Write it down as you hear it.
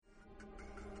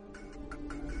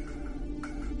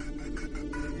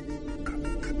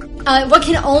what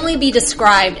can only be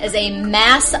described as a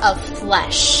mass of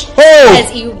flesh Oh!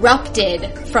 has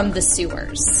erupted from the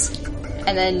sewers.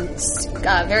 And then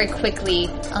very quickly,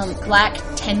 black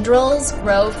tendrils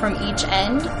grow from each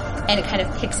end, and it kind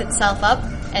of picks itself up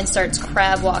and starts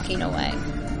crab walking away.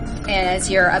 And as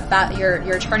you're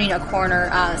turning a corner,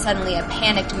 suddenly a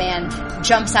panicked man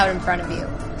jumps out in front of you,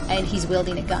 and he's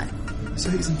wielding a gun. So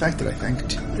he's infected, I think.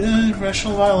 Yeah,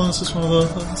 irrational violence is one of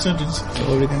the symptoms. So what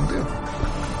are we gonna do?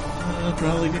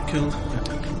 Probably get killed.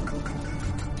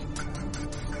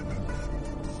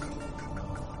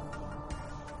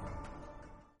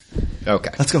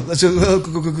 Okay. Let's go.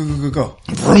 Go.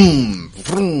 Vroom,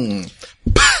 vroom.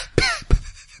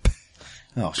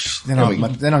 Oh, they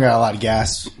don't got a lot of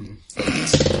gas.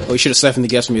 Oh, we should have siphoned the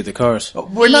gas from the cars. Oh,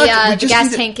 The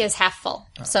gas tank is half full,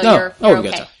 so you're we okay.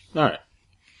 got time. All right.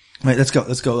 Wait, let's go.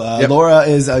 Yep. Laura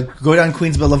is go down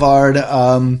Queens Boulevard.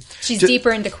 She's deeper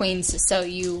into Queens, so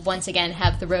you once again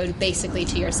have the road basically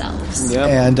to yourselves. Yeah.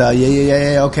 And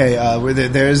yeah. Okay,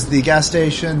 there's the gas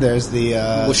station. There's the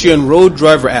Was she on Road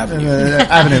Driver Avenue?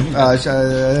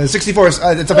 Avenue. 64. It's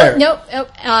up there. Nope.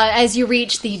 As you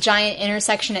reach the giant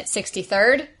intersection at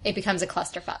 63rd, it becomes a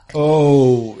clusterfuck.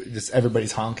 Oh, just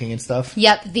everybody's honking and stuff.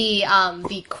 Yep,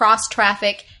 the cross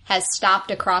traffic has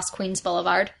stopped across Queens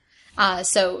Boulevard.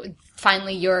 So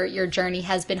finally your journey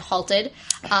has been halted.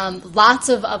 Lots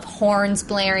of horns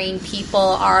blaring. People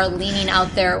are leaning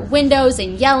out their windows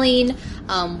and yelling.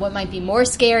 What might be more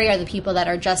scary are the people that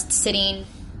are just sitting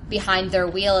behind their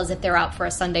wheel as if they're out for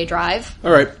a Sunday drive.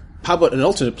 All right. How about an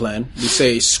alternate plan? We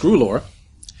say, screw Laura.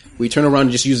 We turn around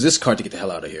and just use this car to get the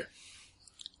hell out of here.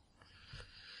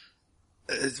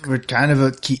 We're kind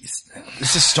of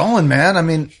this is stolen, man. I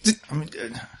mean,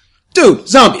 Dude,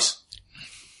 zombies.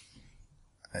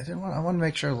 I want to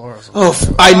make sure Laura's. Oh,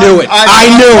 I knew it.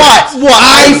 I knew it.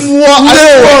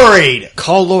 I'm worried.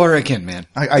 Call Laura again, man.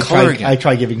 I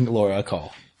try giving Laura a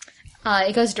call.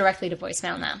 It goes directly to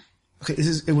voicemail now. Okay,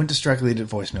 it went directly to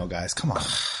voicemail, guys. Come on.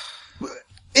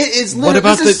 It is. What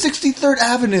about this is 63rd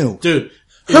Avenue, Dude,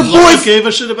 if Laura gave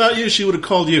a shit about you, she would have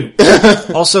called you.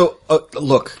 Also,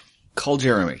 look, call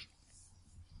Jeremy.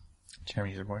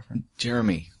 Jeremy's your boyfriend.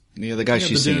 Jeremy, the other guy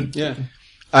she's seen. Yeah.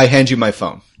 I hand you my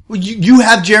phone. Well, you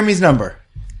have Jeremy's number.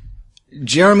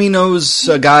 Jeremy knows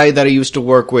a guy that I used to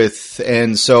work with,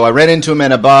 and so I ran into him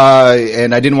at a bar,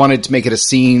 and I didn't want it to make it a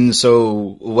scene,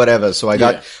 so whatever. So I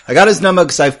got his number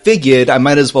because I figured I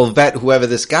might as well vet whoever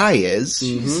this guy is.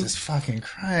 Jesus fucking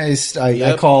Christ!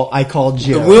 I called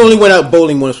Jeremy. We only went out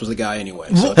bowling once with the guy anyway.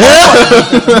 So.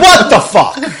 What the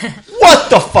fuck? What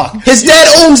the fuck? His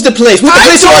dad owns the place. We can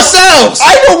place ourselves.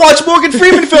 I don't watch Morgan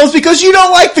Freeman films because you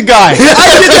don't like the guy.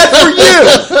 I did that for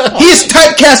you. He is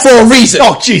typecast for a reason.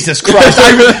 Oh, Jesus Christ.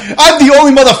 I'm the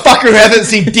only motherfucker who hasn't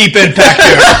seen Deep Impact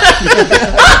here.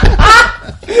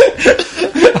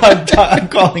 I'm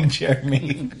calling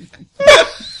Jeremy.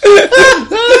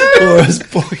 Laura's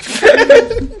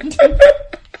boyfriend.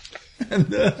 I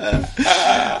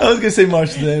was going to say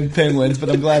March of the Penguins, but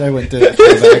I'm glad I went to back.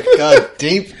 God,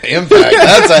 Deep Impact.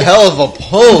 That's a hell of a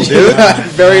pull, dude.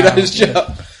 Very nice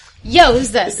job. Yo,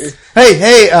 who's this?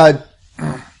 Hey,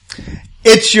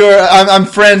 it's I'm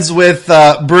friends with,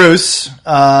 Bruce,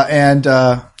 and,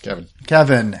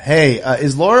 Kevin. Hey,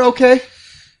 is Laura okay?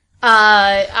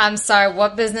 I'm sorry,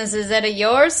 what business is it of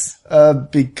yours?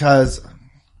 Because,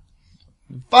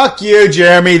 fuck you,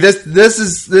 Jeremy. This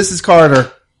is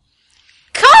Carter.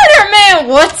 Carter, man,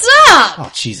 what's up?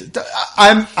 Oh, Jesus.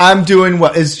 I'm doing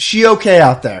what? Is she okay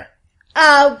out there?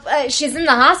 She's in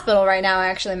the hospital right now,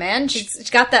 actually, man. She's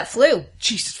got that flu.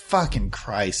 Jesus fucking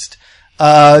Christ.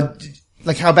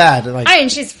 Like how bad? Like, I mean,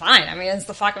 she's fine. I mean, it's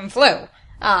the fucking flu.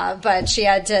 But she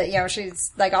had to,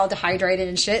 she's like all dehydrated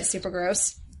and shit. Super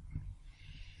gross.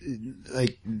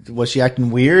 like, was she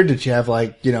acting weird? Did she have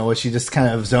was she just kind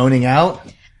of zoning out?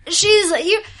 She's like,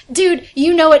 dude,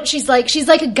 you know what she's like. She's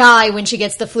like a guy when she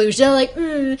gets the flu. She's like,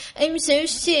 I'm so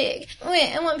sick.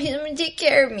 Wait, I want people to take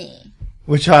care of me.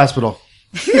 Which hospital?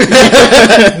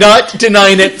 Not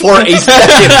denying it for a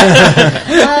second.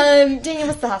 Daniel,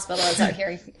 what's the hospital that's out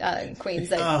here in Queens?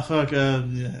 Oh, fuck, yeah.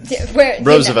 Where,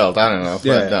 Roosevelt, I don't know.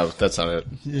 Yeah. No, that's not it.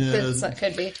 Yeah. That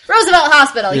could be. Roosevelt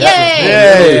Hospital, yay!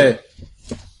 Yay!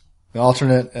 The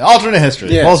alternate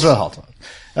history. Yes. Roosevelt Hospital.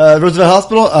 Roosevelt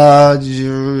Hospital,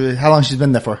 how long she's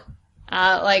been there for?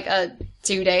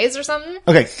 2 days or something.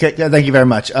 Okay, yeah, thank you very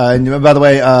much. And by the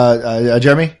way,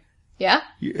 Jeremy? Yeah?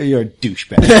 You're a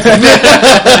douchebag.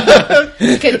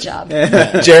 Good job.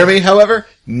 Jeremy, however,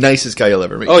 nicest guy you'll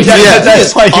ever meet. Oh, yeah,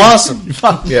 that's why awesome.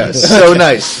 Yeah, so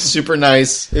nice. Super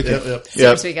nice. Yep.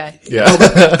 Super sweet guy. Yeah.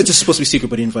 It's just supposed to be secret,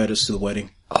 but he invited us to the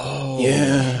wedding. Oh.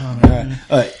 Yeah.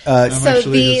 So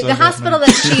actually the hospital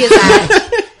that she is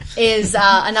at is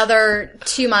another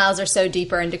 2 miles or so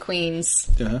deeper into Queens.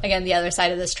 Again, the other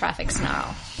side of this traffic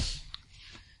snarl.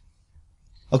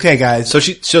 Okay, guys. So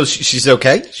she's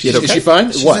okay? She's okay? Is she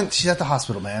fine? What? She's at the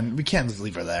hospital, man. We can't just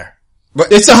leave her there.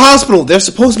 It's a hospital. They're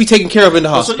supposed to be taken care of in the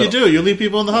That's hospital. what you do. You leave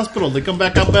people in the hospital. They come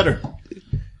back out better.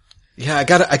 Yeah, I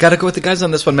gotta go with the guys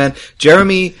on this one, man.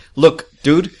 Jeremy, look,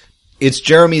 dude, it's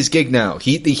Jeremy's gig now.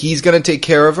 He's gonna take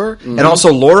care of her. And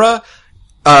also Laura,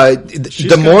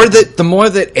 the more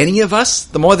that any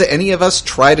of us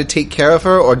try to take care of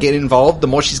her or get involved, the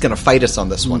more she's gonna fight us on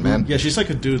this one, man. Yeah, she's like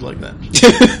a dude like that.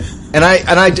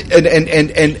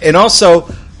 And also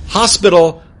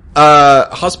hospital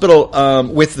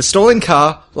with the stolen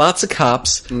car, lots of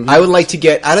cops. I would like to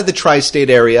get out of the tri-state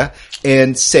area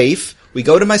and safe. We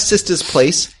go to my sister's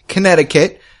place,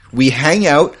 Connecticut. We hang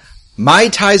out. Mai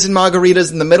Tais and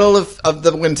margaritas in the middle of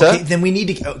the winter. Okay, then we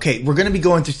need to. Okay, we're going to be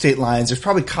going through state lines. There's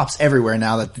probably cops everywhere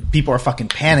now that people are fucking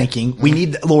panicking. We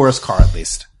need Laura's car at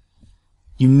least.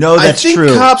 You know that's I think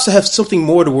true. cops have something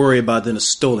more to worry about than a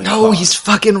stolen car. No, he's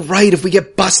fucking right. If we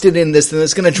get busted in this, then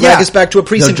it's going to drag us back to a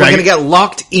precinct. We're going to get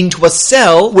locked into a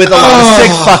cell with a lot of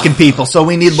sick fucking people. So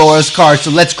we need Laura's car.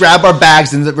 So let's grab our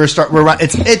bags and we're running.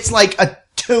 It's like a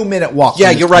 2-minute walk.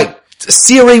 Yeah, you're right.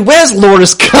 Siri, where's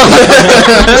Laura's car?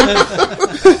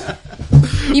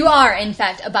 You are, in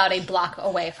fact, about a block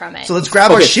away from it. So let's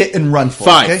grab our shit and run for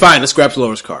it. Fine. Let's grab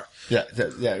Laura's car. Yeah,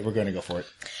 we're going to go for it.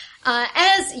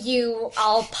 As you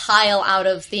all pile out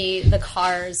of the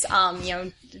cars,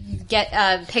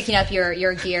 picking up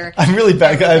your gear. I'm really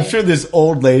bad. I'm sure this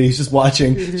old lady who's just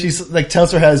watching, she's like,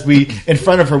 tells her as in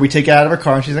front of her, we take it out of her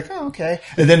car and she's like, oh, okay.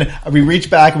 And then we reach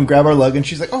back and we grab our luggage and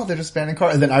she's like, oh, they're just abandoned car.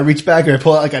 And then I reach back and I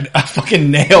pull out like a fucking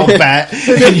nail bat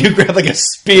and you grab like a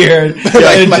spear. And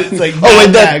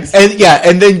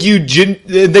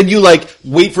then you like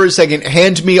wait for a second,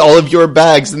 hand me all of your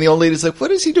bags, and the old lady's like,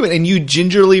 what is he doing? And you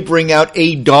gingerly bring out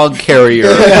a dog carrier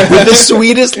with the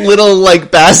sweetest little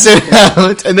like basset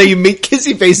hound, and then you make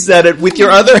kissy faces at it with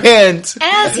your other hand.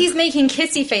 As he's making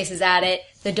kissy faces at it,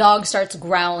 the dog starts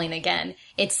growling again.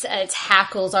 Its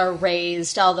hackles are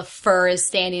raised, all the fur is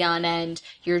standing on end.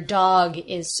 Your dog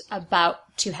is about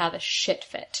to have a shit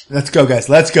fit. Let's go, guys.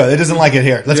 Let's go. It doesn't like it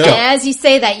here. Let's go. As you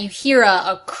say that, you hear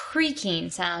a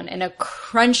creaking sound and a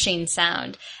crunching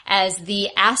sound as the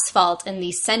asphalt in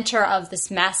the center of this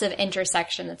massive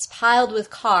intersection that's piled with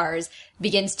cars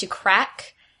begins to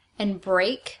crack and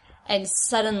break and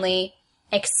suddenly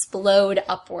explode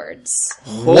upwards.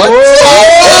 What?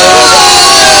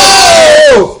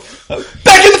 Oh!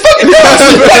 Back in the fucking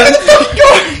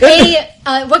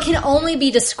car! What can only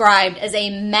be described as a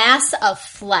mass of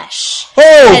flesh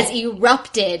Oh! has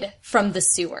erupted from the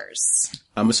sewers.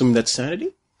 I'm assuming that's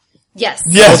sanity? Yes.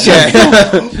 Yes.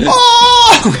 Okay.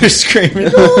 Oh! We're screaming.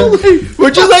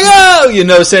 We're just like,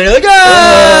 saying like,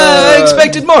 I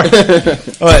expected more.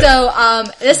 So,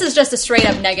 this is just a straight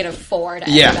up -4 to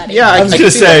everybody. Yeah, I was going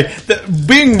to say, that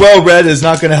being well read is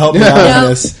not going to help me out on No,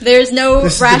 this. there's no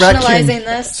This is the rationalizing raccoon.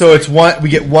 this. So it's we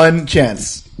get one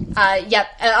chance. Yep,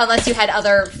 unless you had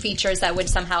other features that would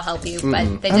somehow help you,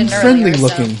 but they I'm didn't friendly earlier.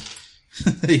 looking.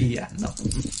 Yeah, no.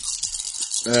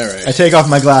 Alright. I take off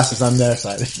my glasses. I'm there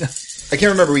side. I can't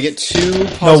remember. We get 2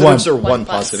 positives or one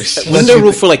positive. Wasn't there a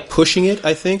rule for like pushing it,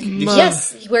 I think?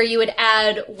 Yes, where you would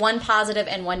add 1 positive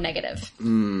and 1 negative.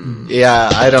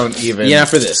 Yeah, I don't even. Yeah,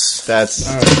 for this. That's.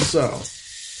 All right, so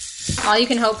All you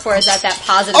can hope for is that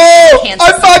positive Oh! cancels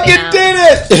I something fucking out. did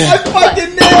it! I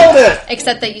fucking nailed it!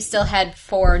 Except that you still had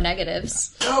 4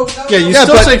 negatives. yeah, you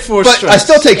still take 4 but stress. I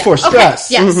still take 4 Okay,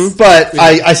 stress. yes. But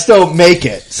I still make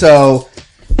it. So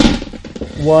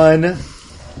 1,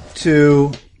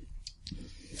 2,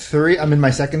 3. I'm in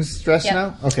my second stress Yep.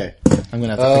 now? Okay. I'm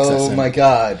gonna have to fix that Oh soon. my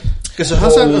god. Okay, so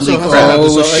how's that? Holy So, how's crap. that?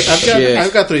 So Oh, shit.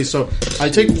 I've got 3. So I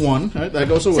take 1. Right, that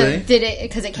goes So away. did it,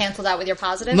 because it canceled out with your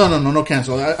positive? No,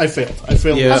 cancel. I failed. I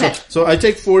failed. Yeah. Okay. So I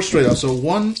take 4 straight out. So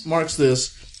 1 marks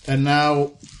this, and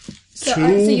now 2 so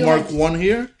you mark had- 1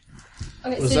 here.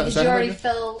 Okay, Was so that- did is that you how I already do?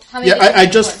 fill, how many Yeah, did you I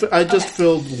take just for? I just Okay.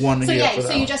 filled 1 So here. yeah, for so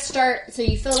that you one. just start, so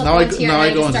you fill up Now I one go- tier now I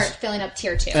and go then on you this. start filling up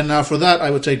tier 2. And now for that, I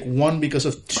would take 1 because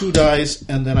of 2 dice,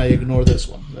 and then I ignore this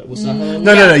one. That was not.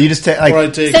 No. You just take Or I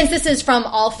like. take. Since this is from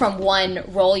 1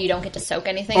 roll, you don't get to soak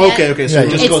anything Okay, yet. okay. So Yeah,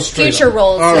 just go It's straight future up.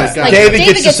 rolls. All so right, it's got like it. David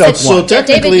gets to soak So one. David,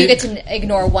 technically- you get to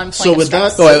ignore 1 point So of with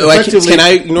stress. that, Oh, effectively, can I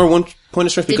ignore one point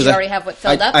of strength Did because you already have what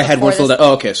filled up? I had before one filled this- up.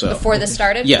 Oh, okay, so Before this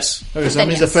started? yes, Okay, so Then that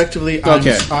means yes. effectively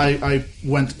Okay. I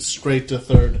went straight to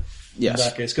third Yes. in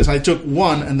that case. Because I took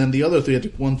one, and then the other three I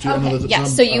took 1, 2, another... Okay. Yeah,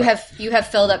 so you have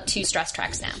filled up 2 stress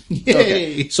tracks now.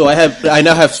 Yay! so I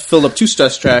now have filled up 2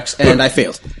 stress tracks and I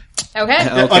failed.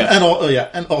 Okay. Okay.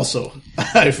 And also,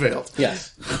 I failed.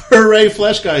 Yes. Hooray,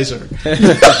 Flesh Geyser.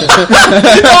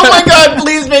 Oh my god,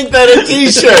 please make that a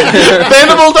t-shirt.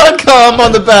 Fandible.com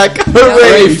on the back.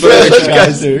 Hooray, Flesh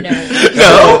Geyser.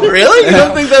 No, really? You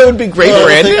don't think that would be great Well, I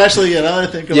branding? think actually, now that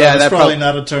I think about Yeah, it, it's that probably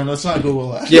prob- not a term. Let's not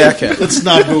Google that. Yeah, okay. Let's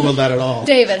not Google that at all.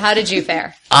 David, how did you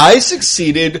fare? I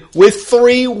succeeded with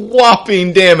 3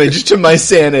 whopping damage to my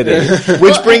sanity,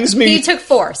 which brings me... He took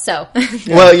 4, so.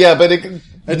 Well, yeah, but I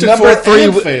took number 4 3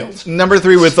 and failed. Number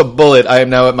 3 with the bullet. I am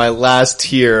now at my last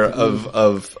tier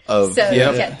of So,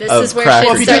 yeah, this of is where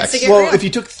cracker shit jacks. starts to get Well, real. if you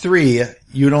took 3,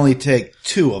 you'd only take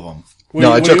 2 of them. Were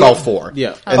I you- took were all you- 4.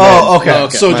 Yeah. And Oh, then- okay.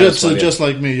 okay. So Minus 1, yeah. just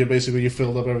like me, you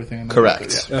filled up everything. And then-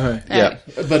 Correct. Yeah. Uh-huh. Yeah.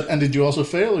 And did you also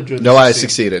fail or did you No, I succeed?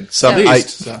 succeeded. So At I,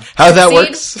 least, so. how that Succeed?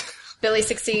 works? Billy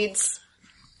succeeds.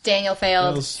 Daniel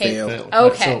failed. Fail. Fail.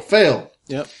 Okay. So fail.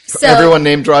 Yep. So, Everyone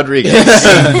named Rodriguez.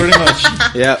 Pretty much.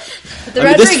 Yeah. the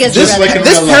Rodriguez this brother. like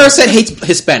This Hello. parasite hates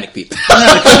Hispanic people.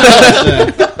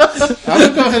 I'm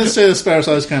gonna go ahead and say the Sparrow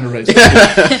is kind of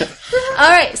racist. All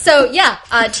right, so yeah,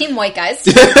 Team White Guys.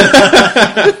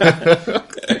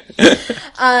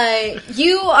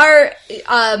 You are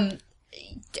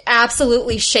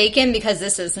absolutely shaken because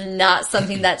this is not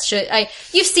something that should.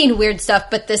 You've seen weird stuff,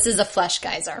 but this is a flesh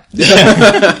geyser.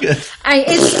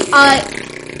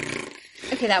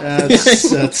 Okay,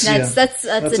 that's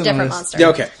a a different nice- monster. Yeah,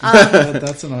 okay.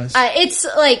 That's a nice. It's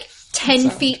like 10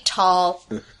 feet tall,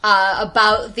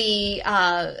 about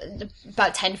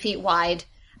 10 feet wide.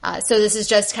 So this is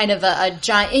just kind of a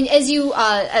giant, and as you,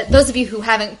 those of you who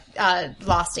haven't,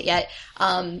 lost it yet,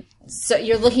 so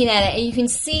you're looking at it and you can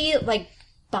see like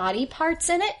body parts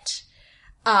in it.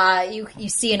 You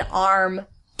see an arm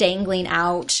dangling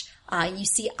out. You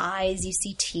see eyes, you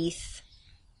see teeth.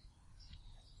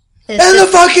 It's And the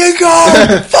just- fucking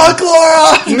car! Fuck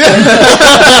Laura!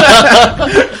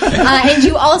 and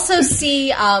you also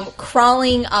see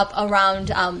crawling up around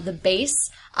the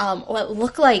base what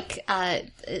look like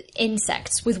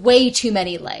insects with way too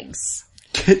many legs.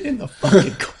 Get in the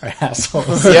fucking car,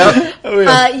 assholes. Yep.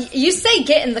 You say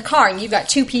get in the car, and you've got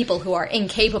 2 people who are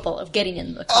incapable of getting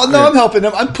in the car. Oh no, I'm helping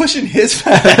him. I'm pushing his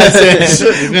fat ass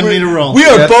in. You're gonna need a roll. We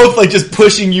are both like just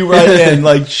pushing you right in,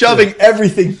 like shoving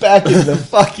everything back in the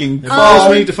fucking car.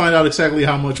 we need to find out exactly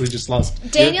how much we just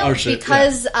lost. Daniel, Our shit,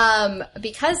 because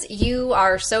you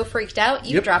are so freaked out,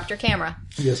 you Yep. dropped your camera.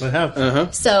 Yes, I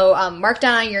have. So mark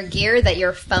down on your gear that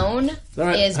your phone All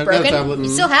right, is I've got a broken. tablet. You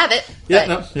still have it, Yeah,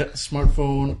 but- no, yeah,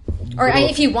 smartphone. or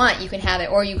if you want, you can have it,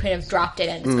 or you could have dropped it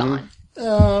and it's gone.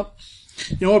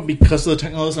 You know what? Because of the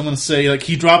technology, I'm going to say like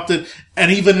he dropped it,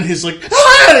 and even in his like,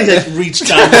 he like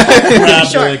reached out, and grabbed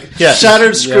Sure. it, like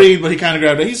shattered screen, but he kind of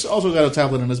grabbed it. He's also got a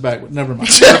tablet in his bag, but never mind.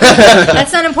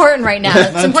 That's not important right now.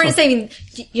 It's important to say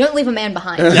you don't leave a man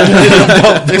behind.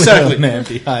 Exactly. Man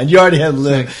behind. You already had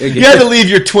you had to leave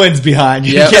your twins behind.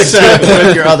 You Yep. can't take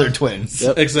with your other twins.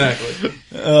 Exactly.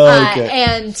 Okay.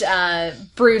 And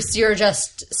Bruce, you're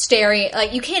just staring,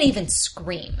 like you can't even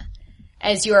scream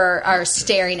as you are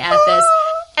staring at this.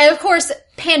 And of course,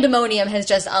 pandemonium has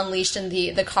just unleashed in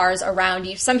the cars around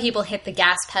you. Some people hit the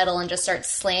gas pedal and just start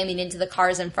slamming into the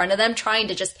cars in front of them, trying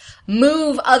to just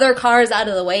move other cars out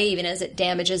of the way, even as it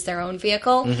damages their own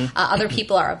vehicle. Other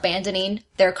people are abandoning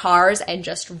their cars and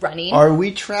just running. Are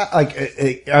we trapped? Like,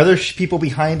 are there people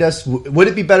behind us? Would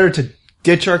it be better to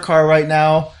ditch our car right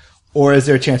now, or is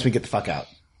there a chance we get the fuck out?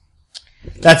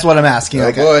 That's what I'm asking.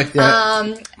 Oh, boy.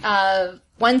 Yeah.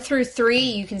 1 through 3,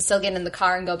 you can still get in the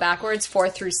car and go backwards. 4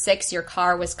 through 6, your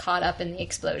car was caught up in the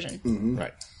explosion.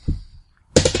 Right.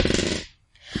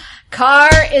 Car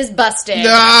is busted. Through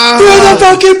the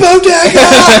fucking bodega!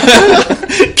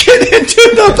 Get into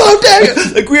the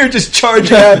bodega! Like, we are just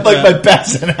charging at, like, my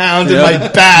basset hound in my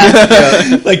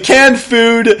back. Like, canned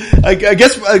food. I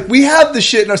guess, like, we have the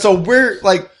shit, so we're,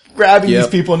 like, grabbing these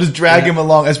people and just dragging them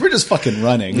along as we're just fucking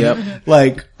running. Yep.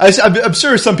 Like, I'm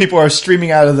sure some people are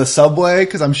streaming out of the subway,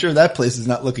 because I'm sure that place is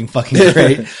not looking fucking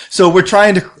great. So we're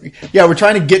trying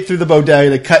to get through the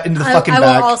bodega, to cut into the fucking I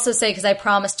back. will also say, because I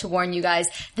promised to warn you guys,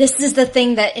 this is the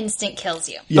thing that instant kills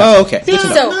you. Oh, okay.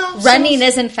 So running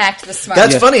is in fact the smart,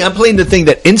 That's funny. I'm playing the thing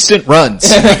that instant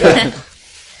runs.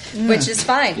 which is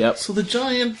fine. Yep. So the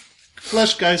giant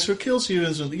flesh geyser kills you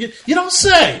instantly. You don't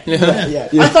say.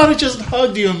 I thought it just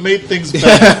hugged you and made things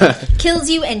better. Kills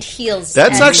you and heals.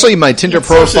 That's and actually my Tinder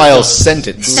course it profile does.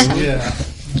 sentence. Yeah.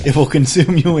 It will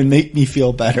consume you and make me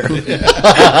feel better. Exactly.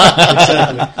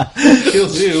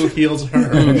 Heals you, heals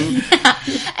her.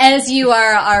 As you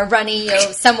are running,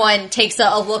 someone takes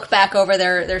a look back over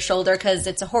their shoulder because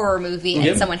it's a horror movie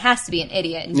and someone has to be an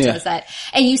idiot and does that.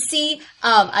 And you see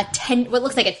what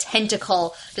looks like a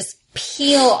tentacle just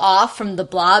peel off from the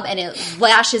blob, and it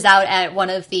lashes out at one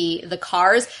of the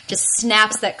cars, just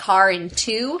snaps that car in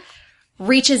two,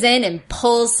 reaches in and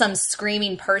pulls some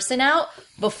screaming person out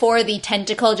before the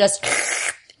tentacle just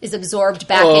is absorbed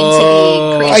back into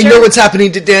the creature. I know what's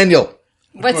happening to Daniel.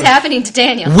 What's happening to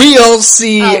Daniel? We all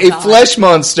see a God. flesh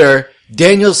monster.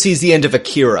 Daniel sees the end of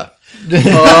Akira.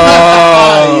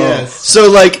 Yes.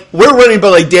 So, like, we're running,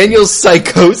 but, like, Daniel's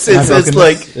psychosis is,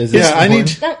 like... Is this I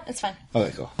need... No, it's fine.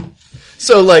 Okay, cool.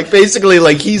 So, like, basically,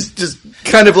 like, he's just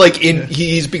kind of, like,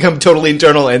 he's become totally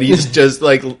internal, and he's just,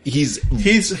 like, he's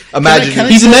imagining... Can I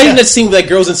He's imagining that scene where that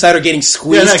girls inside are getting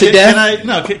squeezed to death.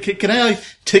 Can I like,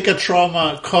 take a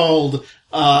trauma called...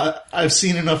 I've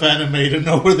seen enough anime to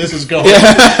know where this is going.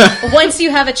 Once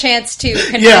you have a chance to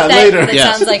convert Yeah, that, later. that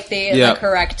Yes. sounds like the Yeah.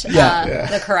 correct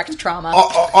the correct trauma.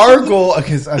 Our goal,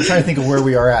 because I'm trying to think of where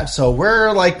we are at. So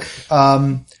we're like, it's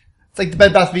like the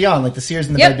Bed Bath Beyond, like the Sears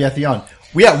and the Yep. Bed Bath Beyond.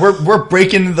 We're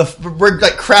breaking we're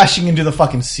like crashing into the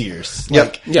fucking Sears. Yep.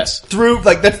 Like, Yes. through,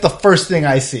 like, that's the first thing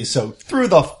I see. So through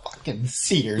the fucking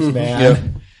Sears,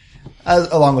 man.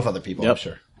 Along with other people, I'm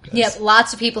sure. Yep,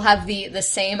 lots of people have the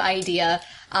same idea.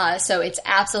 So it's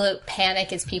absolute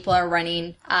panic as people are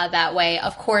running that way.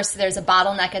 Of course, there's a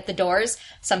bottleneck at the doors.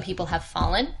 Some people have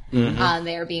fallen.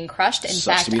 They are being crushed. In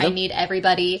Sucks to fact, be I them. need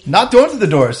everybody. Not going to the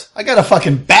doors. I got a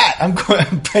fucking bat. I'm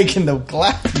breaking the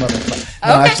glass, motherfucker.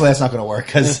 No, Okay. actually, that's not going to work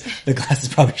because the glass is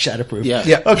probably shatterproof. Yeah.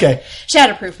 Yeah. Okay.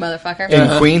 Shatterproof, motherfucker.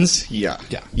 In Queens? Yeah.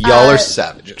 Y'all are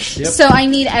savages. So I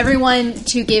need everyone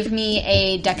to give me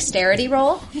a dexterity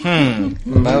roll.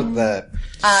 About that.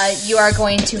 You are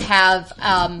going to have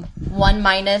 1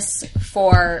 minus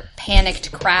for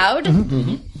panicked crowd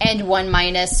and 1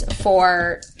 minus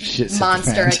for Shit's hit the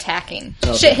monster fan. attacking.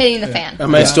 Shit hitting the fan.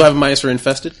 Am I still have a minus for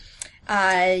infested?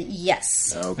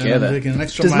 Yes. Okay, I'm then. taking an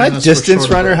extra Does my minus for distance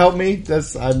shorter runner breath. help me?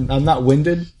 I'm not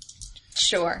winded.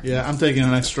 Sure. Yeah, I'm taking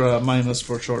an extra minus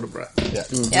for shorter breath. Yeah.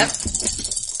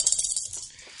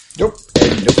 Yep. Nope.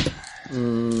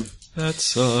 That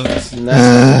sucks.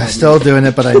 Still doing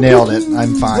it, but I nailed it.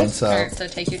 I'm fine. So Alright, so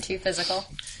take your 2 physical.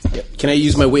 Can I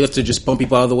use my weight to just bump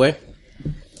people out of the way?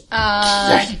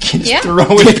 Yeah.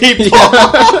 throwing people.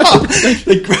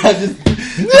 They grab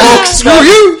Screw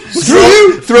you!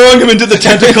 throwing him into the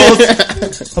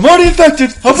tentacles. I'm already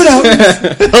infected. Help it out.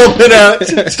 Help it out.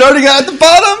 Starting out at the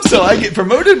bottom, so I get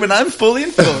promoted when I'm fully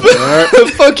infected.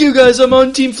 Fuck you guys, I'm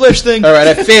on Team Flesh thing. Alright,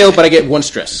 I failed, but I get 1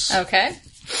 stress. Okay.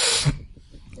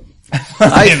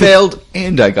 I failed,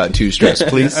 and I got 2 stress,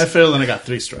 please. I failed and I got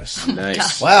 3 stress.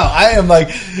 Nice. Wow, I am like,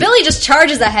 Billy just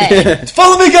charges ahead.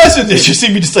 follow me, guys. And you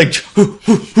see me just like,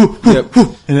 Yep.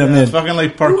 and I'm in Fucking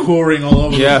like parkouring all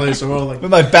over Yeah. the place. We're all like,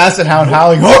 with my basset hound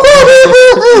howling.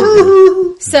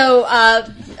 So,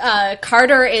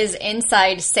 Carter is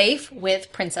inside safe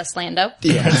with Princess Lando,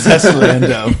 Princess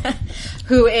Lando.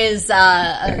 who is, poor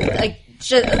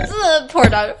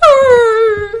dog.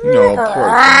 No,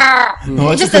 poor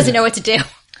He just doesn't know what to do.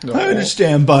 I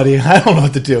understand, buddy. I don't know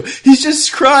what to do. He's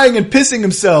just crying and pissing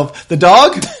himself. The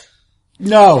dog?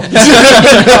 No. No,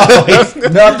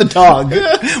 not the dog.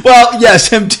 Well, yes,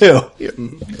 him too.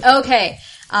 Okay,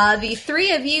 the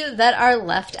 3 of you that are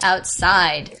left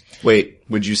outside. Wait,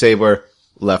 would you say we're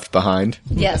left behind?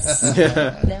 Yes.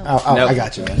 No. Oh, Nope. I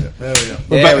got you, man. there we go.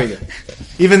 There we go.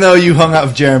 Even though you hung out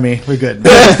with Jeremy, we're good.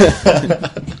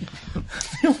 The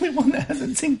only one that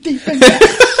hasn't seen Deep Impact.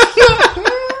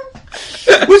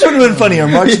 Which would have been funnier,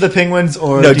 March of the Penguins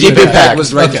or No, Deep Impact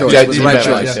was right choice. Yeah, Was Deep right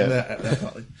Impact, choice. yeah.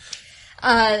 Definitely.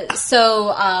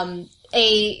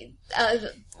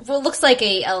 What looks like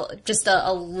just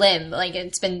a limb, like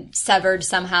it's been severed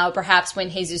somehow, perhaps when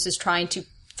Jesus is trying to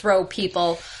throw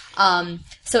people.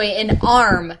 So an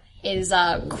arm is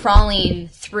crawling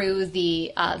through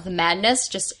the madness,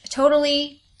 just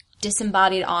totally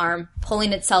disembodied arm,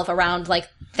 pulling itself around like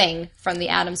Thing from the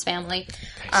Addams Family.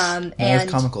 That's And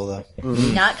comical, though.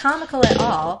 not comical at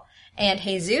all. And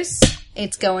Jesus,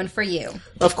 it's going for you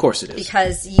Of course it is.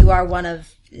 because you are one of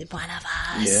us.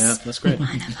 Yeah, that's great.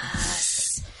 One of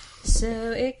us. So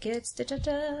it gets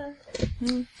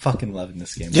Fucking loving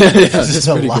this game. Yeah, This is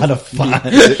a lot of fun.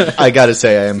 I gotta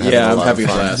say, I am having Yeah, a I'm lot happy of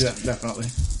for fun. that. Yeah, definitely.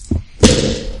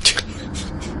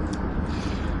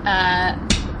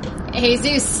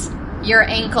 Jesus, your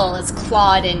ankle is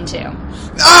clawed into.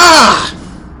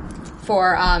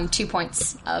 For 2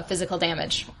 points of physical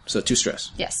damage. So 2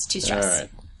 stress. Yes, 2 stress. Alright.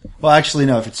 Well, actually,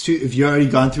 no. If you've already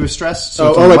gone through a stress, so Oh,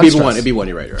 it's or only it'd be stress. one. It'd be one.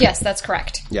 You're right. You're right. Yes, that's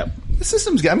correct. Yep. The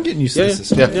system's good. I'm getting used to the Yeah,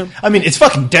 system. yeah. I mean, it's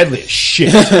fucking deadly as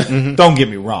shit. Don't get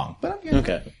me wrong, but I'm getting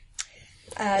Okay.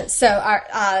 So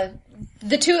our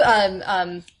the two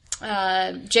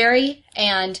Jerry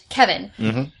and Kevin.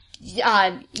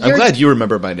 I'm glad you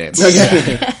remember my name.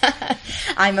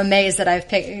 I'm amazed that I've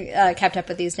kept up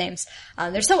with these names.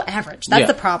 They're so average. That's Yeah.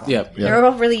 the problem. Yeah. They're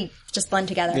all really just blend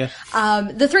together. Yeah.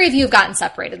 The three of you have gotten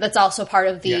separated. That's also part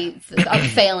of of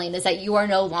failing, is that you are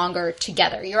no longer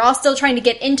together. You're all still trying to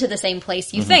get into the same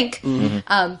place, you think,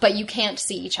 but you can't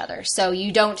see each other. So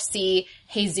you don't see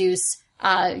Jesus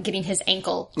getting his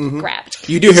ankle grabbed.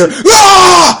 You do hear,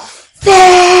 "Ah!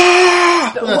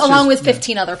 Along with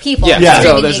 15 other people Yeah. Yeah. screaming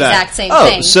So the there's that. exact same Oh,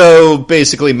 thing. so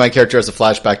basically my character has a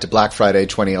flashback to Black Friday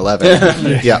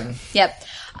 2011. Yeah. Yep.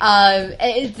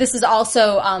 This is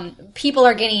also, people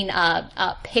are getting,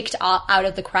 picked out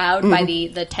of the crowd by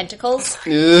the tentacles.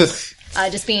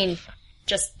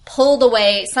 Just pulled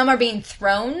away. Some are being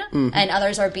thrown and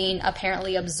others are being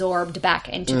apparently absorbed back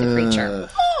into the creature.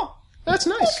 Oh, that's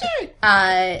nice."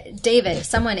 David,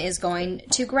 someone is going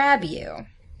to grab you.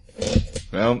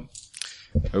 Well,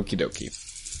 okie dokie.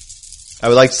 I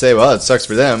would like to say, well, it sucks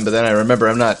for them, but then I remember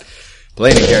I'm not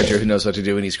playing a character who knows what to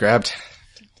do when he's grabbed.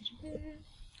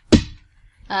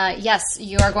 Yes,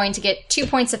 you are going to get 2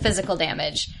 points of physical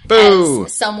damage. Boo!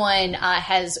 As someone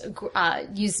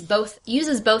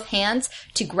uses both hands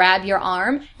to grab your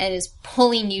arm and is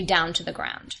pulling you down to the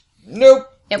ground. Nope.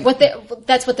 Yeah,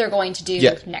 that's what they're going to do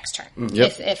next turn.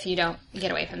 Yep. If you don't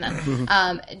get away from them.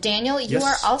 Daniel, you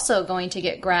are also going to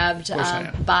get grabbed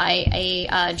by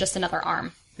a just another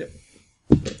arm. Yep.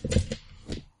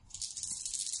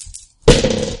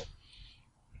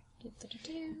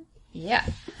 Yeah.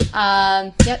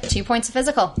 2 points of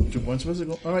physical. 2 points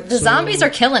physical. All right. The zombies are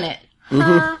killing it.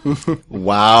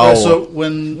 Wow. So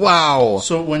when Wow.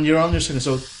 when you're on your second,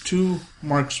 so 2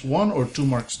 marks 1 or 2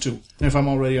 marks 2. And if I'm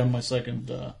already on my second,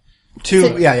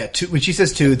 two. Yeah. Two. When she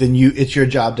says two, then it's your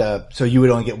job to. So you would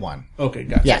only get one. okay,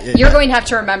 gotcha. Yeah, you're going to have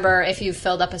to remember if you've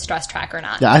filled up a stress track or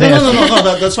not. Yeah, I think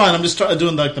No, that's fine. I'm just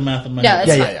doing like the math in my No, head.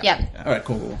 that's Yeah, fine. yeah, Yeah. All right,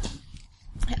 cool.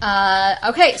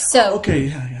 Okay, so Okay,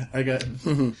 yeah, I got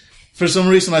it. For some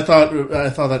reason, I thought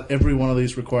that every one of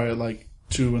these required like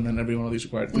 2, and then every one of these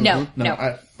required 3. No.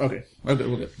 Okay, we're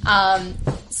good.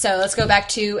 so let's go back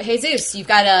to Jesus. You've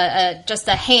got just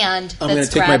a hand. I'm going to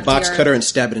take my box cutter and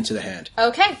stab it into the hand.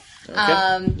 Okay.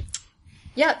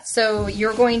 Yeah. So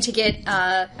you're going to get.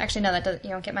 Actually, no, that doesn't.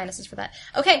 You don't get minuses for that.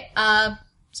 Okay.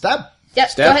 Stab. Yeah.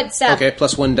 Stab? Go ahead. Stab. Okay,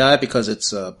 +1 die because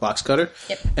it's a box cutter.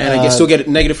 Yep. And I can still get it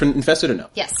negative for infested or no?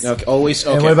 Yes. Okay, always.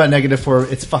 Okay. And what about negative for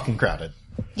it's fucking crowded?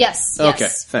 Yes. Okay,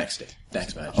 Yes. thanks, Dave.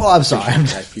 Thanks, man. Oh, I'm sorry.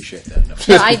 I appreciate that. No,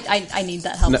 No, I need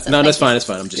that help. no, so no, thank that's you. fine. It's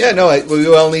fine. I'm just Yeah, no,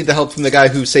 we all need the help from the guy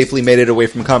who safely made it away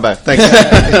from combat. Thanks,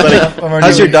 buddy.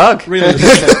 How's your dog? Really?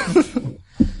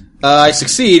 I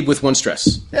succeed with 1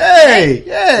 stress. Hey!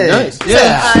 Yay! Nice. So,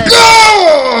 Yeah.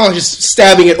 Oh, just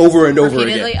stabbing it over and over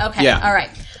repeatedly. again. Okay. Yeah. All right.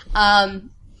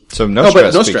 So no Oh, stress.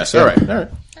 but no please. stress. Yeah. All right. All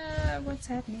right. What's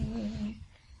happening?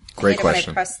 Great I hate it when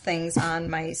question. I press things on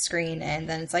my screen and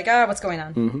then it's like, what's going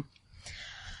on?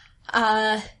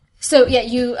 So yeah,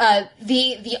 you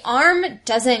the arm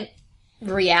doesn't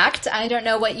react. I don't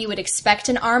know what you would expect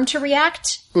an arm to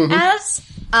react as,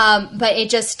 but it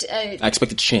just I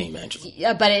expected shame,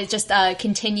 Angela. but it just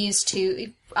continues to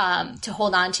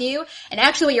hold on to you. And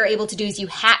actually, what you're able to do is you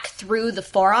hack through the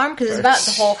forearm because it's about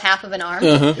the whole half of an arm.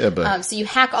 Yeah, but So you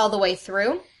hack all the way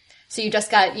through. So you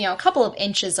just got, a couple of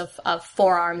inches of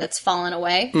forearm that's fallen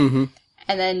away. Mm-hmm.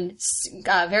 And then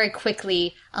very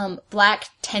quickly, black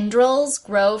tendrils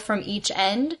grow from each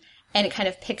end and it kind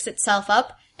of picks itself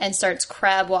up and starts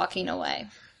crab walking away.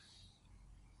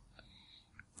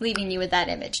 Leaving you with that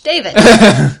image. David.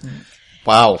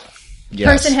 wow. Yes.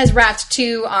 Person has wrapped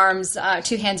 2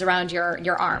 hands around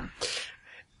your arm.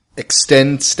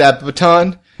 Extend stab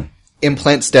baton,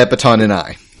 implant stab baton in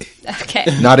eye. Okay.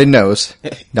 Not in nose,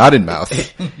 not in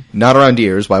mouth, not around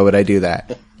ears. Why would I do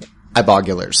that?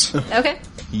 Eyeballulars. Okay.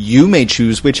 You may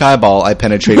choose which eyeball I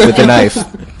penetrate with the knife.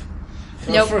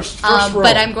 Nope. First roll.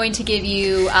 But I'm going to give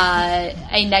you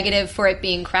a negative for it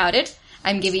being crowded.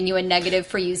 I'm giving you a negative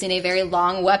for using a very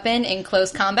long weapon in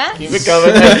close combat. Keep it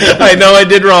coming. I know I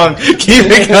did wrong. Keep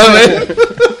it coming.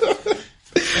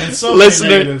 And so Listener-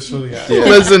 many negatives for the eye.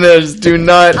 Listeners, do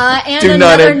not, And do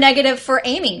not, another negative for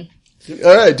aiming.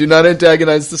 all right, do not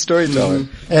antagonize the storyteller. And,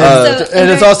 So- and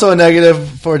it's also a negative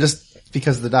for just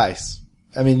because of the dice.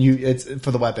 I mean, it's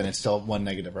for the weapon. It's still 1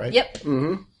 negative, right? Yep.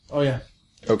 Oh yeah.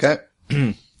 Okay.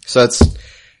 So that's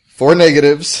 4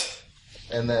 negatives,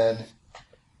 and then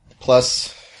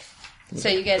plus So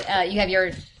you get you have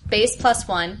your base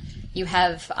 +1. You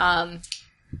have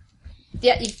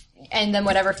and then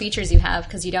whatever features you have,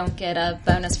 because you don't get a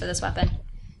bonus for this weapon.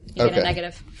 You get a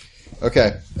negative.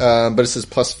 Okay, but it says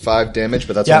 +5 damage,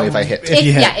 but that's only if I hit.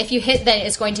 If you hit, then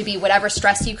it's going to be whatever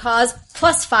stress you cause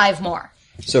 +5 more.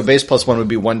 So base +1 would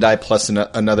be 1 die plus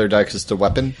another die because it's a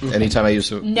weapon. Anytime I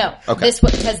use it. No, Okay.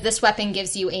 because this weapon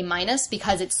gives you a minus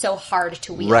because it's so hard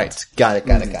to wield. Right. Got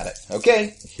it.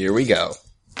 Okay, here we go.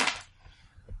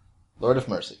 Lord of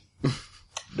Mercy.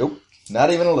 Nope.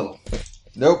 Not even a little.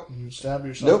 Nope. You stab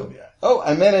yourself in the eye. Oh,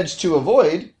 I managed to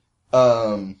avoid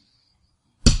 1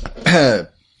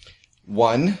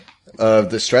 of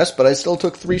the stress, but I still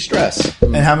took 3 stress.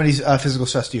 And how many physical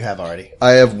stress do you have already?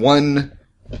 I have 1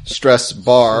 stress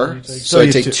bar, so I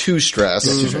take 2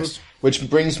 stress. Which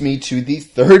brings me to the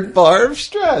 3rd bar of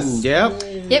stress. Yep.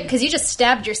 Yep, because you just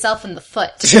stabbed yourself in the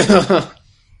foot.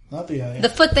 Not the eye. The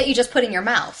foot that you just put in your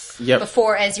mouth. Yep.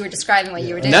 Before, as you were describing what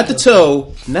you were doing. Not the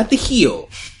toe, not the heel,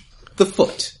 the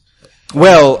foot.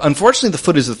 Well, unfortunately, the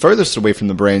foot is the furthest away from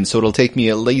the brain, so it'll take me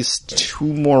at least 2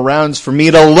 more rounds for me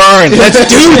to learn. Let's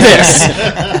do this!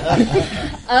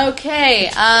 Okay,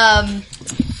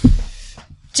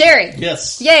 Jerry.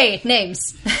 Yes. Yay,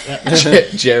 names.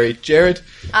 Jared.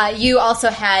 You also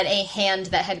had a hand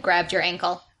that had grabbed your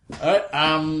ankle. Alright,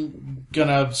 I'm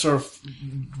gonna sort of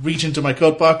reach into my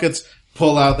coat pockets,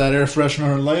 pull out that air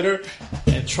freshener and lighter,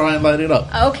 and try and light it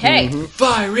up. Okay.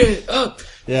 Fire it up!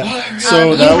 Yeah.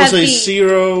 So you that was have a the-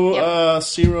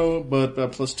 0, but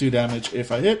 +2 damage if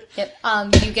I hit. Yep.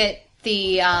 You get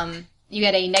the you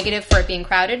get a negative for it being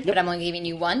crowded, but I'm only giving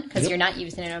you 1 because you're not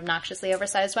using an obnoxiously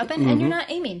oversized weapon and you're not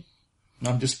aiming.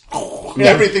 I'm just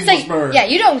everything So, was burned. yeah,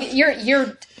 you don't.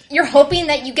 You're hoping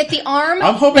that you get the arm.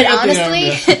 I'm hoping but I get the arm, honestly,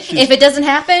 yeah. if it doesn't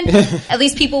happen, at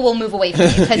least people will move away from you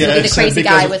because you'll be the crazy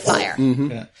because guy of- with fire,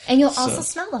 Yeah. and you'll also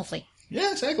smell lovely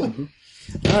Yeah, exactly. All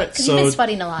right, because you've been so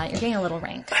sweating a lot. You're getting a little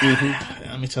rank.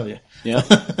 let me tell you. Yeah.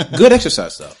 Good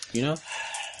exercise, though. You know?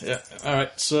 Yeah. All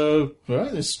right. So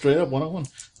it's straight up 1-on-1.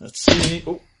 Let's see.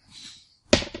 Oh.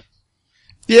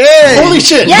 Yay! Holy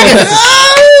shit!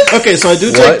 Yes! Okay, so I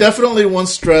do What? take definitely 1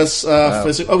 stress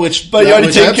physical, which But you already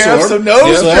which take care of, absorb. so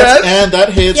no So that's- stress. and that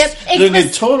hits, Yep, it doing a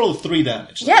was- total of 3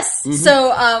 damage. Yes.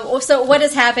 So what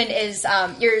has happened is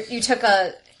you took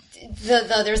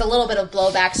there's a little bit of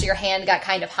blowback, so your hand got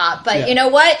kind of hot. But Yeah. you know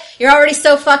what? You're already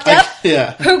so fucked up.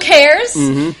 Yeah. Who cares?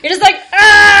 You're just like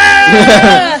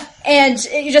ah! And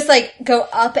you just like go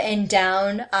up and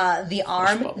down the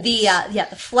arm. The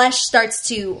flesh starts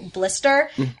to blister,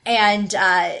 and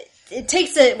it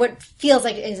takes what feels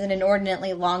like is an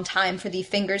inordinately long time for the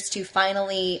fingers to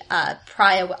finally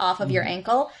pry off of your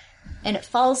ankle, and it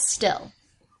falls still.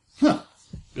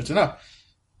 Good to know.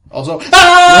 Also, Not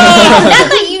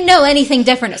that you know anything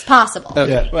different is possible.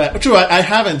 Yeah. well, true. I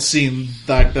haven't seen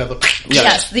that.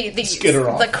 Yes, the Skitter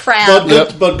off. the crab.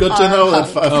 But good to know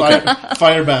that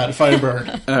fire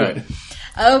burn. All right.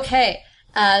 Okay,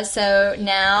 so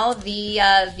now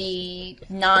the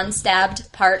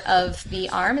non-stabbed part of the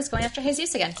arm is going after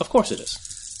Jesus again Of course it is.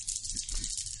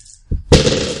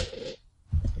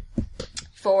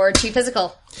 for 2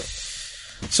 physical.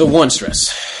 So 1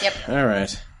 stress. Yep, All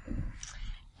right.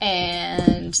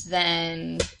 and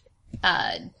then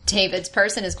David's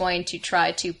person is going to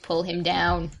try to pull him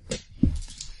down.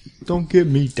 Don't get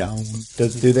me down. Do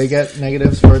they get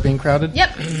negatives for being crowded?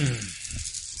 Yep.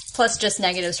 Plus just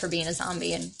negatives for being a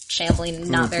zombie and shambling and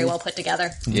not very well put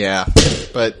together. Yeah.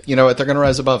 But you know what? They're going to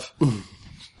rise above.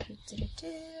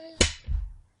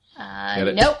 Get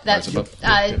it? Nope, Rise above.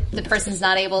 the person's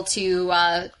not able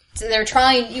to. They're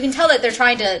trying. You can tell that they're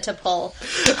trying to pull.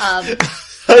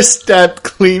 I stabbed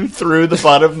clean through the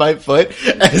bottom of my foot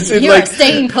as it You are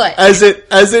staying put. as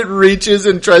it reaches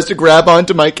and tries to grab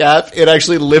onto my calf. It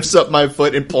actually lifts up my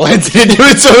foot and plants it into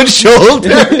its own shoulder,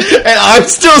 and I'm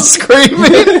still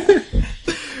screaming.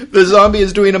 The zombie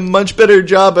is doing a much better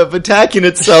job of attacking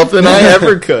itself than I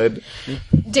ever could.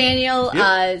 Daniel,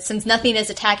 since nothing is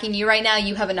attacking you right now,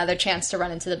 you have another chance to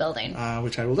run into the building.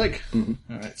 Which I will take. All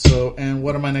right. So, and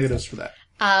what are my negatives for that?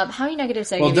 How many negatives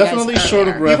did I Well, give you definitely guys short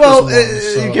of earlier? breath. Well, is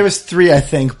one, so- you give us 3, I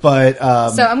think, but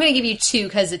So I'm going to give you 2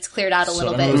 because it's cleared out a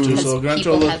little bit. another 2, because so a grand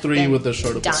people total of have 3 been with the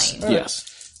short of dying. breath. Yes.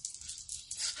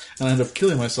 And I end up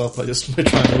killing myself by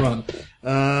trying to run.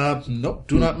 Nope,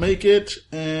 do not make it,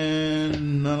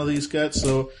 and none of these get.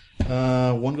 So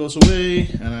 1 goes away,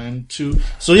 and I'm 2.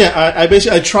 So yeah, I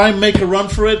basically try and make a run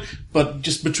for it, but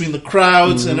just between the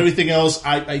crowds and everything else,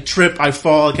 I trip, I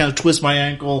fall, I kind of twist my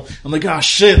ankle. I'm like,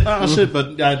 shit,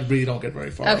 but I really don't get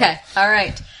very far. Okay, all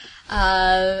right.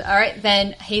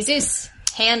 Then Jesus.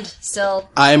 Hand still.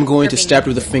 I am going to gripping. stab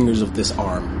through the fingers of this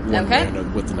arm. One Okay.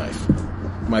 hand with the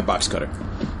knife. My box cutter.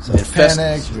 So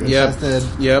panic, you're Yep.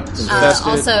 infested. Yep. Infested.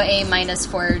 Also a minus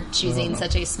for choosing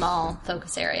such a small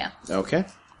focus area. Okay.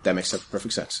 That makes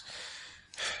perfect sense.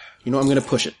 You know, I'm going to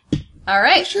push it. All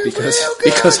right.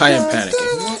 Because I am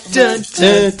panicking.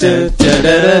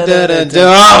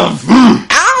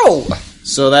 Ow!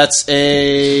 So that's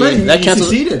a... But that you cancels...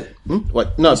 succeeded.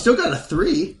 What? No. Still got a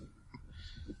 3.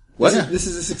 What? This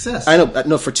is a success. I know.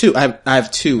 No, for 2. I have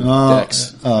 2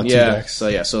 decks. Oh, 2 yeah. decks.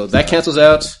 So that cancels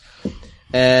out.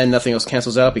 And nothing else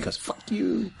cancels out because fuck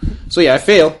you. So yeah, I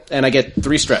fail, and I get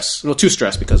 3 stress. Well, 2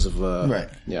 stress because of... Right.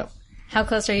 Yeah. How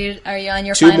close are you on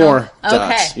your 2 final? more Okay.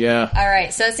 dots. Yeah. All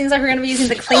right. So it seems like we're going to be using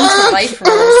the cling to life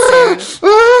rule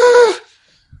soon.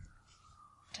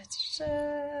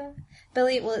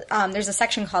 Billy, well, there's a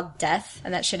section called death,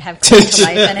 and that should have cling to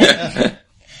life in it.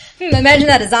 Imagine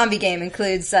that a zombie game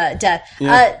includes death.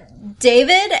 Yeah.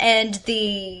 David and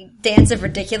the dance of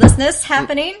ridiculousness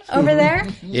happening over there.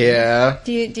 Yeah.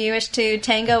 Do you wish to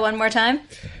tango one more time?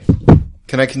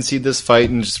 Can I concede this fight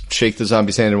and just shake the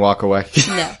zombie's hand and walk away?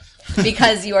 No,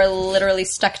 because you are literally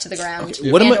stuck to the ground.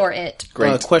 What am and I- or it.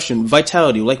 Great. Question.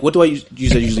 Vitality. Like, what do I use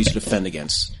that usually to defend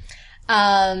against?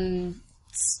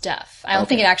 Stuff. I don't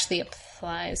think it actually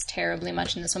applies terribly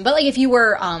much in this one. But like if you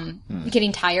were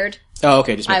getting tired, Oh,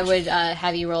 okay. Just I make- would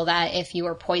have you roll that. If you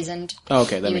were poisoned, Oh,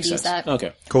 okay, that you makes would use sense. that.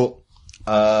 Okay. Cool.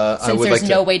 I Since would there's like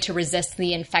no to. way to resist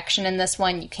the infection in this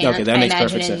one, you can't. Okay, that I makes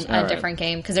imagine perfect in sense. a All right. different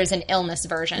game because there's an illness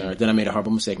version. All right, then I made a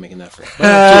horrible mistake making that for.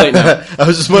 Well, too late now. I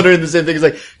was just wondering the same thing. It's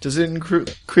like, does it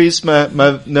increase my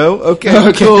no?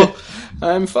 Okay, cool.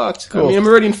 I'm fucked. I mean, I'm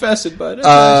already infested, but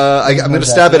I'm going to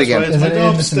stab it again. It's my Is it in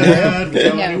the dog scenario?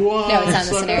 stand. No, it's not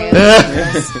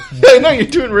the scenario. No, you're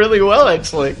doing really well,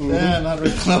 actually. Yeah, not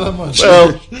that much.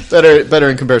 Well, better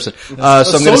in comparison. So I'm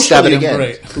going to stab it Socially, I'm again.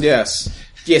 great.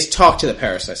 yes, talk to the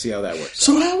parasite. See how that works.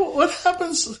 So what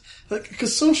happens? Like,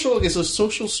 because social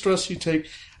stress you take.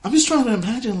 I'm just trying to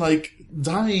imagine like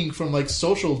dying from like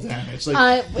social damage.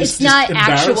 Like It's just not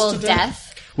embarrassed actual to death.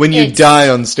 When you It's- die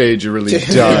on stage, you really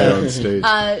die on stage.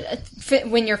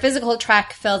 When your physical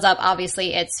track fills up,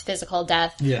 obviously it's physical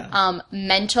death. Yeah.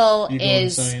 Mental You go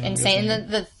is insane, I'm insane. guessing.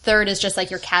 The third is just like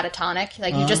you're catatonic.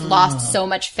 Like you just lost so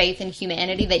much faith in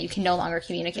humanity that you can no longer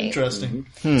communicate. Interesting.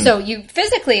 So you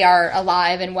physically are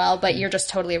alive and well, but you're just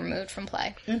totally removed from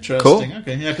play. Interesting. Cool.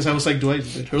 Okay. Yeah, because I was like, do I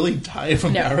literally die of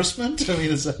embarrassment? I mean,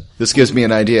 is that... This gives me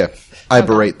an idea. I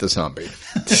berate the zombie.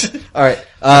 All right,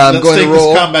 I'm Let's going take to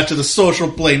roll. this combat to the social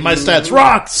plane. My stats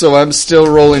rock! So I'm still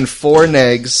rolling 4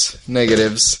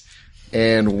 negatives,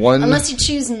 and 1. Unless you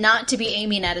choose not to be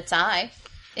aiming at its eye.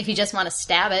 If you just want to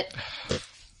stab it.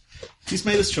 He's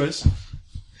made his choice.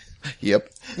 Yep.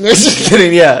 Just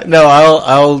kidding. Yeah. No,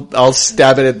 I'll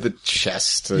stab it at the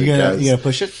chest. You gonna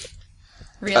push it?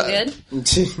 Real good. No,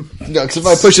 because if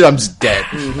I push it, I'm just dead.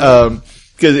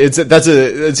 Because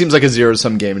it seems like a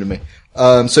zero-sum game to me.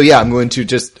 So yeah, I'm going to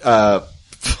just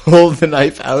pull the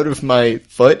knife out of my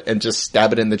foot and just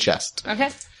stab it in the chest. Okay.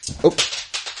 Oh.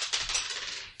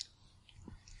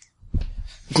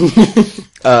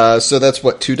 So that's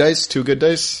what, 2 dice? 2 good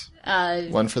dice?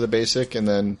 1 for the basic, and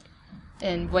then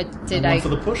And what did One I... for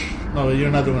the push? No, you're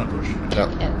not doing a push. no.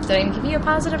 Yeah, did I give you a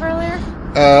positive earlier?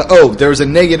 There was a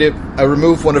negative. I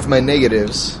removed one of my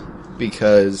negatives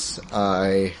because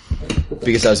I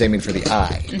was aiming for the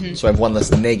eye. So I have 1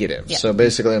 less negative. Yeah. So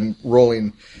basically I'm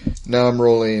rolling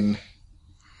 1,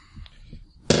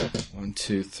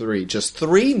 2, 3. Just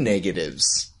 3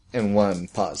 negatives and 1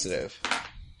 positive.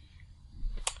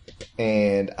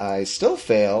 And I still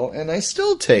fail, and I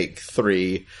still take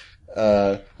 3.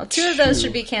 Well, 2 of those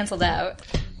should be canceled out.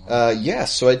 Yeah,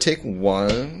 so I take 1,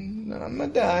 and I'm gonna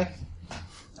die.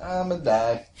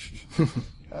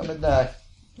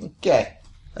 Okay.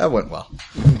 That went well.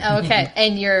 Okay,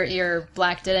 and your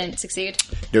black didn't succeed?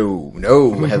 No,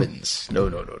 heavens. No.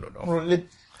 Well, it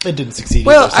didn't succeed.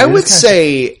 Well, either, so I it would was kinda-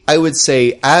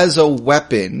 say as a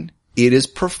weapon, it is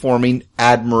performing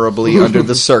admirably under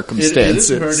the It circumstances.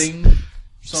 is hurting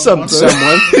someone.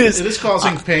 Someone. It is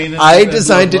causing pain. I and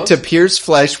designed blood it to loss. pierce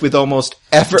flesh with almost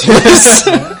effortless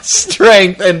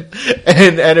strength and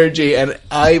energy, and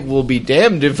I will be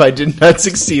damned if I did not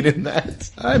succeed in that.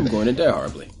 I'm going to die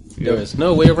horribly. There is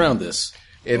no way around this.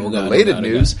 In Oh, God, related oh, God, oh,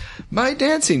 news, my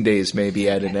dancing days may be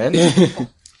at an end.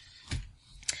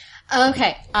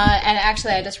 Okay, and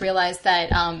actually I just realized that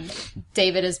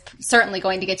David is certainly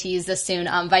going to get to use this soon.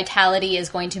 Vitality is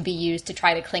going to be used to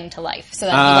try to cling to life, so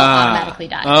that he will automatically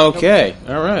die. Okay,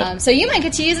 all right. So you might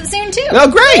get to use it soon too.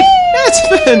 Oh, great!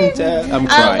 That's fantastic. I'm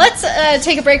crying. Let's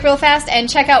take a break real fast and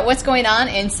check out what's going on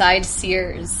inside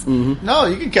Sears. No,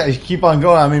 you can keep on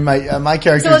going. I mean, my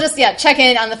character. So we'll just check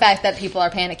in on the fact that people are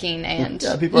panicking and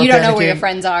people are you don't know panicking. where your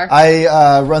friends are.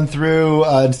 I run through.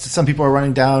 Some people are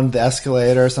running down the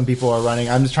escalator. Some people are running.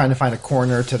 I'm just trying to find a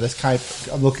corner to this type.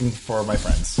 I'm looking for my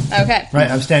friends. Okay. Right.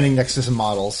 I'm standing next to some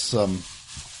models,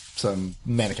 some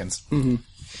mannequins.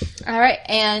 All right,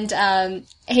 and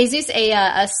Jesus,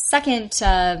 a second.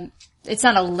 It's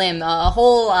not a limb, a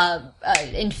whole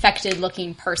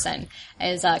infected-looking person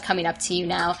is coming up to you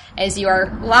now as you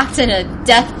are locked in a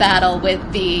death battle with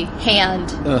the hand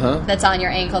that's on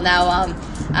your ankle now.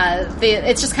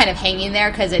 It's just kind of hanging there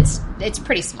because it's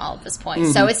pretty small at this point,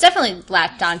 so it's definitely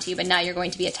latched onto you. But now you're going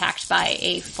to be attacked by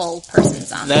a full person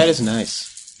zombie. That is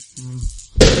nice.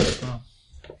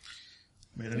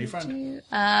 Made any friend?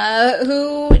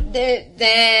 And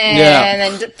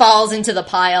then falls into the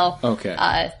pile. Okay.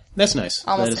 That's nice.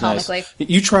 Almost that is comically. Nice.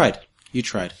 You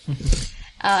tried.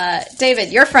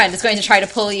 David, your friend is going to try to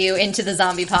pull you into the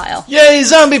zombie pile. Yay,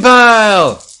 zombie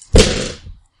pile!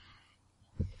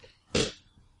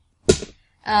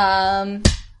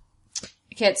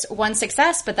 Gets one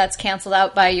success, but that's canceled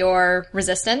out by your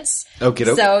resistance. Okie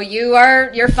doke. So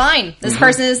you're fine. This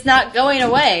person is not going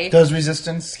away. Does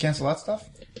resistance cancel that stuff?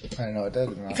 I don't know. It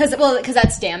does. Because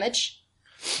that's damage.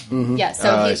 Yeah, so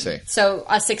I see. So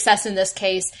a success in this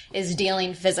case is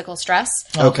dealing physical stress.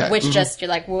 Okay. Which you're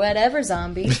like, whatever,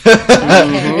 zombie.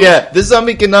 Okay. Yeah, this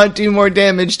zombie cannot do more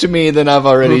damage to me than I've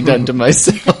already done to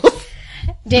myself.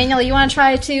 Daniel, you want to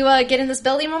try to get in this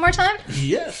building one more time?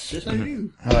 Yes, I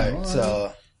do. Alright,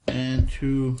 so. And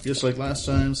two, just like last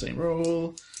time, same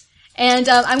roll. And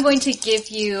I'm going to give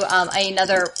you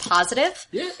another positive.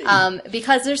 Yay.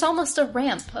 Because there's almost a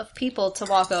ramp of people to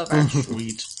walk over.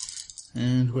 Sweet.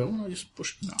 And, well, I'll just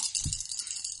push it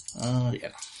now.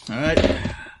 Yeah.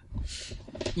 Alright.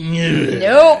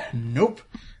 Nope. Nope.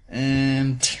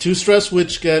 And two stress,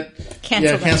 which get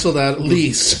canceled out at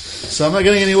least. So I'm not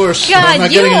getting any worse. God, I'm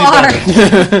not you getting are. any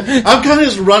better. I'm kind of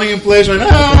just running in place right now.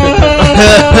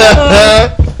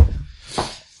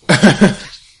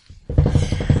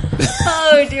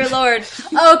 Oh, dear Lord.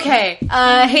 Okay,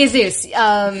 Jesus,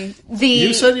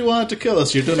 You said you wanted to kill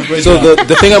us. You're doing a great So job.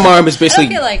 the thing on my arm is basically, I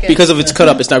feel like it. because of its cut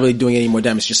up, it's not really doing any more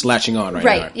damage, it's just latching on right now.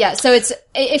 Right, yeah, so it's,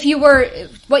 if you were,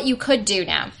 what you could do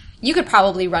now, you could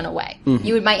probably run away.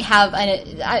 You might have,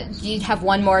 you'd have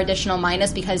one more additional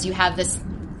minus because you have this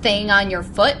thing on your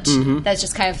foot that's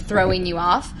just kind of throwing you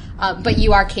off. But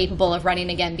you are capable of running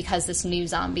again because this new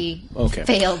zombie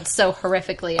failed so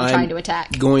horrifically in trying to attack.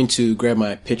 I'm going to grab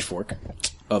my pitchfork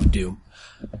of doom.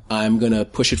 I'm going to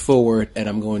push it forward, and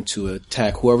I'm going to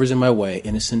attack whoever's in my way,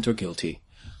 innocent or guilty,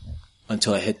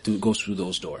 until I go through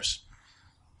those doors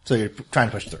So you're trying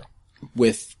to push through.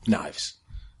 with knives.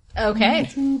 Okay.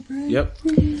 Yep.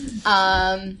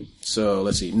 So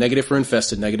let's see. Negative for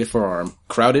infested, negative for arm.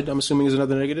 Crowded, I'm assuming, is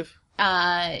another negative?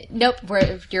 Nope,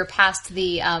 you're past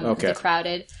the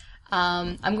crowded.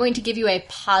 I'm going to give you a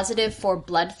positive for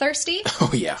bloodthirsty,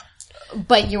 Oh, yeah.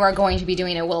 but you are going to be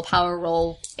doing a willpower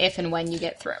roll if and when you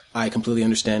get through. I completely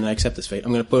understand and I accept this fate.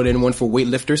 I'm going to put in one for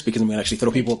weightlifters because I'm going to actually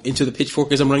throw people into the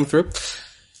pitchfork as I'm running through.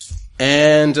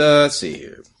 And, let's see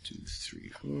here. 2, 3,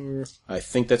 4. I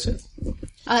think that's it.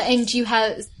 And you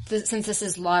have, since this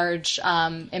is large,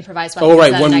 improvised weapon. Oh, right.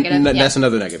 Is that One, a negative? Yeah. That's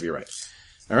another negative. You're right.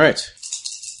 All right.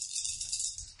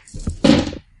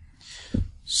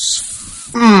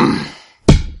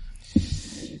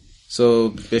 So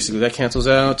basically that cancels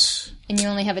out. And you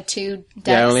only have a 2 dex.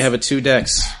 Yeah, I only have a 2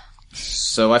 dex.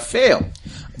 So I fail.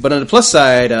 But on the plus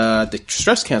side, the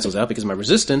stress cancels out because of my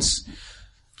resistance.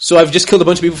 So I've just killed a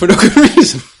bunch of people for no good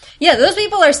reason. Yeah, those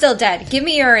people are still dead. Give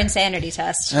me your insanity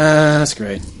test. That's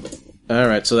great.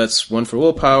 Alright, so that's 1 for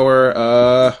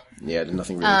willpower. Yeah,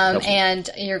 nothing really helps me. And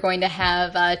you're going to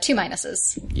have 2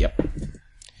 minuses. Yep.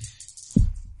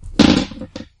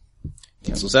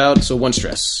 Cancels out, so 1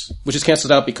 stress. Which is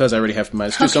canceled out because I already have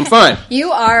 -2, so I'm fine.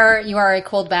 You are a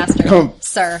cold bastard,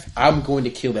 sir. I'm going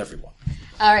to kill everyone.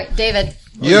 All right, David.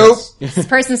 Yo! This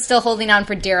person's still holding on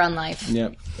for dear on life.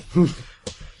 Yep.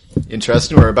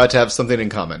 Interesting. We're about to have something in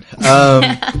common.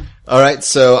 All right,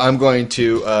 so I'm going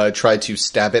to try to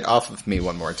stab it off of me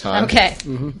one more time. Okay.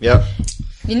 Yep.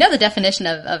 You know the definition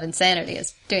of insanity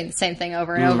is doing the same thing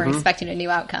over and over and expecting a new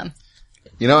outcome.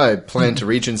 I plan to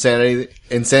reach insanity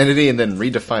and then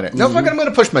redefine it. No, fuck it, I'm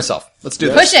gonna push myself. Let's do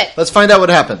this. Push it. Let's find out what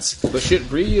happens. Push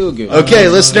it real good. Okay,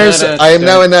 listeners, I am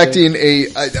now enacting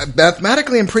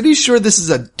mathematically, I'm pretty sure this is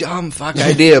a dumb fuck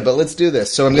idea, but let's do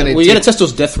this. So I'm gonna We gotta test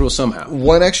those death rules somehow.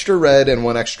 one extra red and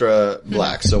one extra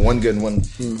black. So one good and one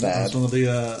bad. That's one of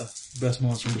the best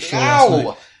moments from the show Ow! last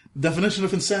night. Definition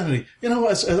of insanity.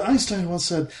 As Einstein once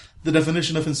said, the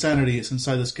definition of insanity is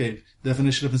inside this cave. The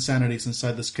definition of insanity is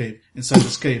inside this cave. Inside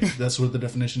this cave. That's what the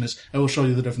definition is. I will show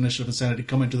you the definition of insanity.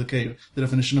 Come into the cave. The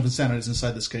definition of insanity is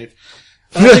inside this cave.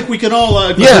 I think we can all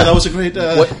agree that was a great...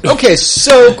 Okay,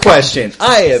 so question.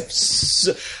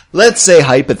 Let's say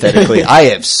hypothetically, I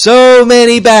have so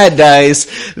many bad dice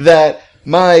that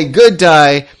my good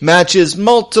die matches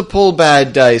multiple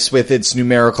bad dice with its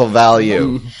numerical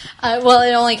value. Well,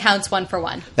 it only counts 1 for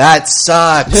 1. That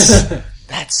sucks.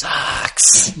 That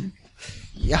sucks.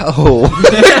 Yo,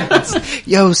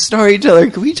 storyteller,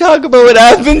 can we talk about what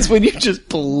happens when you just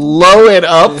blow it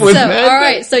up with So, magic? all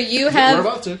right. So you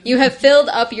about to. have filled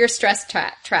up your stress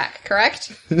track, correct?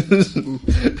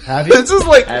 Have you? This is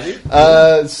like,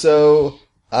 so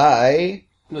I...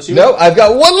 No, I've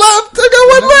got one left! I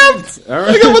got one left! All right.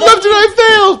 I got one left and I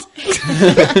failed!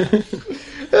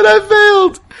 And I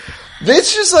failed!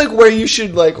 It's just like where you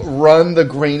should like run the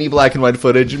grainy black and white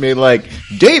footage and be like,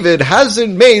 David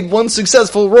hasn't made one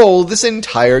successful roll this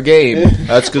entire game.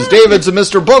 That's because David's a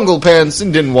Mr. Bunglepants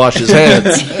and didn't wash his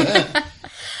hands.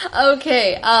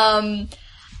 Okay.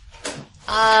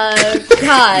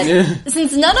 God.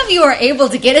 Since none of you are able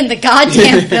to get in the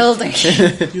goddamn building,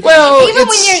 Well, even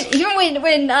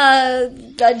when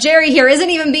Jerry here isn't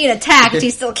even being attacked, he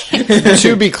still can't.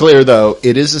 to be clear though,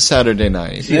 it is a Saturday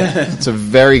night. It's a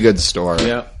very good store.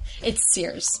 Yeah. It's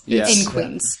Sears Yes. in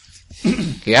Queens.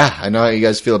 Yeah, I know how you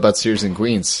guys feel about Sears and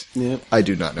Queens. Yep. I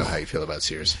do not know how you feel about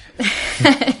Sears.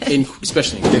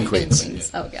 Especially in Queens.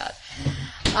 Oh God.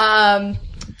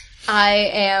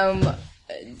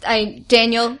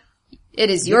 Daniel, it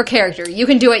is your character. You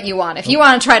can do what you want. If you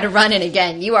want to try to run it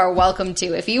again, you are welcome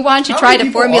to. If you want to try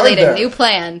to formulate a new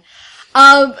plan,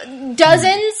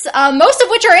 dozens, most of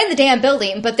which are in the damn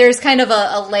building, but there's kind of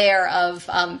a layer of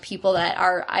people that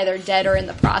are either dead or in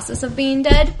the process of being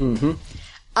dead.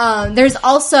 Mm-hmm. There's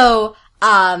also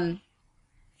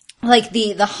like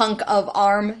the hunk of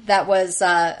arm that was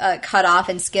cut off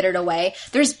and skittered away.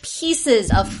 There's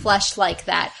pieces of flesh like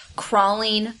that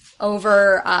crawling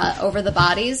over the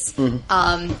bodies,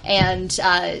 and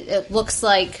it looks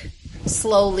like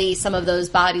slowly some of those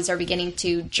bodies are beginning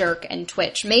to jerk and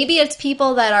twitch. Maybe it's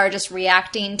people that are just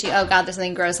reacting to, oh God, there's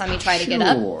something gross on me, try to get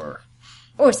up. Or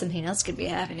something else could be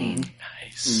happening.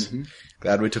 Nice. Mm-hmm.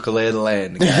 Glad we took a lay of the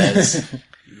land, guys.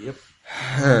 Yep.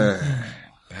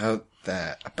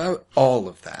 About all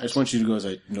of that. I just want you to go as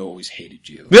I know always hated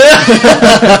you.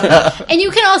 And you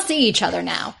can all see each other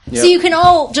now. Yep. So you can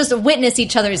all just witness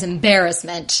each other's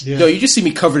embarrassment. Yeah. No, you just see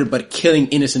me covered but killing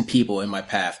innocent people in my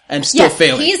path. I'm still Yes,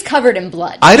 failing. he's covered in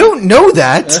blood. I don't know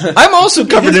that. I'm also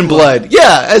covered in blood.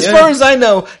 Yeah, as far as I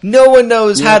know, no one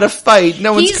knows how to fight.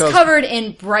 No one's He's covered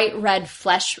in bright red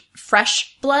fresh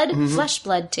blood, flesh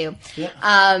blood too.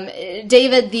 Yeah.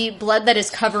 David, the blood that is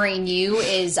covering you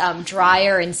is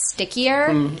drier and stickier,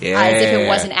 as if it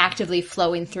wasn't actively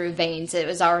flowing through veins. It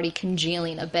was already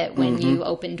congealing a bit when you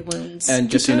opened wounds. And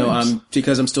just so you know,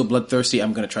 because I'm still bloodthirsty,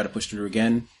 I'm going to try to push through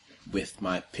again with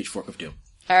my Pitchfork of Doom.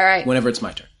 All right. Whenever it's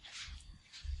my turn.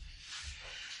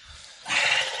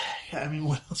 I mean,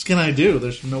 what else can I do?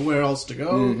 There's nowhere else to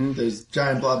go. There's a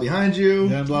giant blob behind you.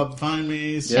 Dan blob behind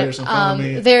me, Sears in front of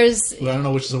me. There's Well, I don't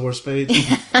know which is the worst page.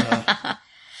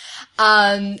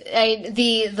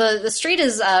 the street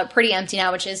is pretty empty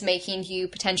now, which is making you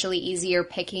potentially easier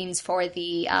pickings for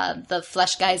the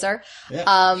flesh geyser.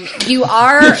 Yeah. You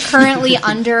are currently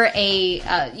under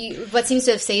what seems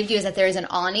to have saved you is that there is an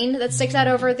awning that sticks out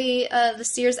over the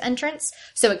Sears entrance,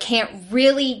 so it can't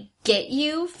really get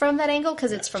you from that angle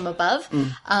because it's from above.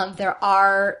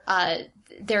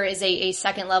 There is a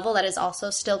second level that is also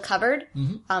still covered.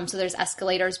 So there's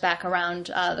escalators back around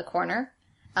the corner.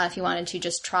 If you wanted to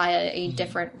just try a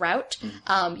different route,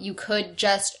 you could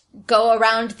just go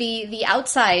around the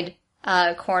outside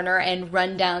corner and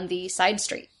run down the side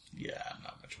street. Yeah, I'm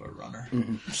not much of a runner.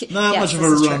 Not much of a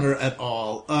runner at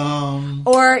all.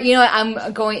 Or,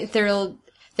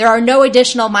 there are no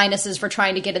additional minuses for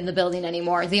trying to get in the building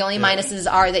anymore. The only minuses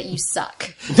are that you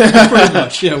suck. Pretty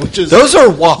much, yeah. Which is Those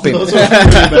are whopping.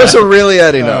 Those are really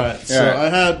adding up. Alright, so I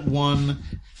had one,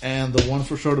 and the one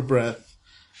for short of breath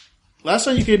Last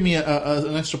time you gave me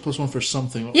an extra +1 for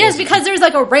something. What Yes, was it? because there's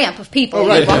like a ramp of people. Oh,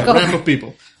 right, You walk yeah, over. ramp of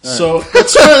people. So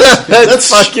let's try this. That's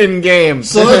fucking game.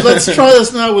 So let's try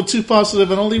this now with 2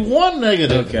 positive and only 1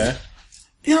 negative. Okay.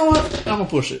 You know what? I'm gonna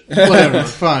push it. Whatever.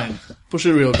 Fine. Push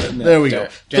it real good. There we go.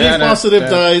 3 positive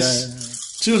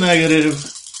dice, 2 negative.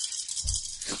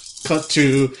 Cut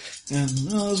 2. And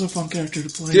that was a fun character to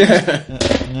play. Yeah.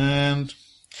 And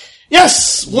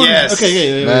yes, 1. Yes.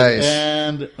 Okay, yeah. Nice.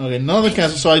 And okay, none of them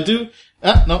cancel. So I do.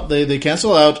 No, they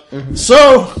cancel out.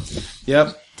 So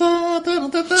Yep.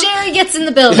 Jerry gets in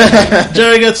the building.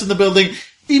 Jerry gets in the building,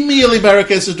 immediately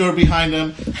barricades the door behind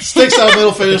him, sticks out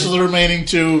middle fingers to the remaining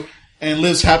 2, and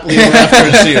lives happily ever after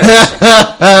in Sears.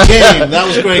 Game. That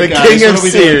was great, The guys. king What of are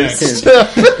we doing Sears.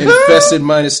 next? Infested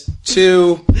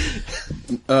 -2.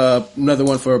 Another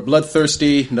one for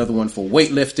bloodthirsty. Another one for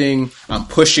weightlifting. I'm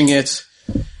pushing it.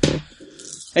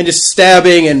 And just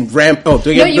stabbing and ramp. Oh, do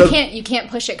I No, get you can't. You can't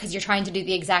push it because you're trying to do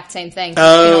the exact same thing. So you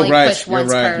can Oh, only right. push You're once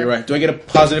right. per. You're right. Do I get a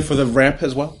positive for the ramp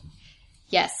as well?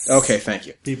 Yes. Okay, thank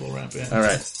you. People ramp in. All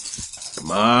right.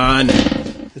 Come on.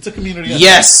 It's a community.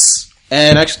 Yes!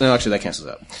 And actually, that cancels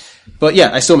out. But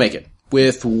yeah, I still make it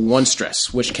with 1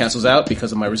 stress, which cancels out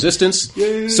because of my resistance.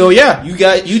 Yay. So yeah,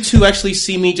 you two actually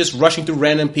see me just rushing through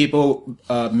random people,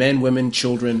 men, women,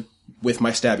 children, with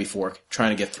my stabby fork,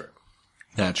 trying to get through.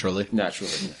 Naturally.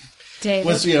 David.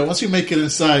 Once you make it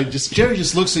inside, Jerry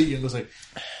just looks at you and goes like,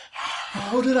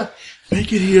 "How did I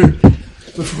make it here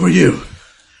before you?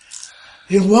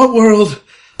 In what world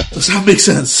does that make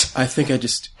sense?" I think I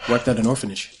just wiped out an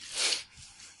orphanage.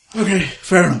 Okay,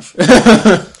 fair enough.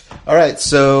 All right,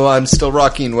 so I'm still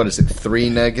rocking, 3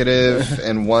 negative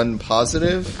and 1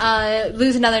 positive?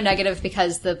 Lose another negative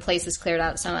because the place is cleared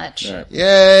out so much. All right.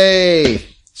 Yay!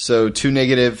 So 2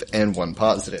 negative and 1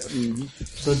 positive.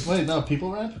 So wait, no,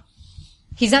 people ramp?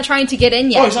 He's not trying to get in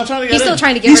yet. Oh, he's not trying to get He's in. still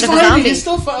trying to get He's rid of the fighting. zombie. He's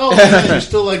still fighting. You're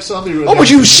still like zombie. Oh, would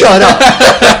you shut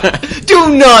up?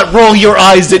 Do not roll your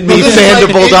eyes at me, This is like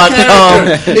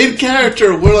Fandible.com. in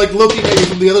character, we're like looking at you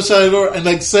from the other side of the door and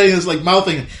like saying this, like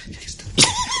mouthing.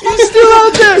 He's still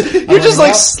out there. You're just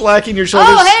like slacking your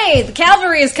shoulders. Oh, hey, the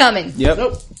cavalry is coming. Yep.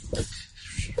 Nope.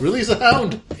 Release a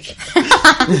hound.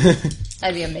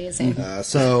 That'd be amazing.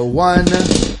 So 1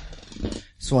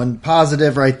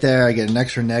 positive right there. I get an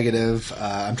extra negative.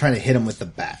 I'm trying to hit him with the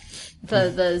bat.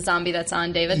 The zombie that's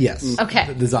on David? Yes.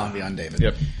 Okay. The zombie on David.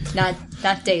 Yep. Not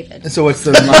David. So what's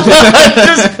the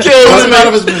Just kill What's him. out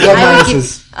of his what I would minuses?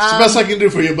 It's the best I can do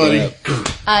for you, buddy.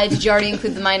 Did you already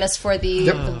include the minus for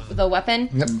the weapon?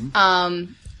 Yep.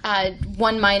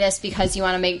 1 minus because you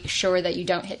want to make sure that you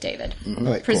don't hit David. Oh, wait,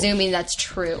 cool. Presuming that's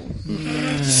true.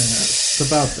 It's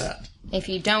about that. If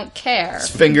you don't care.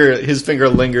 His finger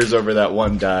lingers over that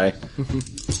 1 die.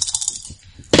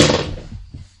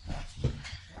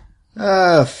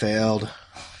 Failed.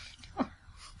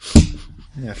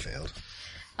 Yeah, failed.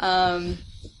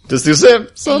 Does the same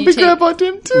zombie take- grab onto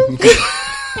him too?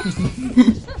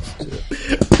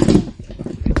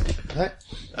 Right.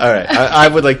 Alright, I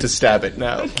would like to stab it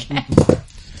now.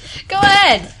 Go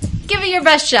ahead. Give it your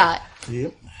best shot.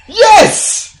 Yep.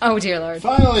 Yes! Oh, dear Lord.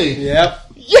 Finally. Yep.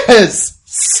 Yes!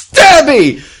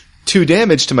 Stabby! 2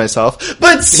 damage to myself,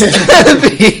 but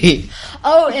stabby!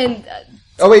 Oh, and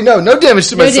Oh wait, no damage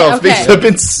to myself okay. because I've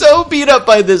been so beat up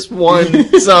by this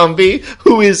one zombie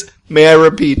who is, may I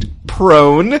repeat,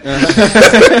 prone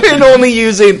and only he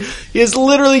is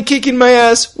literally kicking my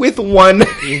ass with 1.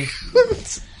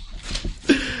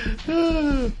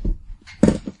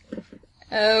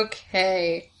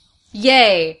 okay.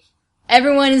 Yay.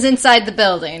 Everyone is inside the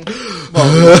building.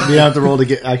 Well, you don't have to roll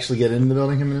to actually get in the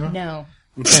building him anymore? No.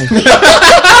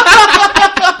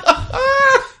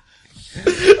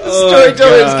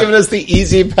 Storyteller has given us the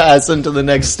easy pass into the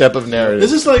next step of narrative.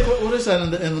 This is like, what is that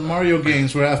in the Mario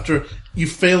games where after you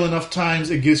fail enough times,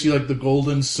 it gives you like the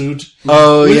golden suit?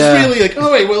 Oh, Which yeah. is really like,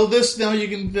 oh wait, well now you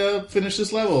can finish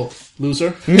this level,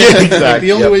 loser. Yeah, exactly. Like,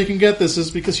 the only Yep. way you can get this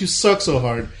is because you suck so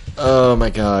hard. Oh my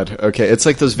god. Okay, it's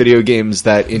like those video games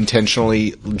that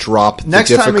intentionally drop Next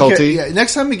the time, difficulty.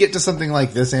 next time we get to something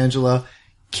like this, Angela,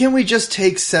 can we just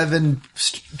take 7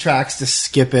 tracks to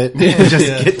skip it and just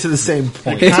Yeah. get to the same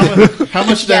point? How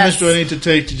much damage Yes. do I need to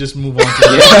take to just move on to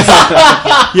the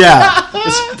next? Yeah.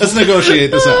 Let's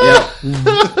negotiate this out.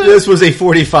 This was a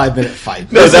 45-minute fight.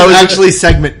 No, This that is was- actually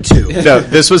segment 2. No,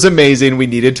 this was amazing. We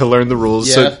needed to learn the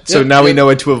rules, so Yep. now we know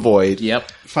what to avoid. Yep.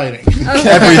 Fighting.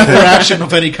 Everything. Or action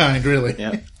of any kind, really.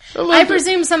 Yep. I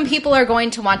presume some people are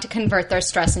going to want to convert their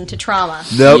stress into trauma.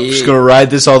 Nope, just gonna ride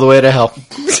this all the way to hell.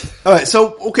 All right,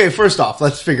 so okay, first off,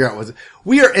 let's figure out what's.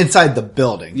 We are inside the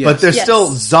building, but there's Yes. still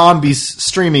zombies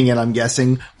streaming in. I'm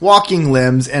guessing walking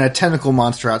limbs and a tentacle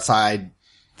monster outside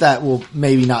that will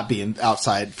maybe not be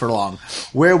outside for long.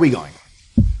 Where are we going?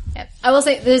 Yeah. I will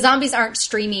say the zombies aren't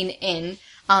streaming in.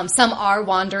 Some are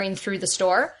wandering through the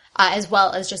store, as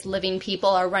well as just living people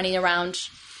are running around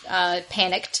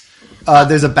panicked.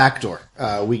 There's a back door.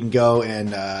 We can go and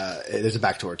there's a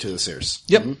back door to the stairs.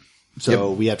 Yep.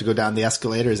 So we have to go down the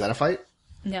escalator. Is that a fight?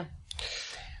 No.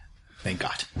 Thank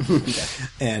God.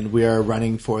 And we are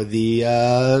running for the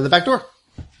back door.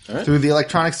 right. Through the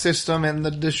electronic system and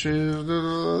the dishes,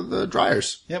 the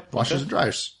dryers. Yep. Washers and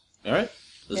dryers. All right,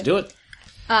 let's do it.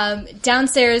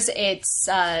 Downstairs, it's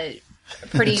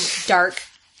pretty dark.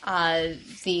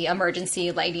 The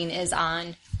emergency lighting is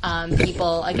on.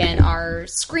 People, again, are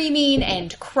screaming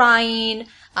and crying.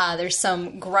 There's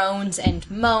some groans and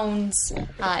moans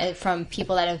from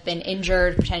people that have been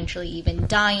injured, potentially even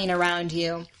dying around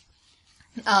you.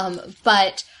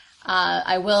 But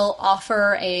I will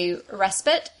offer a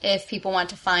respite if people want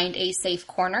to find a safe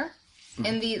corner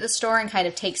in the store and kind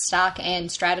of take stock and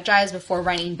strategize before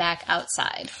running back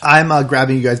outside. I'm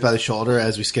grabbing you guys by the shoulder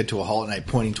as we skid to a halt, and I'm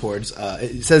pointing towards.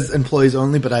 It says employees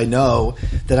only, but I know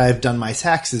that I've done my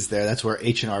taxes there. That's where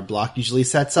H&R Block usually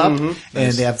sets up, and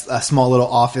they have a small little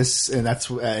office, and that's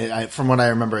from what I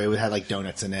remember, it had like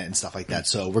donuts in it and stuff like that.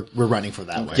 So we're running for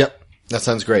that way. Yep. That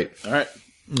sounds great. All right.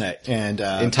 Right. And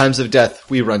In times of death,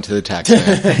 we run to the taxi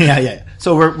man. yeah.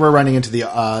 So we're running into the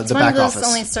One back of those office.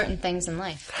 only certain things in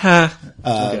life. Yeah,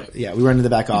 we run into the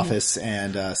back office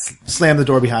and slam the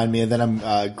door behind me, and then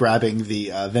I'm grabbing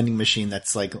the vending machine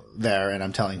that's like there, and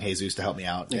I'm telling Jesus to help me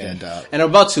out. And And I'm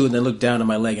about to, and then look down at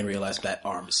my leg and realize that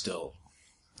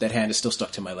that hand is still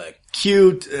stuck to my leg.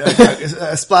 cute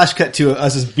a splash cut to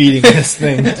us just beating this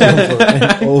thing over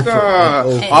and over.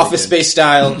 And over Office again. Space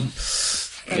style.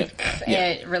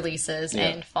 It releases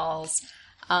and falls.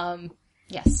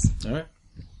 Yes. All right.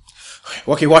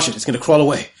 Okay, watch it. It's gonna crawl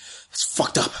away. It's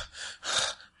fucked up.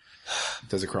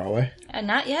 Does it crawl away?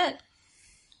 Not yet.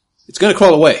 It's gonna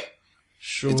crawl away.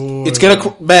 Sure. It's gonna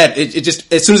it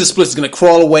just as soon as it splits, it's gonna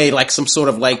crawl away like some sort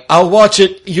of like. I'll watch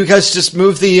it. You guys just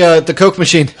move the Coke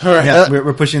machine. All right. Yeah,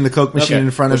 we're pushing the Coke machine Okay.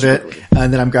 in front of it,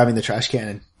 and then I'm grabbing the trash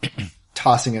can and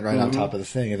tossing it right on top of the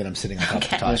thing, and then I'm sitting on top of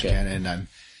the trash can, and I'm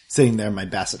sitting there, my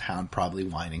basset hound probably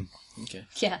whining. Okay.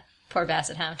 Yeah. Poor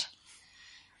Basset Hound.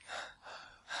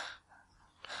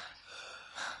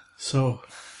 So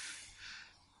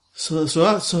it's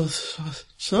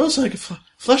like a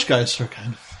flesh geyser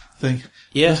kind of thing.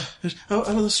 Yeah. Out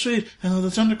of the street, and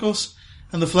the tentacles,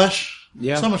 and the flesh.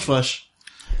 Yeah. So much flesh.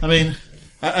 I mean,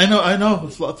 I know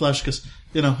flesh because,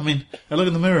 I look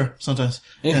in the mirror sometimes.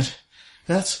 Yeah. And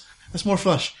that's more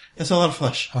flesh. That's a lot of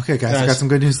flesh. Okay, guys, I got some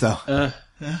good news though.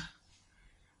 Yeah.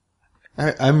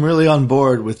 I'm really on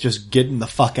board with just getting the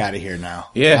fuck out of here now.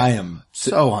 Yeah. I am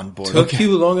so on board. Took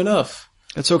you long enough.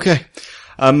 That's okay.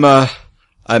 I'm on.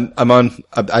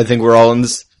 I think we're all in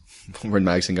this. Where'd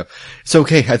Magson go? It's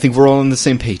okay. I think we're all on the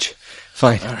same page.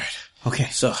 Fine. All right. Okay.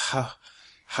 So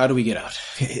how do we get out?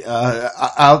 Okay,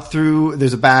 out through,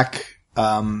 there's a back,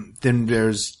 then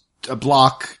there's a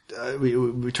block,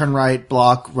 we turn right,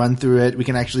 block, run through it. We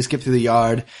can actually skip through the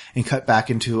yard and cut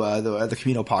back into, the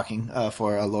Camino parking,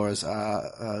 for, Laura's,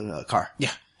 car.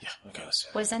 Yeah. Okay. Let's.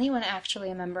 Was anyone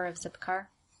actually a member of Zipcar?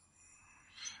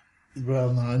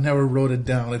 Well, no, I never wrote it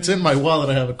down. It's in my wallet.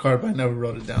 I have a card, but I never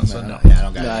wrote it down. So no. Yeah, I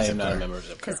don't got I it. am not a member of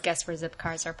Zipcar. Because guess where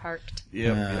Zipcars are parked?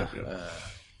 Yep.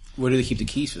 Where do they keep the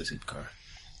keys for the Zipcar?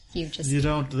 You just...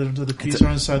 The keys are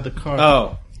inside the car.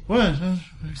 Oh. What?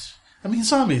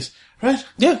 Zombies, right?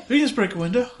 Yeah. We just break a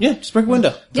window. Yeah. Just break a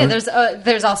window. Yeah, there's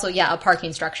also, a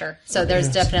parking structure. So there's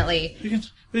definitely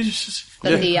We just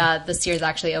that the Sears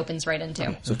actually opens right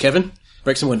into. So Kevin,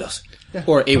 break some windows.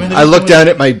 Or a window. I look down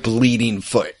at my bleeding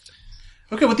foot.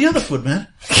 okay, with the other foot, man.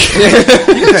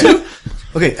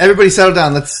 Okay, everybody settle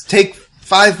down. Let's take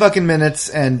 5 fucking minutes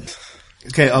and,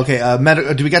 okay,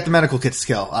 do we got the medical kit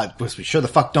skill? We sure the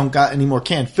fuck don't got any more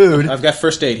canned food. I've got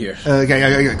first aid here.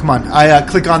 Okay, come on. I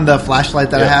click on the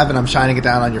flashlight that I have and I'm shining it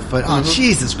down on your foot. Oh,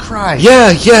 Jesus Christ.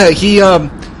 Yeah. He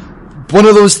one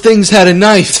of those things had a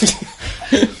knife.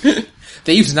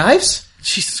 They use knives?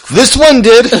 Jesus Christ. This one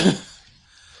did.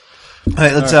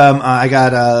 Alright, let's, I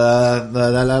got,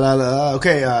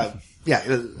 okay,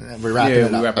 we're wrapping it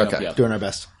up. we wrap it up. Okay. Yeah. Doing our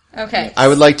best. Okay. I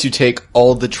would like to take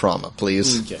all the trauma,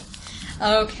 please. Okay.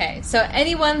 Okay. So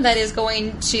anyone that is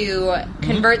going to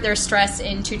convert their stress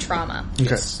into trauma.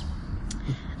 Okay.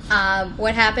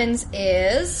 What happens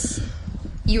is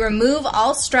You remove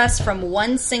all stress from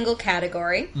one single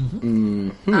category.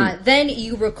 Then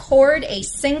you record a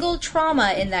single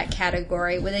trauma in that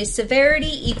category with a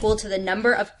severity equal to the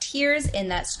number of tiers in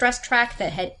that stress track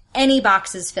that had any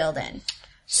boxes filled in.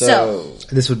 So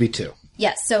This would be 2.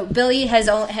 yes, so Billy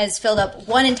has filled up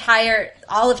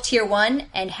all of tier 1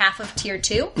 and half of tier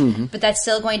 2, but that's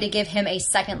still going to give him a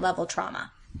second level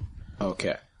trauma.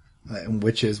 Okay.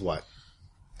 Which is what?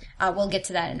 We'll get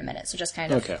to that in a minute, so just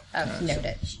kind of note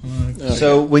it.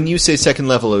 So when you say second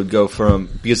level, it would go from,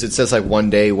 because it says like 1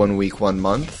 day, 1 week, 1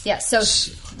 month. Yeah, so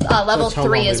level That's how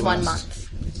 3 long is they 1 last.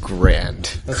 month. Grand.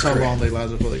 That's how long they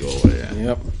last before they go away. Yeah.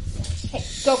 Yep. Hey,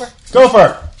 Gopher.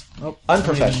 Gopher! Nope.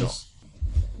 Unprofessional.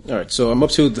 All right, so I'm up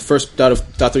to the first dot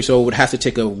of dot 3, so I would have to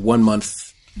take a 1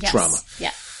 month Yes. trauma.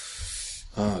 Yeah.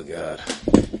 Oh, God.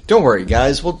 Don't worry,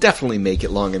 guys. We'll definitely make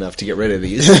it long enough to get rid of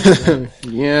these.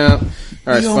 Yeah.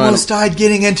 All right, He fine. almost died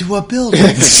getting into a building.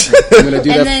 I'm going to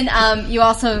do And that. then you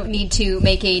also need to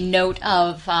make a note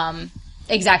of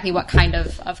exactly what kind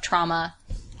of trauma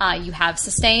you have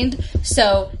sustained.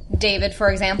 So, David, for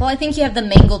example, I think you have the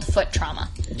mangled foot trauma.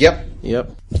 Yep.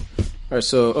 Yep. All right,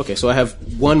 so I have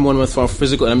 1 month for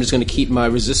physical, and I'm just going to keep my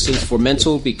resistance for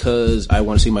mental because I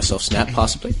want to see myself snap,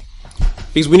 possibly.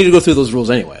 Because we need to go through those rules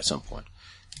anyway at some point.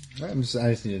 I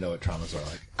just need to know what traumas are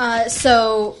like.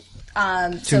 So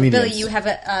Billy, mediums. you have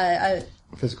a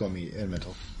Physical and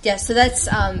mental. yeah, so that's,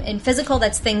 in physical,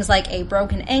 that's things like a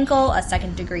broken ankle, a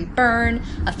second-degree burn,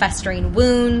 a festering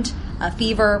wound, a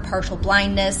fever, partial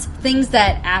blindness, things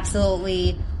that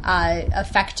absolutely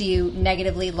affect you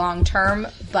negatively long-term,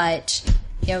 but,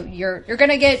 you know, you're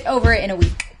gonna get over it in a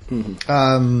week.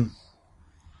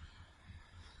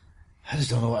 I just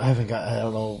don't know. I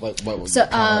don't know what So,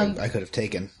 trauma I could have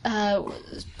taken.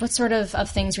 What sort of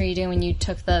things were you doing when you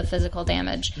took the physical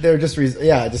damage? They were just,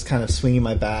 just kind of swinging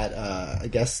my bat. I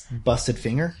guess busted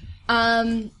finger.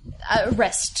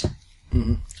 Wrist.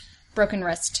 Broken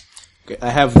wrist. Okay, I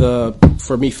have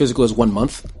for me, physical is 1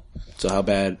 month. So how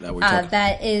bad are we talking?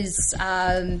 That is,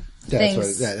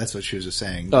 things. That's what she was just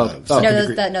saying. Oh, second No,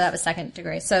 degree. that was second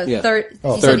degree. So Yeah. third, you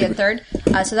third said you had degree.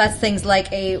 third. So that's things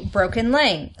like a broken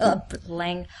leg,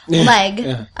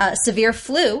 severe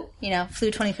flu,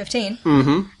 flu 2015,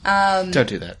 Don't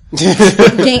do that.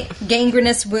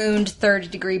 gangrenous wound, 3rd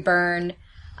degree burn,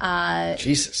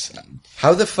 Jesus.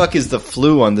 How the fuck is the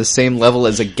flu on the same level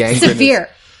as a gangrenous?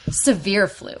 severe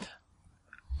flu.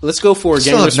 Let's go for a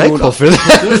Still have gangrenous wound. NyQuil for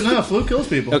that. There's no flu kills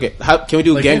people. Okay, can we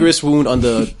do a Like gangrenous wound on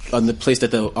the place that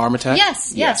the arm attacked?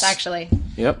 Yes, actually.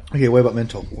 Yep. Okay, what about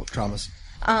mental traumas?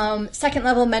 Second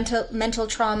level mental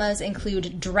traumas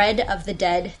include dread of the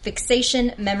dead,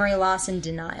 fixation, memory loss, and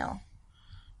denial.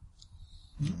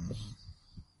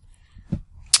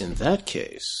 In that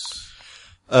case,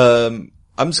 I'm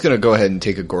just gonna go ahead and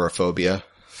take agoraphobia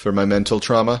for my mental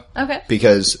trauma. Okay.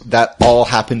 Because that all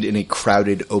happened in a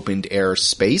crowded, opened air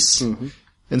space.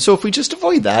 And so if we just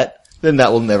avoid that, then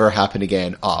that will never happen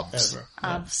again. Obs. Ever.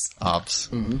 Obs.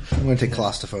 I'm going to take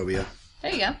claustrophobia.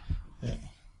 There you go.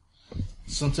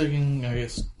 So I'm taking, I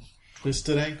guess,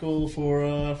 twisted ankle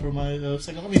for my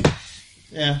second. I mean,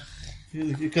 yeah,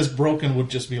 because broken would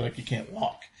just be like you can't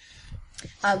walk.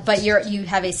 But you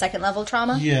have a second level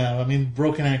trauma. Yeah, I mean,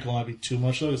 broken ankle might be too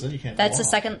much though, because then you can't. That's walk. a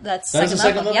second. That's That's a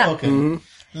second level. Yeah. Okay.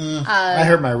 I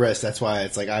hurt my wrist. That's why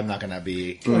it's like I'm not going to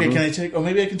be. Okay, can I take? Or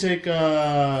maybe I can take.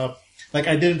 Like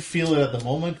I didn't feel it at the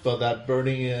moment, but that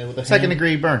burning with the Second hand,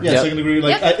 degree burn. Yeah, Yep. second degree.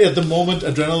 Like Yep. at the moment,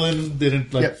 adrenaline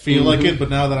didn't Yep. feel like it, but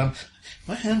now that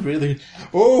my hand really.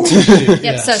 Oh, shit.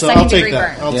 Yep, so I'll second take degree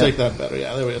that. burn. I'll Yeah. take that better.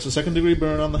 Yeah, there we go. So second degree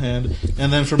burn on the hand,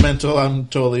 and then for mental, I'm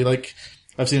totally like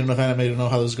I've seen enough anime to know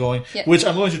how this is going, Yep. which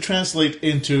I'm going to translate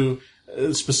into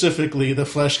specifically the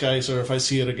flesh guys. Or if I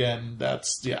see it again,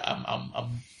 that's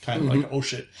I'm kind of like oh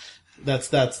shit,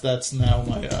 that's now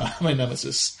my my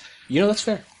nemesis. that's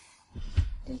fair.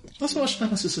 Not so much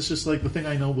nemesis, it's just like the thing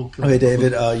I know will kill Okay, me.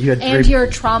 David, you had And three. your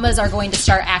traumas are going to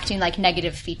start acting like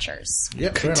negative features.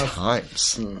 Yep, fair enough.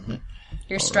 Times.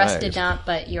 Your stress right. did not,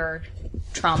 but your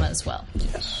trauma as well.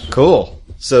 Cool.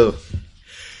 So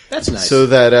That's nice.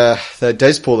 that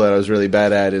dice pool that I was really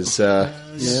bad at is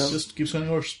Just keeps getting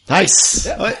worse. nice.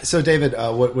 Alright, so David,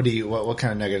 what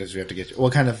kind of negatives do you have to get?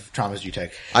 What kind of traumas do you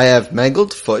take? I have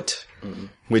mangled foot,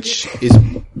 which is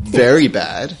very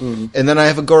bad, and then I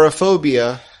have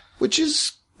agoraphobia, which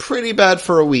is pretty bad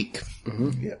for a week.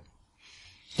 Yep.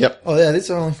 Yep. Oh yeah, these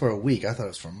are only for a week. I thought it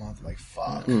was for a month. Like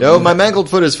fuck. No, my mangled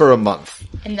foot is for a month.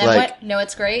 And then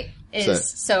what's great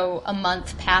is, so a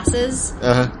month passes,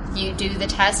 you do the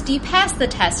test, you pass the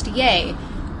test, yay.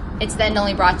 It's then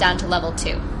only brought down to level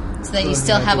 2. So then you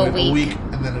still have a week.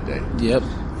 and then a day. Yep.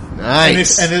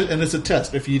 Nice. And it's a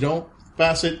test. If you don't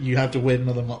pass it, you have to wait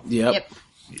another month. Yep.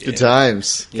 Good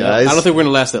times, Yeah. guys. I don't think we're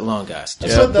gonna last that long, guys.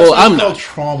 That's Well, what I'm it's called not.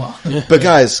 trauma. But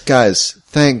guys,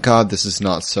 thank God this is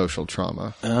not social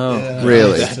trauma. Oh,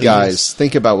 Really, Yes, it guys,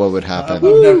 think about what would happen.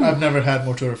 I've never had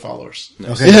more Twitter followers.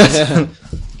 Okay.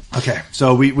 Okay.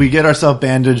 So we get ourselves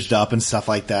bandaged up and stuff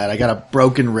like that. I got a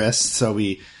broken wrist, so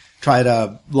we try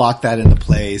to lock that into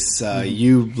place.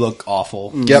 You look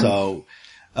awful. Yep. So,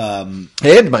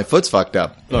 And my foot's fucked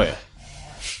up. oh yeah.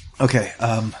 okay.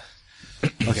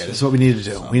 Okay, this is what we need to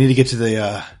do. We need to get to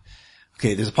the,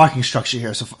 okay, there's a parking structure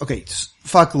here. So, okay,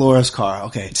 fuck Laura's car.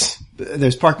 Okay.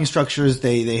 There's parking structures.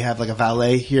 They have like a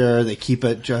valet here. They keep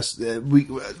it just,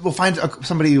 we'll find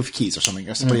somebody with keys or something,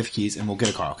 or somebody with keys and we'll get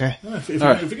a car, okay? If you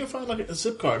can find like a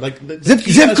zip card, like the Zip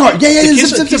keys- card. Yeah, the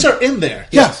zip keys are in there.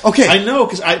 Yeah, Yes. okay. I know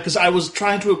because I was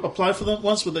trying to apply for them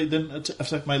once, but they didn't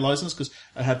affect my license because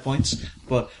I had points.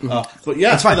 But yeah,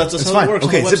 That's fine. That's That's how fine. it works.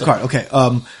 Okay, on the zip website. card.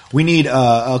 Okay. We need.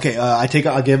 Okay.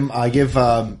 I give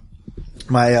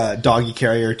my doggy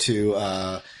carrier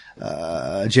to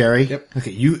Jerry. Yep.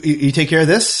 Okay. You take care of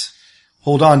this.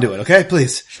 Hold on to it. Okay,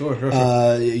 please. Sure.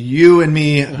 You and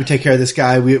me, we take care of this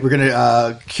guy. We're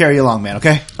gonna carry you along, man.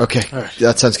 Okay. Okay,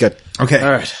 that sounds good. Okay.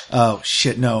 All right. Oh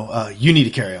shit! No. You need to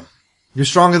carry him. You're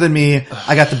stronger than me.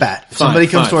 I got the bat. If Fine, somebody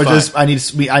comes fine, towards fine. us, I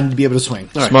need to be able to swing.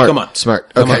 All right, Smart. come on.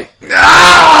 Smart. Come Okay.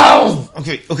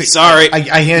 Okay. Okay. Sorry.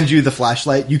 I hand you the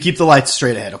flashlight. You keep the lights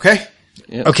straight ahead. Okay.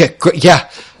 Okay. Great. Yeah.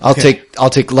 I'll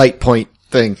take light point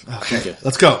thing. Okay,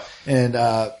 let's go. And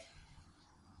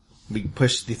we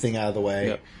push the thing out of the way.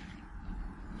 Yep.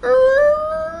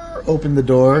 Open the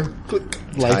door. Click.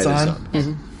 Lights Tie on. this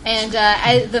And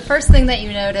the first thing that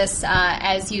you notice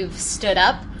as you've stood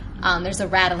up, there's a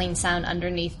rattling sound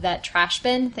underneath that trash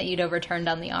bin that you'd overturned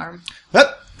on the arm.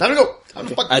 Yep. Time to go. Time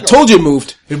to fucking I go. told you it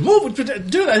moved. It moved, dude.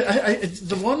 And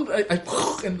the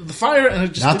fire, and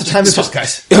it just Not the time to talk,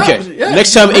 guys. Okay. Yeah.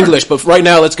 Next time English, but right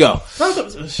now let's go.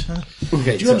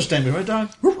 Okay, Do you understand me, right, dog?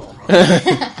 All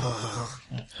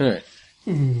right.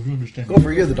 You understand me?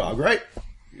 Over, you're the dog, right?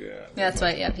 That's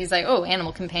why, yeah. He's like, oh,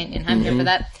 animal companion. I'm here for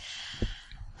that.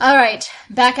 All right,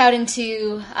 back out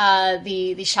into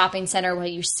the shopping center where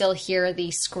you still hear the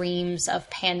screams of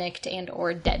panicked and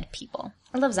or dead people.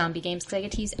 I love zombie games because I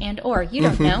get to use and or. You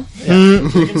don't know.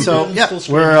 So yeah,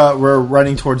 we're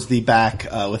running towards the back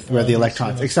with where the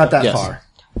electronics. It's not that Yes. far.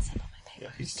 Yeah,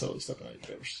 he's totally stepping on your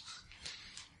toes.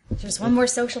 There's one more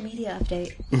social media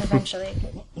update eventually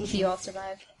if you all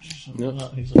survive.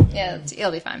 He's like, Yeah,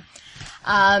 it'll be fine.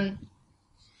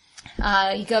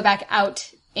 You go back out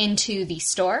into the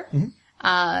store,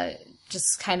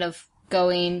 just kind of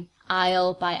going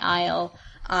aisle by aisle.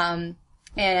 And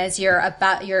as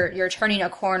you're turning a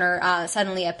corner,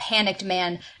 suddenly a panicked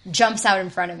man jumps out in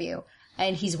front of you,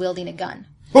 and he's wielding a gun.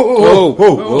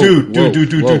 Whoa, dude,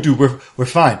 we're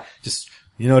fine. Just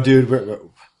dude,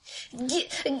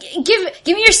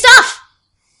 Give me your stuff.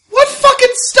 what fucking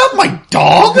stuff, my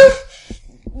dog?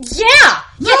 Yeah.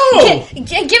 No!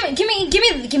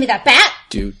 Give me that bat.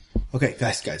 Dude. Okay,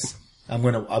 guys, I'm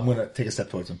gonna take a step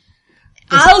towards him.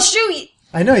 I'll shoot you.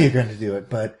 I know you're gonna do it,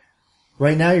 but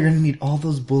right now you're gonna need all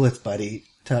those bullets, buddy,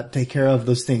 to take care of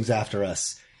those things after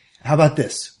us. How about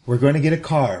this? We're going to get a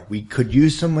car. We could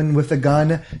use someone with a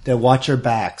gun to watch our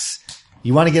backs.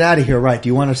 You want to get out of here, right? Do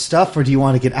you want our stuff or do you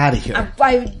want to get out of here?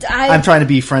 I'm trying to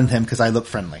befriend him because I look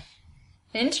friendly.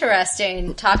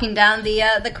 Interesting. Talking down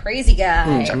the crazy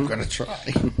guy. I'm gonna try.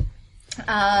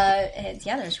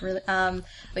 Yeah, there's really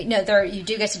wait, no, you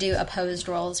do get to do opposed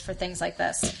rolls for things like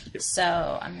this.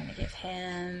 So I'm gonna give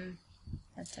him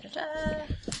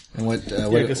And what? yeah,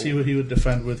 because he would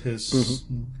defend with his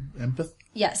empathy.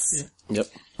 yes. Yep.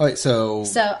 All right, so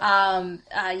So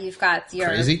you've got your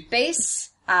Crazy? base.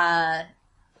 Why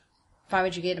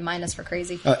would you get a minus for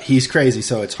crazy? he's crazy,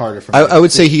 so it's harder for me. I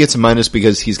would say he gets a minus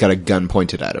because he's got a gun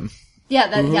pointed at him. Yeah,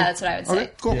 that's what I would say.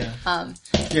 Okay, cool. Yeah. Yeah,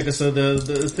 because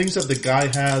the things that the guy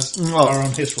has Oh. are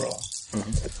on his roll.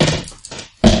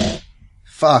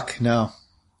 Fuck no.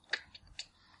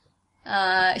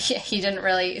 He didn't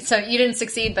really. So you didn't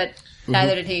succeed, but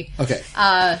neither did he. Okay,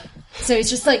 So he's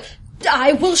just like,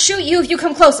 I will shoot you if you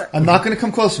come closer. I'm not gonna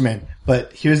come closer, man.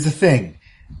 But here's the thing: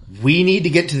 we need to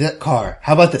get to that car.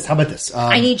 How about this?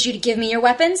 I need you to give me your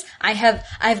weapons.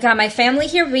 I've got my family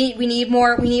here. We need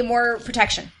more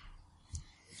protection.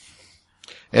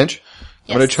 Ange,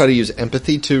 I'm going to try to use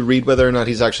empathy to read whether or not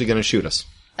he's actually going to shoot us.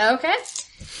 Okay.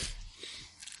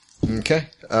 Okay.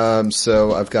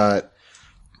 So I've got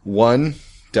 1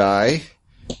 die,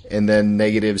 and then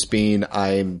negatives being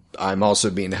I'm also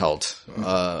being held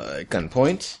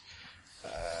gunpoint.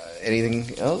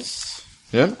 Anything else?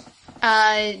 Yeah.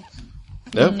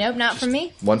 Nope. Nope, not from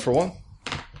me. 1 for 1.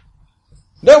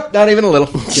 Nope, not even a little.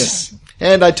 Yes.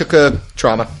 And I took a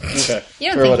trauma. Okay.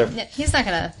 You Or don't whatever. think he's not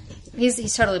gonna?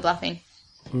 He's totally bluffing.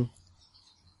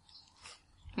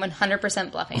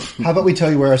 100% bluffing. How about we tell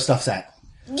you where our stuff's at?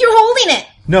 You're holding it.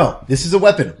 No, this is a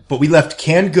weapon, but we left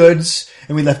canned goods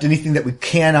and we left anything that we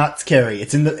cannot carry.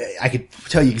 It's in the, I could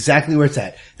tell you exactly where it's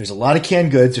at. There's a lot of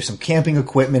canned goods. There's some camping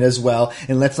equipment as well.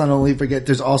 And let's not only forget,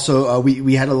 there's also,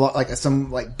 we had a lot, like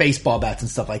some like baseball bats and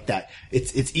stuff like that.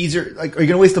 It's easier, like, are you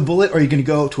going to waste a bullet or are you going to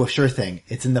go to a sure thing?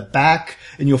 It's in the back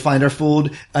and you'll find our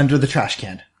food under the trash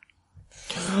can.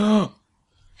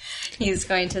 He's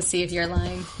going to see if you're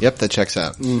lying. Yep, that checks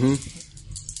out.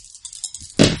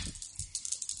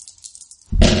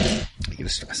 I get a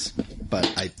stress,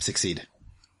 but I succeed.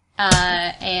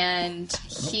 And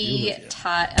he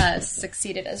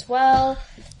succeeded as well.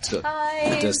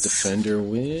 Ties. Does Defender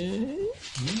win?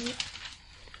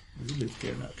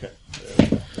 Okay.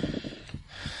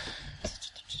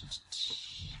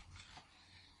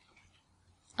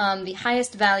 The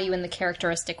highest value in the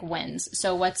characteristic wins.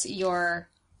 So what's your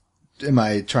Am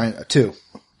I trying? 2.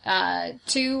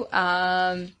 2?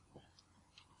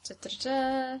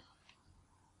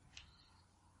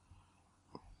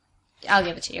 I'll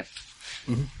give it to you.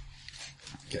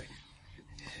 Okay.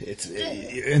 It's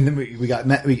and then we got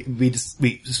we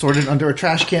stored it under a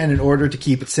trash can in order to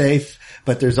keep it safe.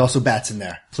 But there's also bats in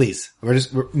there. Please, you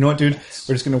know what, dude?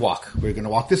 We're just gonna walk. We're gonna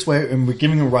walk this way, and we're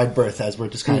giving a wide berth as we're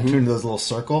just kind of turning those little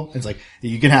circle. It's like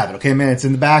you can have it, okay, man. It's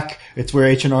in the back. It's where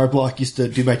H&R Block used to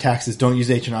do my taxes. Don't use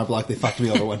H&R Block. They fucked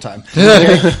me over one time.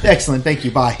 Okay, excellent, thank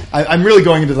you. Bye. I'm really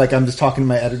going into like I'm just talking to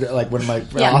my editor, like one of my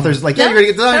authors. Like, yeah, you're gonna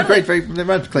get done. Totally. Great,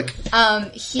 very click.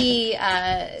 He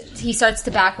starts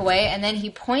to back away, and then he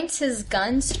points his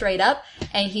gun straight up,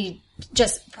 and he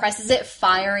just presses it,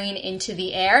 firing into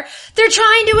the air. They're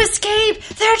trying to escape!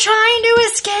 They're trying to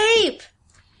escape!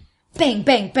 Bang,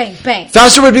 bang, bang, bang.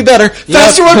 Faster would be better.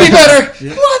 Faster would be better.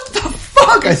 What the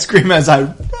fuck? I scream as I.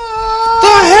 The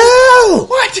hell!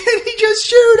 Why did he just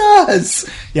shoot us?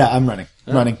 Yeah, I'm running.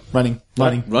 Running.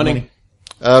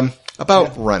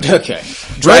 About running. Okay.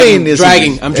 Running is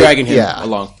dragging. I'm dragging him yeah.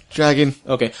 along. Dragging.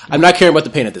 Okay. I'm not caring about the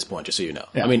pain at this point, just so you know.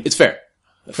 Yeah. I mean, it's fair.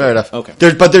 Fair enough. Okay.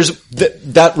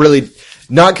 That really,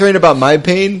 not caring about my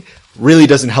pain really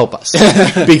doesn't help us.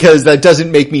 Because that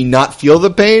doesn't make me not feel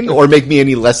the pain or make me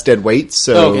any less dead weight.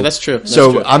 So, okay, that's true. That's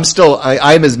so true.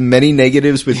 I'm as many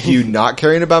negatives with you not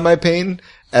caring about my pain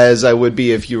as I would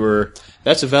be if you were.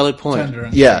 That's a valid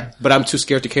point. Yeah. But I'm too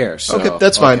scared to care. So. Okay,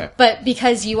 that's fine. But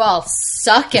because you all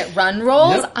suck at run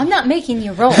rolls, I'm not making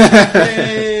you roll.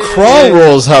 Crawl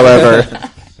rolls, however.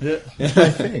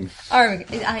 My thing.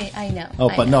 I know. Oh,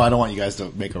 but I know. no, I don't want you guys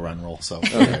to make a run roll. So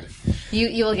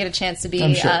You will get a chance to be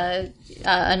I'm sure.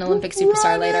 an Olympic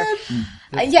superstar later.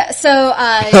 Yeah, so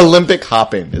Olympic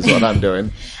hopping is what I'm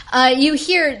doing. you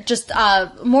hear just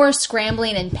more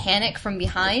scrambling and panic from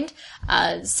behind.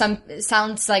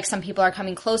 Sounds like some people are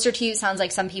coming closer to you. Sounds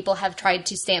like some people have tried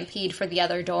to stampede for the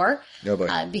other door. Oh, boy.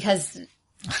 Because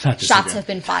Not just shots again. have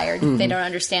been fired. They don't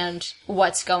understand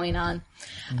what's going on.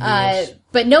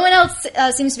 But no one else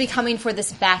seems to be coming for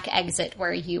this back exit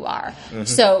where you are.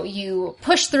 So you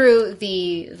push through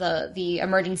the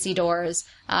emergency doors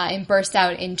and burst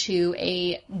out into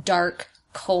a dark,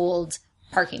 cold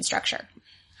parking structure.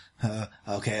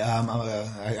 Okay,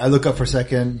 I look up for a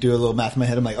second, do a little math in my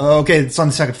head. I'm like, oh, okay, it's on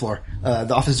the second floor.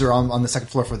 The offices are on the second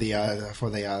floor for the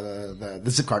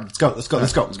zip card. Let's go.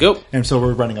 Let's go. And so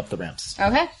we're running up the ramps.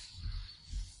 Okay.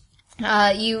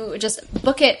 You just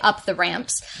book it up the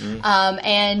ramps,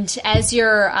 and as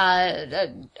you're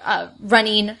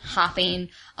running, hopping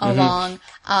along,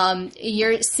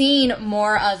 you're seeing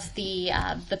more of the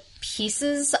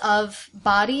pieces of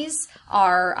bodies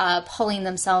are pulling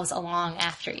themselves along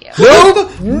after you. Nope!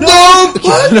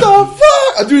 What the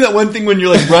fuck? I'm doing that one thing when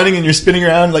you're like running and you're spinning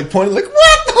around, like pointing, like,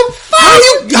 what the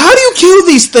fuck? How do you kill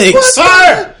these things?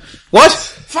 Fire! What?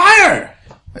 Fire!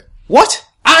 What?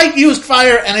 I used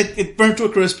fire and it burnt to a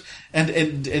crisp and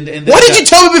What did you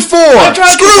tell me before? I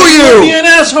tried Screw to be you! an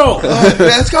asshole!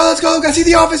 Let's go. I see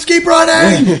the office. Keep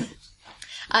running.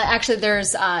 Actually,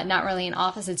 there's not really an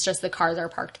office. It's just the cars are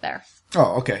parked there.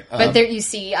 Oh, okay. But there you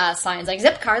see signs like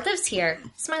 "Zip car lives here."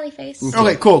 Smiley face.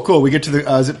 Okay, cool. We get to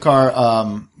the zip car,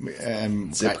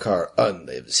 and Zipcar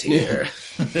lives here.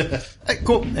 hey,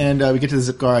 cool. And we get to the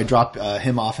zip car. I drop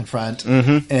him off in front,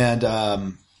 and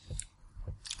I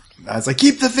was like,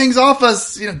 "Keep the things off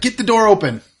us. Get the door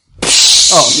open."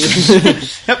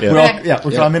 Yep.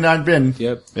 We're coming on in.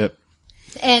 Yep.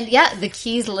 And yeah, the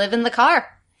keys live in the car,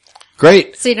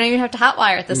 Great. so you don't even have to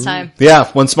hotwire it this time. Yeah,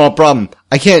 one small problem.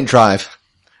 I can't drive.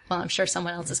 Well, I'm sure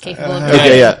someone else is capable of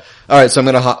Okay, yeah. All right, so I'm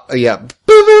gonna boop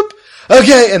boop.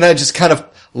 Okay, and I just kind of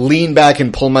lean back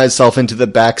and pull myself into the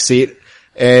back seat,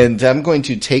 and I'm going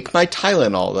to take my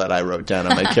Tylenol that I wrote down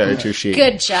on my character sheet.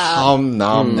 Good job.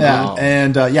 Nom. Yeah,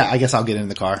 and I guess I'll get in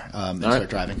the car and start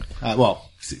driving.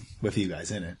 With you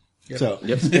guys in it. Yep. So,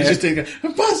 Just take a,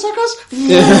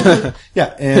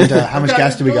 yeah, and how much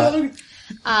gas do we got?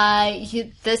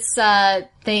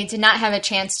 They did not have a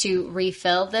chance to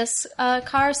refill this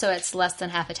car, so it's less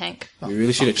than half a tank. We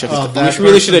really should have checked. that We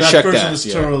really should have checked person that.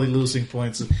 is totally losing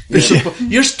points.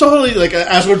 You're totally like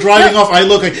as we're driving off. I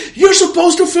look like you're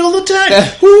supposed to fill the tank.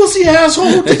 Who was the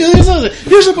asshole?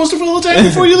 You're supposed to fill the tank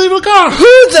before you leave the car.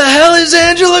 Who the hell is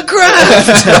Angela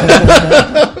Kraft?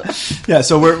 Yeah,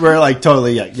 so we're like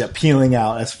totally peeling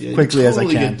out as quickly as I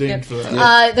Totally can. get dinged for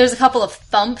that. There's a couple of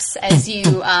thumps as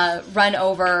you run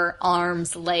over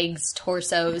arms, legs,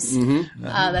 torsos.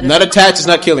 That is Not attached is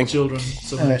not killing. Children,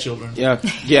 so many children. Yeah.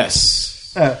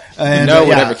 Yes. And,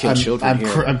 whatever killed children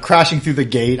here. I'm crashing through the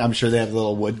gate. I'm sure they have a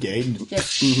little wood gate.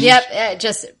 Yep, it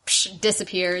just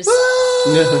disappears.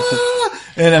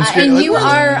 And I'm scared, And like, you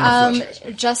where- are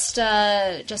just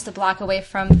a block away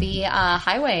from the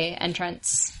highway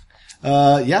entrance.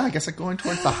 I guess I'm going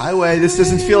towards the highway. This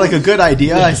doesn't feel like a good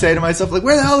idea. I say to myself, like,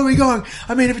 where the hell are we going?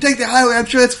 I mean, if we take the highway, I'm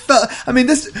sure it's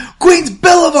this Queens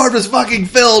Boulevard was fucking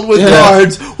filled with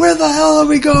guards. Where the hell are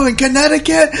we going?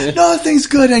 Connecticut? Nothing's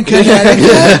good in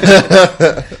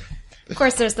Connecticut. Of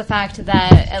course, there's the fact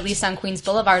that at least on Queens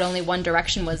Boulevard, only one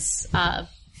direction was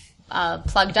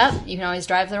plugged up. You can always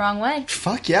drive the wrong way.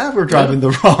 Fuck yeah, we're driving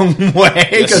the wrong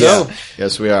way.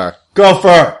 Yes, we are.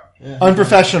 Gopher.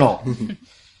 Unprofessional.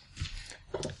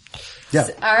 Yeah.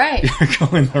 All right. You're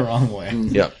going the wrong way.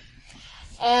 Yep.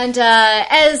 And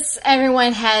as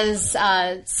everyone has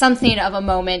something of a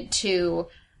moment to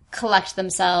collect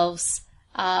themselves,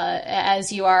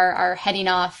 as you are heading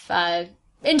off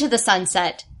into the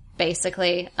sunset,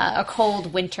 basically a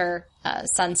cold winter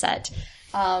sunset.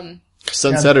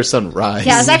 Sunset or sunrise?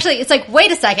 Yeah, it's like,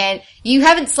 wait a second, you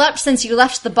haven't slept since you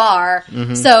left the bar,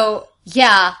 so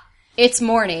yeah, it's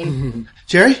morning.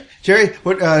 Jerry,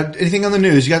 what? Anything on the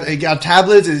news? You got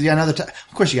tablets? You got another?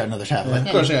 Of course, you got another tablet. Of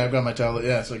course, yeah, I've got my tablet.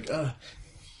 Yeah, it's like, I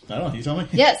don't know. You tell me.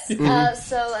 Yes.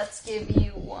 So let's give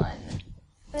you one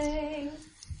thing.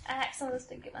 I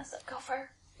accidentally give myself Gopher.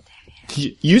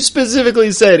 You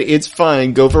specifically said it's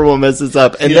fine, Gopher will mess this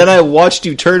up, and then I watched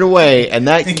you turn away, and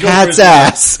that cat's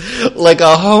ass, like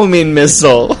a homing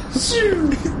missile.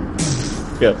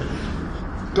 Yeah.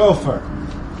 Gopher.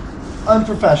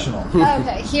 Unprofessional.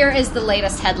 Okay, here is the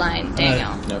latest headline,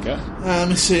 Daniel. Okay. Let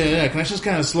me see. Yeah, connection's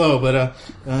kind of slow, but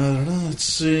let's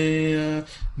see.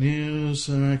 News.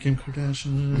 Kim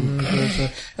Kardashian.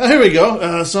 Here we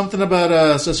go. Something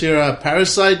about says here.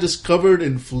 Parasite discovered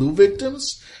in flu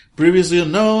victims. Previously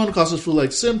unknown. Causes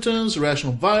flu-like symptoms.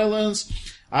 Irrational violence.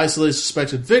 Isolated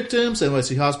suspected victims.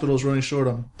 NYC hospitals running short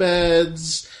on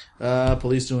beds.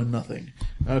 Police doing nothing.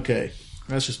 Okay.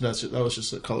 That was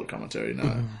just a color commentary. No,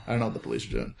 I don't know what the police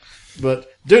are doing.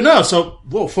 But, dude, no, so,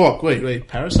 whoa, fuck, wait,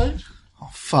 Parasite? Oh,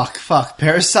 fuck.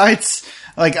 Parasites?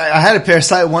 Like, I had a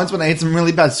parasite once when I ate some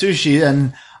really bad sushi,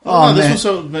 and, no, man. this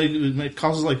one it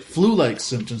causes, like, flu-like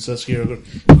symptoms, that's here,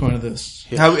 according to this.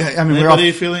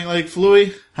 Anybody feeling, like,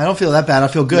 flu-y? I don't feel that bad. I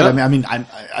feel good. No. I mean,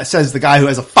 I says the guy who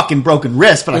has a fucking broken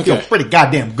wrist, but I feel pretty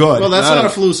goddamn good. Well, that's not a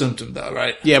flu symptom, though,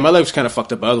 right? Yeah, my leg's kind of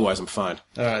fucked up, but otherwise I'm fine.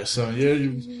 Alright, so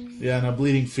no,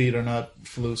 bleeding feet are not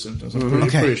flu symptoms. I'm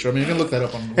pretty sure. I mean, you can look that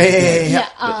up on... Hey.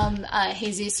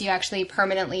 Jesus, you actually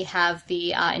permanently have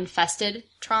the infested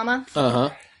trauma.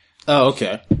 Oh,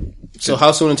 okay. So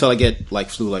how soon until I get, like,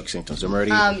 flu-like symptoms? I'm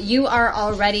already... You are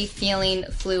already feeling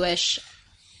fluish.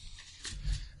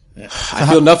 I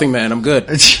feel nothing, man. I'm good.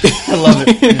 I love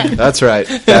it. That's right.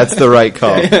 That's the right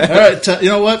call. Alright, you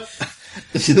know what?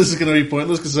 This is going to be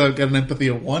pointless because I've got an empathy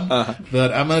of 1,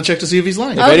 but I'm going to check to see if he's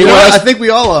lying. If anyone I else, think we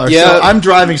all are. Yeah. So I'm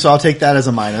driving, so I'll take that as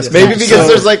a minus. Maybe because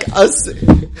there's like a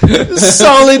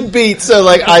solid beat. So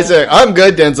like I say, I'm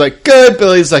good. Dan's like, good.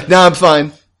 Billy's like, nah, I'm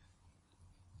fine.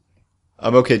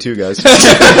 I'm okay too, guys. So go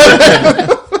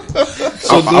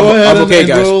ahead I'm okay, and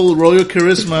guys. roll your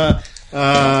charisma.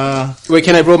 wait,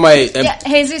 can I roll my... Yeah,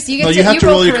 Jesus, you get No, to you have to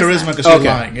roll your charisma. charisma because you're Okay.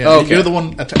 lying. Yeah, Okay. You're the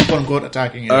one, quote unquote,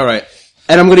 attacking you. All right.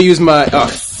 And I'm going to use my...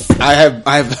 I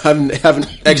have an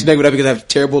X negative because I have a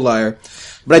terrible liar.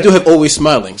 But I do have always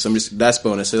smiling, so that's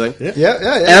bonus. So like, Yeah.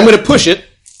 And I'm going to push it.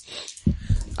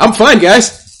 I'm fine,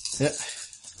 guys. Yeah.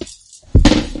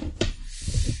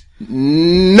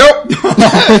 Nope.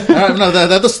 No,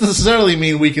 that doesn't necessarily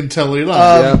mean we can tell you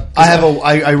lies.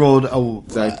 I rolled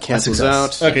a That cancels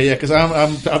success. out. Okay, yeah, because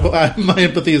my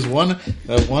empathy is one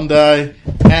die,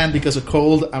 and because of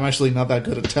cold, I'm actually not that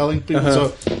good at telling people.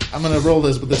 So I'm going to roll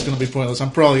this, but this is going to be pointless.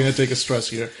 I'm probably going to take a stress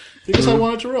here because I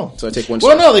wanted to roll. So I take one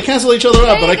Well, stress. no, they cancel each other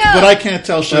out, There but you go. I can't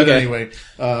tell shit Okay. anyway.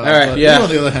 All right, yeah. You, on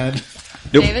the other hand,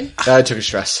 Nope. David? I took a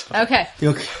stress. Okay.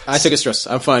 Okay. I took a stress.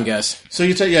 I'm fine, guys. so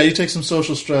you take some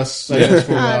social stress I guess,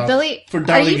 for, Billy, for are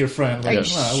doubting you- your friend. Are you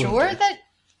Like, I wouldn't sure do it.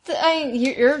 that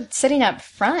you're sitting up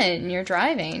front and you're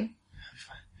driving?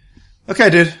 Okay,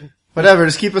 dude. Whatever.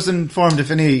 Just keep us informed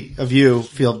if any of you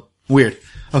feel weird.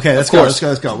 Okay, let's go.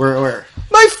 Let's go. We're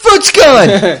My foot's gone!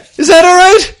 Is that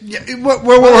alright? yeah, we're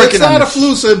Well, working it's on not a this.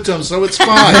 flu symptom, so it's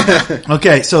fine.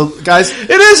 Okay, so guys, It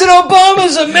isn't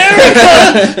Obama's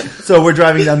America! so we're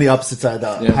driving down the opposite side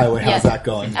of the highway. How's Yes. that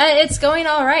going? It's going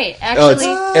all right, Oh, it's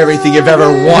actually. everything you've ever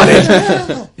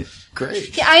wanted.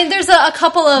 Great. Yeah, there's a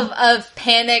couple of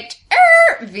panicked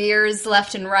veers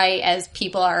left and right as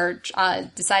people are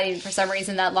deciding for some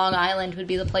reason that Long Island would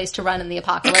be the place to run in the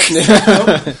apocalypse.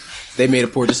 They made a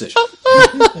poor decision.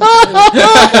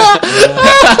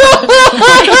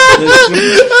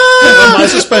 My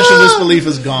suspension of disbelief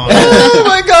is gone. Oh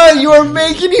my god, you are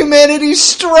making humanity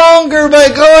stronger by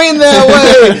going that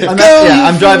way!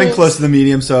 I'm driving close to the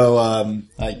medium, so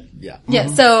yeah.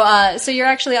 Yeah, so you're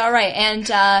actually all right, and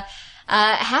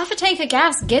half a tank of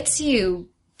gas gets you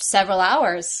several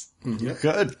hours.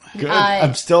 Good.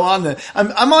 I'm still on the.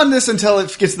 I'm on this until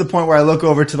it gets to the point where I look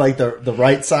over to like the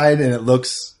right side and it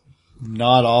looks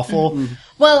not awful. Mm-hmm.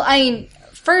 Well, I mean,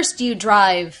 first you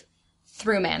drive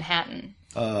through Manhattan.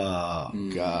 Oh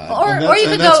God. Or you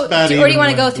could go, bad or do you want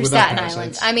to even go through without Staten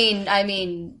parasites. Island? I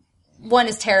mean, one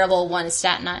is terrible, one is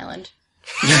Staten Island.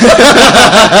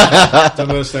 Don't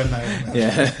go to Staten Island.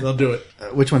 Yeah. They'll do it.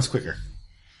 Which one's quicker?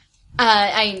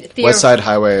 West Side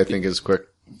Highway, I think, is quick.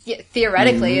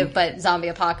 Theoretically, but zombie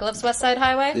apocalypse, West Side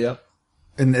Highway? Yep.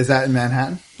 And is that in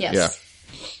Manhattan? Yes. Yeah.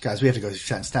 Guys, we have to go to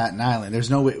Staten Island. There's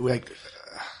no way. Like,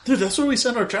 Dude, that's where we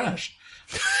send our trash.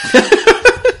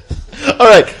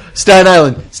 Alright, Staten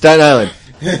Island.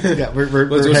 yeah, we're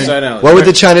Let's go heading- Staten Island. What would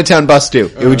the Chinatown bus do?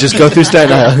 It would just go through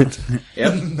Staten Island.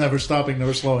 Never stopping,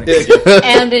 never slowing.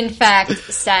 And in fact,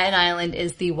 Staten Island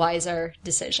is the wiser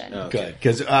decision. Good,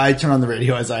 because I turn on the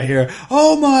radio as I hear,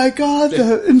 "Oh my God,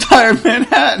 the entire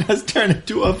Manhattan has turned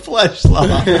into a flesh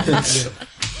slot."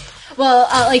 Well,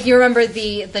 like you remember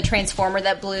the transformer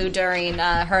that blew during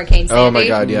Hurricane Sandy? Oh my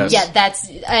God, yes. Yeah, that's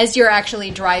as you're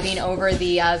actually driving over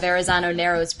the Verrazano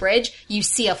Narrows Bridge, you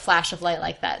see a flash of light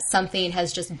like that. Something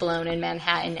has just blown in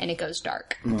Manhattan, and it goes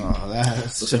dark. Oh,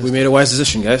 that's Looks like we made a wise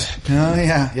decision, guys. oh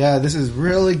yeah. This is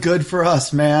really good for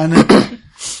us, man.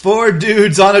 4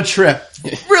 dudes on a trip,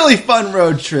 really fun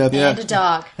road trip, And a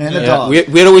dog. and a Yeah, dog. we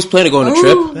had always planned to go on a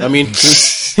trip. I mean,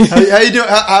 How you doing?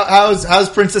 How's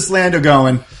Princess Lando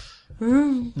going?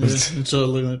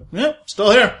 So,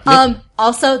 still here.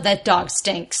 Also, that dog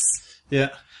stinks. Yeah.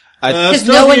 Because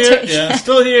Still no one here. took- Yeah,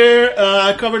 still here.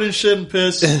 Covered in shit and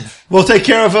piss. We'll take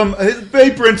care of him.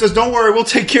 Hey, Princess, don't worry. We'll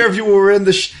take care of you when we're in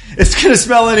the. It's gonna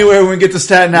smell anywhere when we get to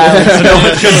Staten Island, so no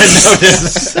one's gonna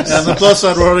notice. And on the plus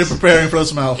side, we're already preparing for the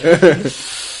smell.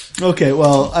 Okay,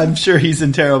 well, I'm sure he's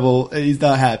in terrible. He's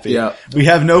not happy. Yeah. We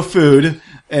have no food,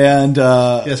 and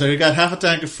Yeah, so you got half a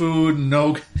tank of food,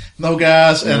 no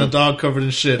gas, and a dog covered in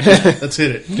shit. Let's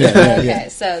hit it. Okay,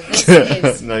 so this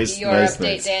is Nice, your nice, update,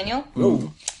 nice. Daniel.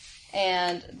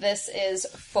 And this is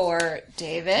for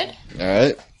David.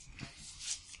 Alright.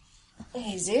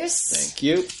 Jesus. thank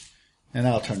you. and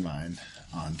I'll turn mine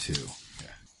on too.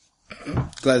 I'm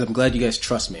glad you guys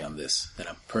trust me on this. That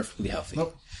I'm perfectly healthy.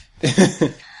 Nope.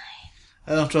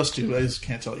 I don't trust you. I just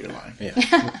can't tell you're lying.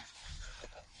 Yeah.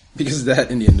 Because that,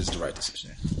 in the end, is the right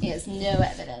decision. He has no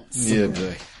evidence. Yeah,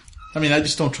 boy. I mean, I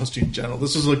just don't trust you in general.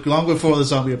 This was like long before the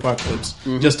zombie apocalypse.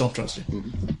 Just don't trust you.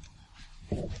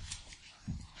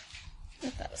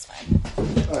 That was fine.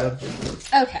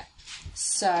 Okay.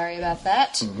 Sorry about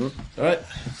that. All right.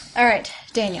 All right,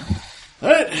 Daniel. All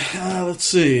right. Let's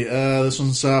see. This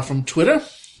one's from Twitter,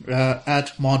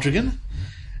 at Mondragon.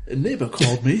 A neighbor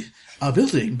called me. Our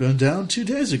building burned down 2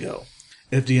 days ago.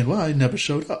 FDNY never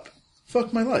showed up.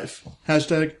 Fuck my life.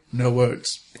 Hashtag no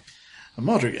words.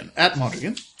 Mondragon, at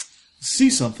Mondragon. See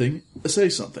something, say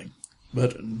something.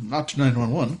 But not to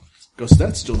 911, because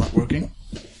that's still not working.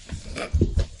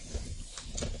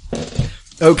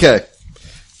 Okay.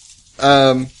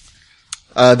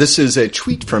 This is a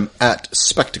tweet from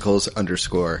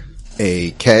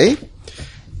 @spectacles_AK.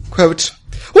 Quote,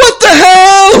 "What the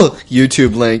hell?"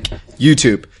 YouTube link.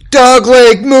 YouTube. Dog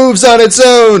leg moves on its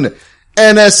own.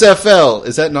 NSFL.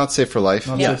 Is that not safe for life?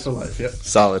 Not safe for life, yep.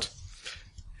 Solid.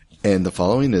 And the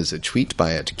following is a tweet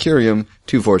by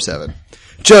Curium247.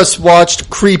 Just watched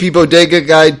creepy bodega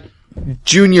guy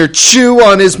Junior chew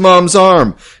on his mom's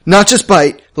arm. Not just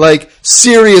bite, like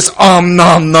serious nom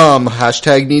nom.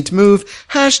 Hashtag need to move.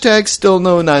 Hashtag still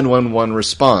no 911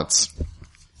 response.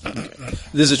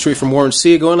 This is a tweet from Warren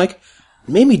C. going like,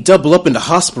 made me double up in the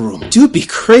hospital room. Dude be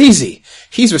crazy.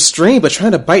 He's restrained but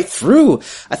trying to bite through.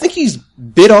 I think he's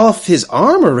bit off his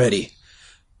arm already.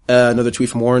 Another tweet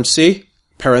from Warren C.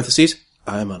 Parentheses,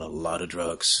 I'm on a lot of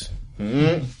drugs.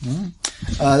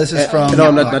 This is from... No,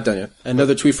 I'm not done yet.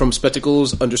 Another tweet from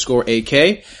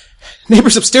Spectacles_AK.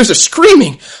 Neighbors upstairs are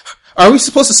screaming. Are we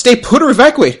supposed to stay put or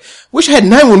evacuate? Wish I had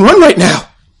 911 right now.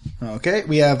 Okay,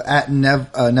 we have at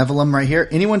Nevelum right here.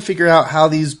 Anyone figure out how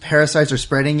these parasites are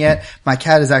spreading yet? My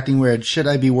cat is acting weird. Should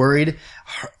I be worried?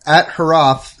 At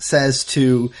Haroth says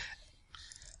to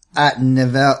at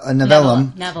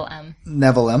Nevelum. Neville M.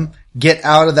 Nevelum, get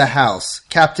out of the house.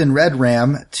 Captain Red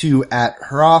Ram to at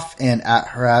Haroth and at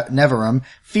Neverum,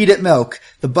 feed it milk.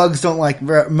 The bugs don't like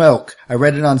milk. I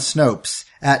read it on Snopes.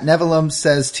 At Nevelum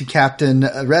says to Captain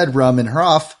Red Rum and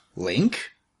Haroth,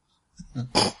 Link?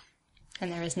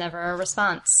 And there is never a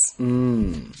response.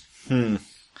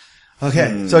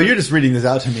 Okay, so you're just reading this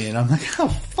out to me, and I'm like, oh,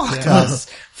 fuck us.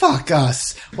 Fuck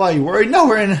us. Why are you worried? No,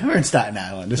 we're in Staten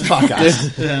Island. Just fuck us.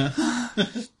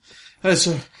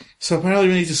 So apparently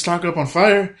we need to stock up on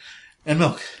fire and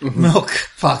milk. Milk.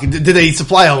 Fuck. Did they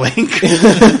supply a Link?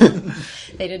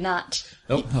 They did not.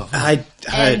 Nope.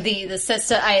 And the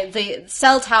system, the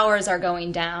cell towers are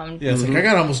going down. Yeah, it's like, I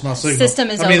got almost no signal. System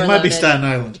is it might be overloaded. Staten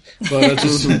Island, but it's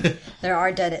just... There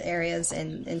are dead areas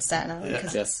in Staten Island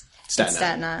because it's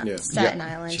Staten Island. Yeah. Staten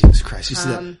Island. Jesus Christ. You see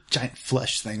that giant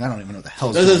flesh thing? I don't even know what the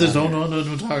hell's going on.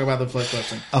 Don't talk about the flesh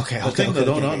thing. Okay.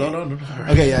 Don't.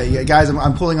 Okay, yeah, guys,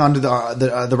 I'm pulling onto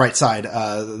the right side,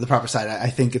 the proper side. I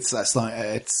think it's slowing.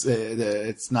 It's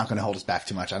not going to hold us back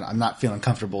too much. I'm not feeling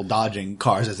comfortable dodging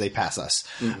cars as they pass us.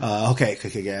 Okay,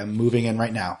 I'm moving in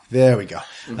right now. There we go.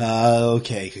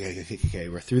 Okay.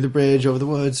 We're through the bridge over the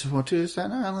woods. We're to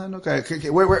Staten Island. Okay.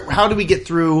 Where? How do we get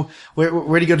through?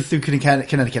 Where do you go through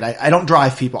Connecticut? I don't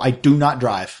drive, people. I do not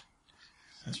drive.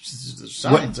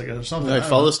 Signs, like, or something. Alright,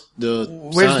 follow the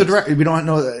Where's signs. the direct? We don't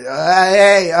know.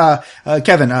 Hey,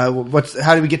 Kevin, how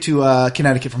do we get to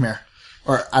Connecticut from here,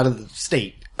 or out of the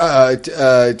state?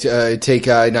 Take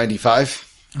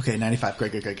I-95. Okay, 95.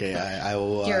 Great. I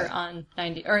will. You're on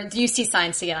 90, or do you see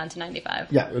signs to get onto 95?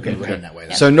 Yeah. Okay, we're heading that way.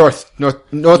 Then. So north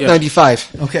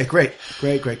 95. Okay, great.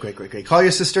 Call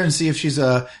your sister and see if she's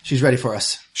ready for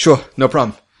us. Sure, no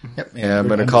problem. Yep. And I'm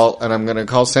gonna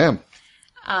call Sam.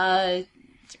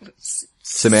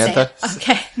 Samantha. Sam.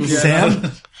 Okay.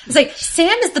 Sam? It's like,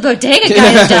 Sam is the bodega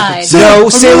guy who died. No,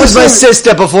 Sam was my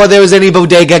sister before there was any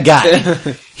bodega guy.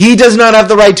 He does not have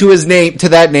the right to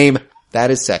that name. That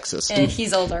is sexist. And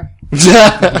he's older.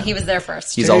 He was there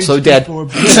first. He's also dead. We're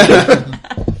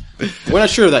not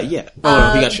sure of that yet.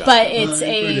 Oh, he got shot. But it's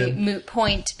a moot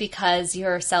point because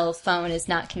your cell phone is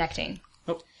not connecting.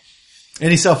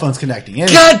 Any cell phone's connecting.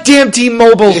 Goddamn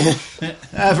T-Mobile.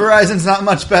 Verizon's not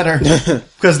much better.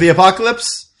 Because of the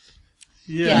apocalypse?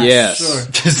 Yeah. Yes. Sure.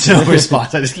 Just no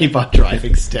response. I just keep on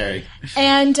driving, staring.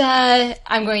 And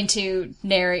I'm going to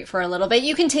narrate for a little bit.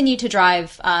 You continue to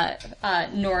drive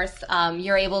north.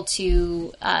 You're able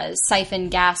to siphon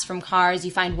gas from cars. You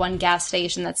find one gas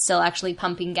station that's still actually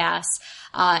pumping gas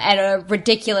at a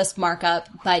ridiculous markup,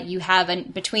 but you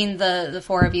haven't, between the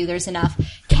four of you, there's enough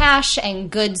cash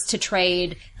and goods to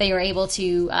trade that you're able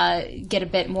to get a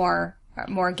bit more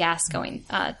gas going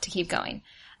to keep going.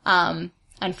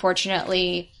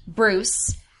 Unfortunately,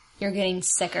 Bruce, you're getting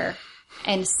sicker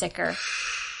and sicker.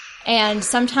 And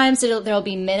sometimes there'll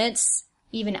be minutes,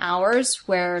 even hours,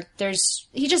 where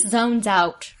he just zones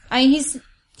out. I mean,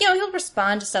 he'll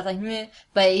respond to stuff like, meh,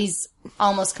 but he's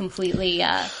almost completely,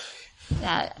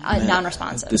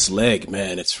 non-responsive. This leg,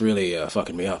 man, it's really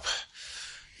fucking me up.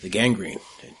 The gangrene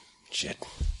and shit.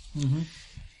 Mm-hmm.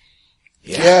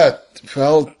 Yeah,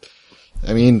 well,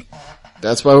 I mean,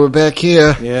 that's why we're back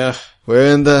here. Yeah.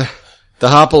 We're in the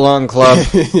Hop-Along Club.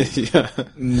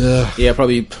 Yeah,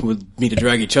 probably would need to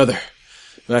drag each other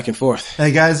back and forth.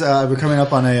 Hey guys, we're coming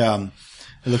up on it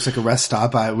looks like a rest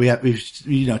stop. We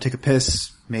take a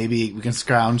piss. Maybe we can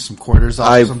scrounge some quarters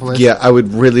off someplace. Yeah, I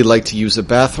would really like to use a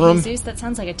bathroom. Jesus, that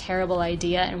sounds like a terrible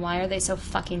idea, and why are they so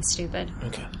fucking stupid?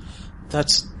 Okay.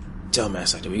 That's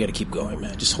dumbass idea. We gotta keep going,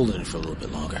 man. Just hold it in for a little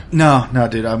bit longer. No,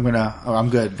 dude, I'm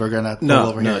good. We're gonna pull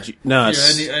over here. I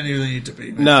really need to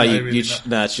pee. Man. No, it's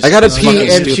just. I gotta it's pee fucking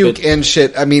and stupid. puke and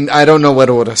shit. I mean, I don't know what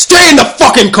order. Stay in the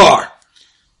fucking car!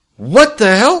 What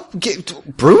the hell?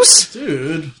 Bruce?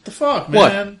 Dude, what the fuck,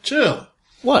 What? man? Chill.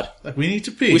 What? Like, we need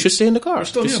to pee. We should stay in the car. We're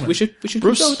still human. We should.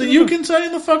 Bruce, go So you can stay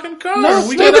in the fucking car. No,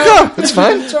 we stay in get the out. car. It's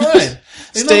fine. It's alright.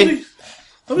 Stay-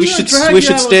 We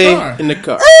should stay in the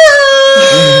car.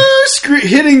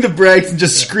 Hitting the brakes and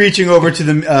just screeching over to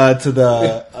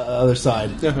the other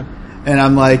side. And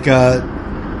I'm like,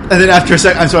 and then after a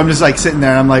second, so I'm just like sitting there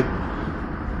and I'm like,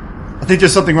 I think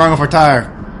there's something wrong with our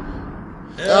tire.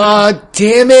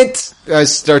 Damn it! I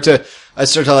start to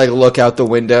like look out the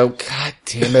window. God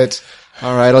damn it!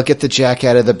 All right, I'll get the jack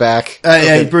out of the back.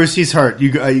 Hey, Bruce, he's hurt.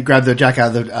 You grab the jack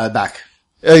out of the back.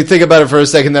 I think about it for a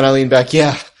second, then I lean back.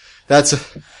 Yeah,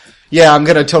 I'm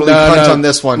gonna totally punt on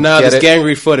this one. No, Get this it?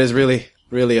 gangrene foot is really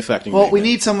affecting me. Well, we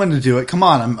need someone to do it. Come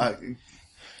on,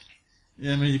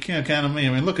 Yeah, I mean, you can't count on me.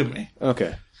 I mean, look at me.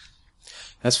 Okay.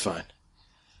 That's fine.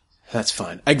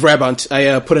 I grab on,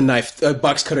 I put a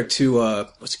box cutter to,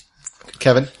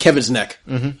 Kevin, Kevin's neck.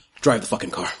 Mm-hmm. Drive the fucking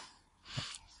car.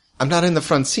 I'm not in the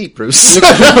front seat, Bruce. I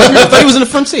thought he was in the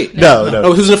front seat. No.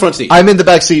 Oh, who's in the front seat? I'm in the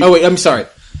back seat. Oh, wait, I'm sorry.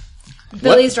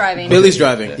 Billy's driving. Billy's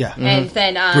driving. yeah. And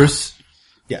then, Bruce.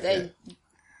 Yeah. and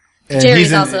And Jerry's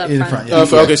he's also up front. Yeah.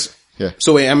 Okay. Yeah.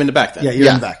 So wait, I'm in the back then. Yeah, you're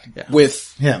Yeah. in the back. Yeah.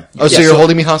 With, Him. Oh, so Yeah, you're so-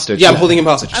 holding me hostage? yeah, I'm holding him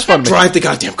hostage. Okay. Drive the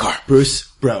goddamn car. Bruce,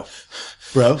 bro,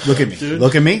 look at me. Dude.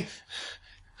 Look at me.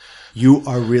 You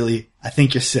are really, I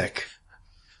think you're sick.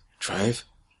 Drive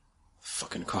the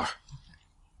fucking car.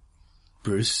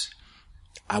 Bruce,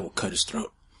 I will cut his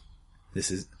throat.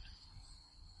 this is,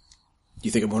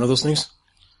 You think I'm one of those things?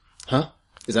 Huh?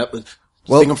 Is that, you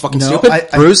Well, think I'm fucking no, stupid?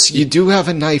 Bruce, you do have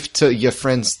a knife to your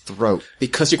friend's throat.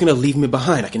 Because you're gonna leave me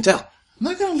behind, I can tell. I'm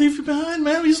not gonna leave you behind,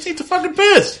 man. We just need to fucking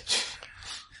piss.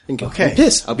 And go Okay.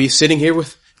 piss. I'll be sitting here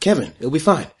with Kevin. It'll be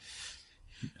fine.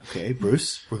 okay,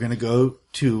 Bruce, we're gonna go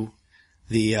to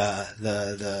the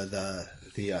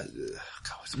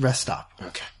rest stop.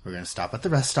 Okay. We're gonna stop at the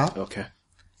rest stop. Okay.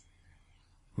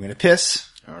 We're gonna piss.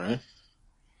 Alright.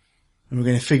 And we're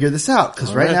gonna figure this out. Cause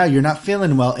All right right. now you're not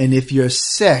feeling well. And if you're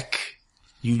sick,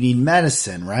 you need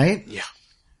medicine, right? Yeah.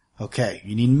 Okay.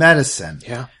 You need medicine.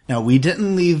 Yeah. Now we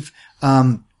didn't leave,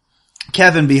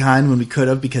 Kevin behind when we could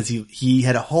have because he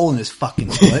had a hole in his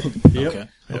fucking foot. Okay.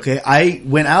 Okay. I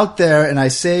went out there and I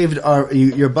saved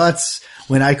your butts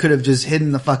when I could have just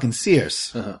hidden the fucking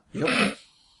Sears. Yep.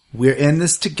 We're in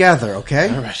this together.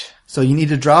 Okay. Alright. So you need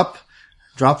to drop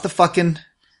the fucking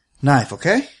knife.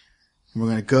 Okay. And we're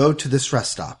going to go to this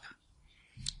rest stop.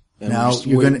 And Now,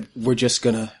 we're just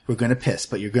gonna, We're going to piss,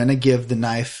 but you're going to give the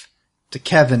knife to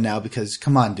Kevin now because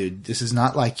come on, dude, this is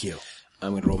not like you.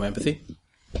 I'm gonna roll empathy.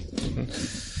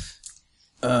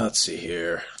 Let's see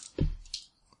here.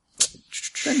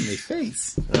 Friendly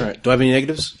face. Alright. Do I have any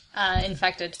negatives?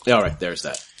 infected. Alright, there's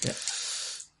that.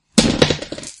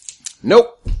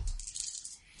 Nope.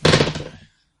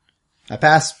 I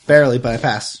pass barely, but I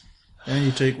pass. And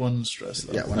you take one stress,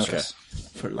 though. Yeah, one Okay. stress.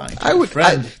 For lying to I your would.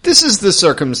 friend. This is the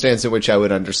circumstance in which I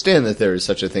would understand that there is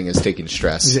such a thing as taking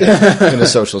stress in a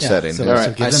social setting. So, All right,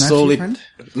 so give I the knife slowly- to your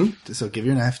friend. So give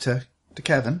your knife to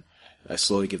Kevin. I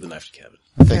slowly give the knife to Kevin.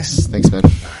 Thanks, man.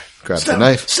 Grab the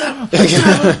knife.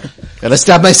 And I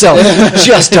stab myself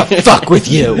just to fuck with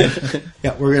you.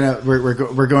 Yeah,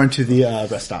 we're going to the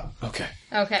rest stop. Okay.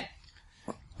 Okay.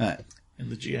 All right. And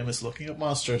the GM is looking at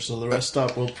monster, so the rest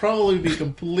stop will probably be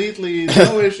completely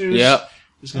no issues. Yep.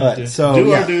 Just gonna Alright, do so, our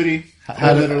yeah. duty.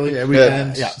 How do- Literally. yeah, we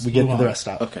and we get move to the on. rest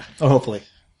stop. Okay. Or hopefully.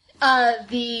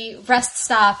 The rest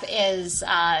stop is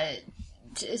like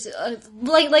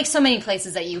so many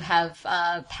places that you have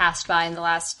passed by in the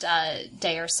last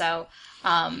day or so.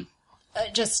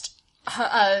 Just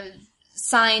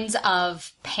signs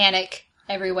of panic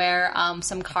everywhere.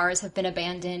 Some cars have been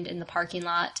abandoned in the parking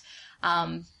lot,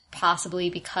 possibly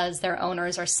because their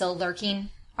owners are still lurking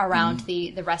around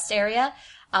the rest area.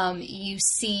 You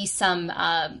see some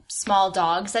small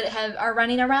dogs that are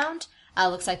running around.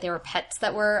 Looks like they were pets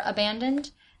that were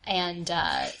abandoned, and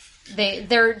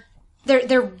they're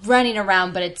running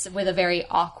around, but it's with a very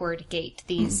awkward gait.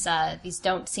 These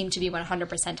don't seem to be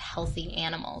 100% healthy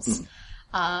animals.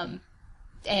 And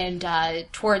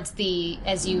towards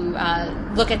as you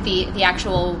look at the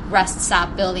actual rest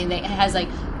stop building, it has like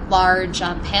large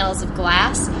panels of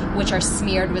glass which are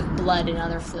smeared with blood and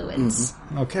other fluids.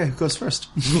 Okay, who goes first?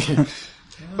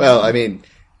 Well, I mean,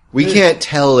 we can't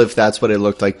tell if that's what it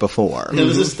looked like before. It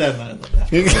was a stab island.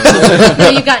 No,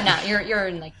 you've got now. You're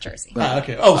in like Jersey.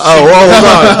 Okay. Oh,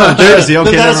 hold on. Jersey.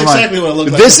 Okay, That's never mind. exactly what it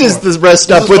looked like. This is before. the rest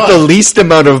This stop is with the why. least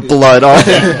amount of blood on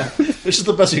it. Which is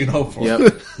the best you can hope for.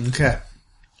 Yep. Okay.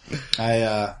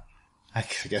 I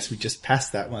guess we just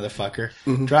passed that motherfucker.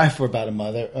 Drive for about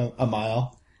a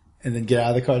mile, and then get out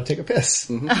of the car to take a piss.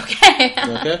 Okay.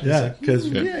 Okay. Yeah, because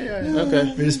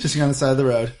Okay. we're just pissing on the side of the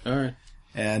road. All right.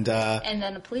 And And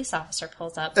then a police officer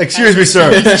pulls up. excuse me,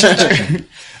 sir.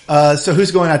 So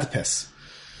who's going out to piss?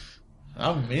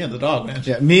 I'm me and the dog, man.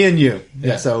 Yeah, me and you.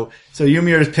 Yeah. So you and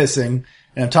me are pissing,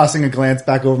 and I'm tossing a glance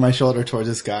back over my shoulder towards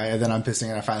this guy, and then I'm pissing,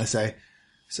 and I finally say,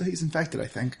 "So he's infected, I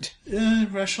think." Yeah,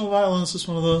 irrational violence is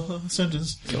one of the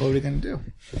symptoms. So what are we gonna do?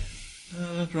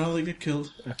 I'd rather get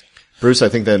killed. Bruce, I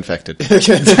think they're infected.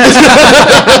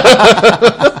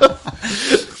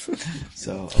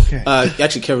 So okay.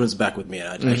 Actually, Kevin's back with me.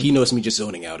 He noticed me just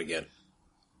zoning out again.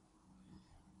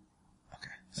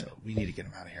 Okay. So we need to get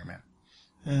him out of here, man.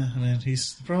 Yeah, I mean, the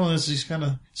problem is he's kind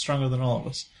of stronger than all of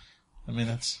us. I mean,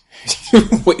 that's...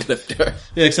 Weightlifter.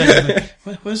 Yeah, exactly.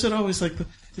 Why is it always like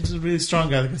it's a really strong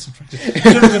guy that gets infected? It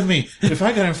could have been me. If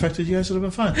I got infected, you guys would have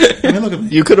been fine. I mean, look at me.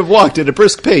 You could have walked at a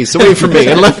brisk pace away from me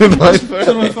and left me behind. It would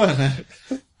have been fine, man.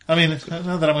 I mean,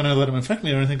 not that I'm going to let him infect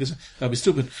me or anything, because that'd be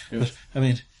stupid. Yeah. But, I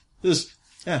mean,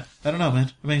 I don't know,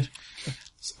 man. I mean,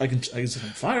 I can set him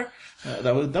on fire.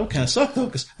 That would kind of suck, though,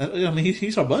 because, I mean,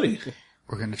 he's our buddy.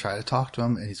 We're going to try to talk to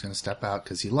him, and he's going to step out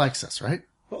because he likes us, right?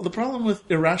 Well, the problem with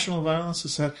irrational violence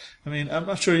is that, I mean, I'm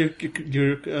not sure you're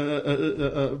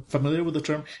familiar with the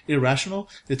term irrational.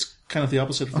 It's kind of the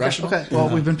opposite of rational. Okay. Well,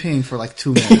 we've been peeing for like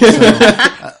 2 minutes.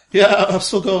 So, Yeah, I'm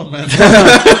still going, man.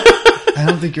 I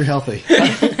don't think you're healthy.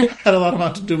 Had a lot of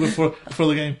Mountain Dew before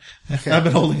the game. I've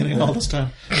been holding it in all this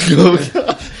time. I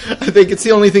think it's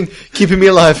the only thing keeping me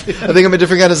alive. I think I'm a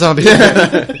different kind of zombie.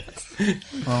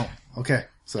 Well, okay.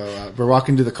 So we're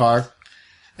walking to the car,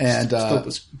 and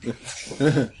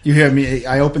you hear me.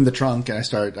 I open the trunk and I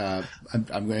start.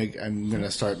 I'm going to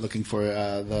start looking for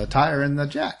the tire and the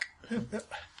jack.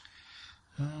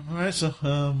 All right, so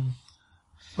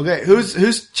Okay,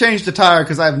 who's changed the tire?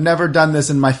 Because I've never done this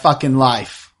in my fucking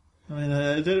life. I mean,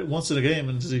 I did it once in a game,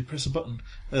 and did he press a button?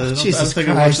 Jesus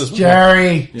I watched Christ,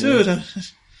 Jerry, dude.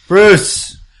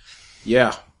 Bruce,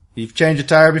 Yeah. you've changed a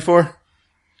tire before?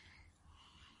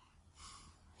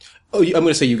 Oh, I'm going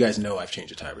to say you guys know I've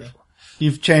changed a tire before.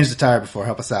 You've changed the tire before.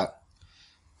 Help us out.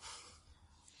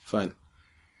 Fine.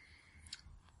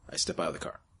 I step out of the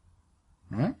car.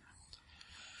 All right.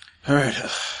 All right.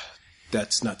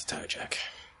 That's not the tire jack.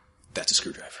 That's a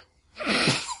screwdriver.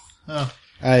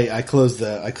 I close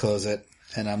it,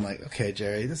 and I'm like, okay,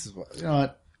 Jerry, this is what, you know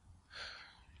what?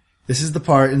 This is the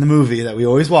part in the movie that we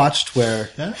always watched where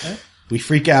we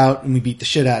freak out and we beat the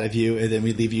shit out of you, and then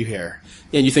we leave you here.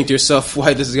 Yeah, and you think to yourself,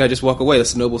 why does this guy just walk away?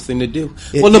 That's a noble thing to do.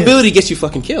 It Well, is. nobility gets you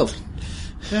fucking killed.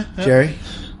 Jerry,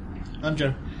 I'm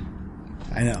Jerry.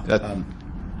 I know. That-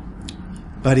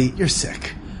 Buddy, you're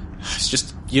sick. It's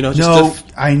just, No,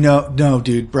 I know. No,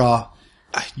 dude, brah.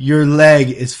 Your leg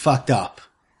is fucked up.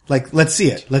 Like, let's see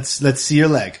it. Let's see your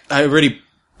leg. I already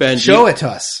bent. Show it to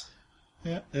us.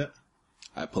 Yeah.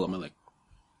 I pull up my leg.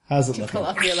 How's it looking? Pull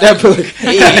up your I leg. pull, Your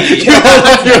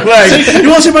leg. You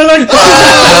want to see my leg?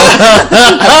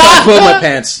 I pull my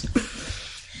pants.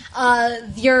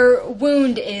 Your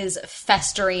wound is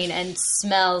festering and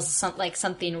smells like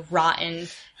something rotten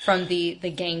from the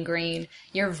gangrene.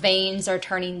 Your veins are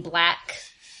turning black.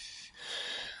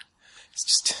 It's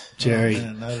just... Jerry.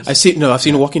 I've seen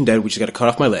a Walking Dead. We just got to cut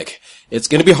off my leg. It's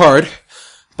going to be hard,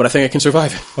 but I think I can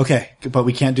survive it. Okay, but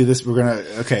we can't do this. We're gonna,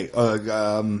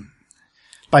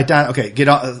 bite down. Okay, get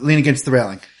on, lean against the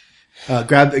railing.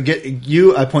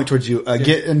 I point towards you.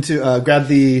 Get into, grab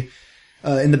the,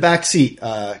 in the back seat.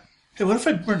 Hey, what if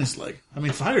I burn his leg? I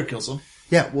mean, fire kills him.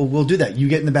 Yeah, we'll do that. You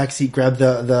get in the back seat, grab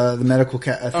the medical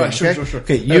thing. All right, sure, okay? sure.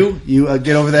 Okay, you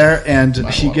get over there,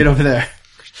 and she get over there.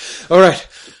 All right,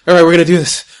 we're going to do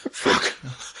this. Fuck.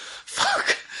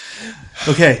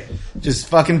 Okay, just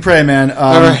fucking pray, man.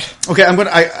 All right. Okay,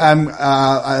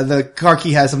 the car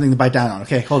key has something to bite down on.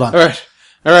 Okay, hold on. All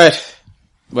right.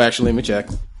 Well, actually, let me check.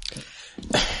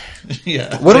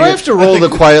 Yeah. What do I have to roll to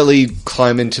quietly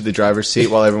climb into the driver's seat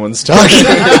while everyone's talking?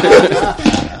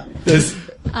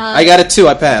 I got it too.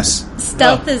 I pass.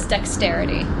 Stealth is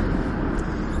dexterity.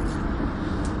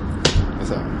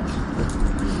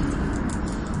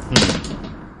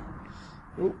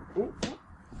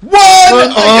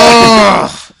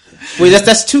 Wait,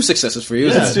 that's 2 successes for you.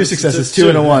 Isn't It's it? 2 successes, 2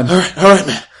 and a 1. All right,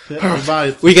 man.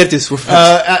 Bye. We get this. We're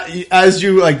friends. As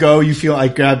you go, you feel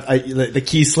the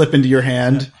key slip into your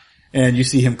hand, and you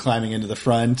see him climbing into the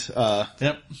front.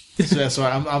 Yep. So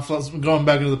I'm going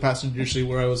back into the passenger seat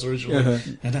where I was originally,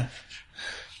 and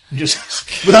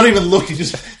just without even looking,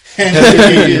 just hand it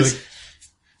to me. Like,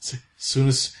 soon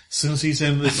as soon as he's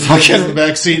in the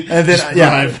back seat, And then, just yeah,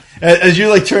 drive. as you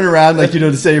like turn around, like,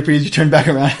 to say your piece, you turn back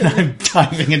around and I'm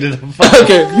diving into the fire.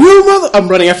 Okay, you mother! I'm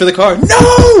running after the car.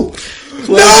 No!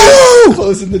 No!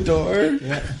 Closing the door.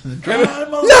 Drive,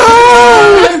 mother-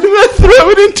 No! Throw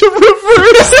it into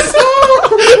reverse.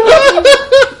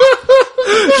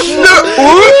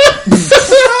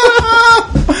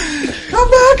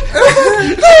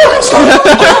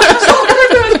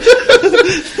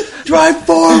 Drive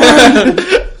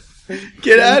forward!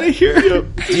 Get out of here.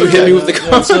 You hit me with the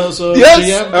car. So Yes!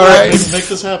 yeah, All right. make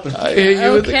this happen. I hit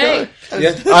you with the Okay. car.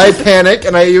 Yeah. I panic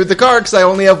and I hit you with the car because I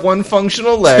only have one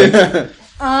functional leg.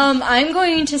 I'm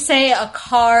going to say a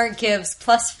car gives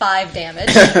 +5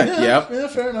 damage. Yep. Yeah,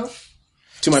 fair enough.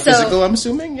 To my So- physical, I'm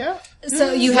assuming, yeah.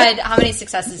 So you had, how many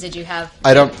successes did you have?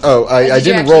 I don't. Oh, I Did you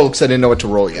didn't actually- roll because I didn't know what to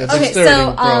roll yet. Okay, Dexterity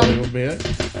so, probably would be it.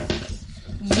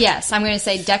 Yes, I'm going to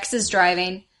say Dex is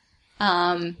driving.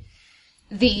 I'm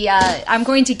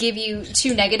going to give you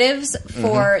 2 negatives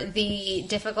for the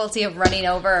difficulty of running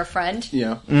over a friend.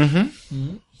 Yeah.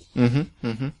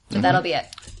 That'll be it.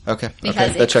 Okay. Because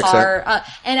Okay. That checks out. car,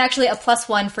 and actually a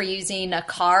 +1 for using a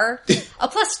car, a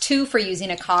 +2 for using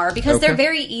a car, because they're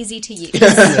very easy to use.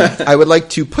 I would like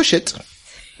to push it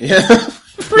Yeah.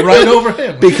 Right over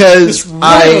him. because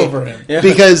right over him. Yeah.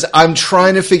 because I'm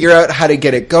trying to figure out how to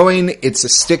get it going. It's a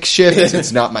stick shift.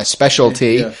 It's not my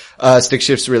specialty. Yeah. Stick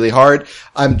shift's really hard.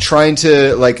 I'm trying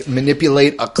to like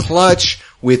manipulate a clutch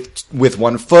with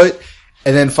one foot.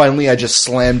 And then finally I just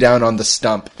slam down on the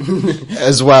stump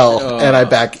as well. And I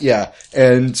back,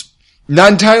 and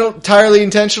not entirely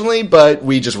intentionally, but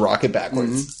we just rock it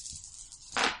backwards.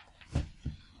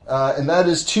 And that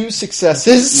is 2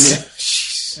 successes.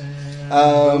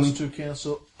 And those two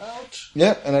cancel out.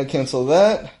 Yeah, and I cancel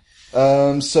that.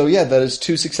 So yeah, that is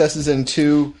 2 successes and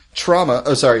 2 trauma.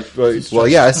 Oh, sorry. Well,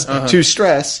 yes, 2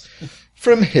 stress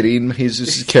from hitting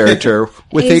Jesus' character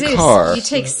with a Jesus, car. you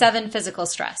take 7 physical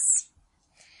stress.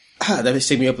 That would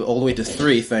take me up all the way to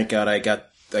 3. Thank God I got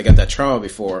that trauma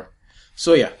before.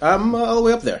 So yeah, I'm all the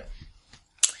way up there.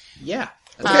 Yeah.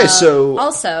 Okay, so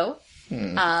Also,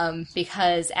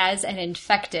 because as an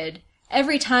infected,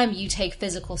 every time you take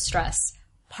physical stress,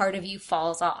 part of you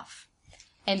falls off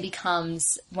and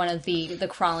becomes one of the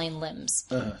crawling limbs.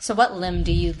 So what limb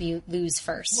do you lose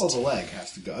first? Well, the leg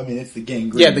has to go. I mean, it's the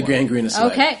gangrene. Yeah, the gangrene is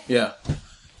Okay. Yeah.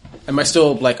 Am I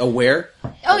still like aware?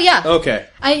 Oh yeah. Okay.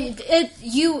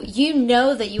 You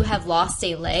know that you have lost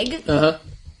a leg, Uh-huh.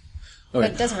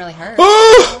 but it doesn't really hurt.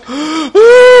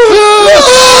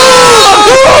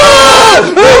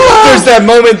 There's that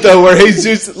moment though where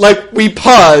Jesus, like, we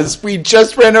pause, we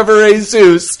just ran over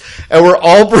Jesus, and we're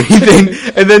all breathing,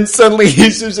 and then suddenly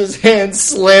Jesus' hands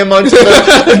slam onto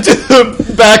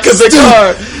the back of the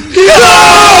car.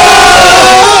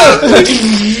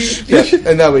 Yeah,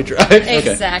 and now we drive.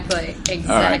 Exactly.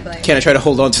 All right. Can I try to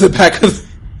hold on to the back of?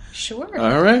 Sure.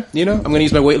 All right. You know, I'm going to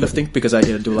use my weightlifting because I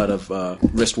do a lot of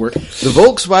wrist work. The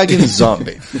Volkswagen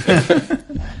Zombie.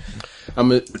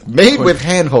 Made with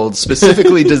handholds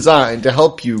specifically designed to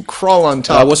help you crawl on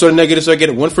top. What sort of negatives do I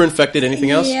get? 1 for infected.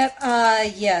 Anything else? Yep.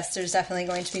 Yes, there's definitely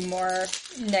going to be more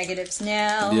negatives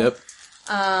now. Yep.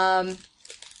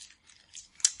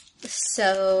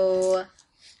 So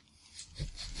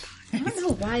I don't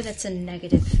know why that's a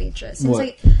negative feature. It seems What?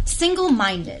 like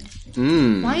single-minded.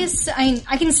 Why is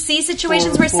I can see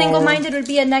situations where single-minded would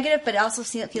be a negative, but it also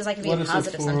feels like it'd be What a is it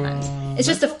positive for, sometimes. It's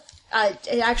just a.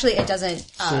 It doesn't.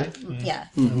 Yeah.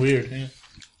 Weird. Yeah.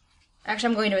 Actually,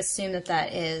 I'm going to assume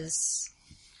that is,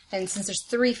 and since there's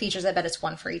 3 features, I bet it's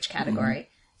 1 for each category.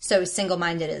 So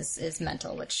single-minded is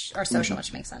mental, or social,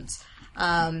 which makes sense.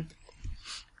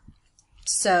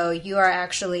 So you are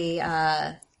actually, you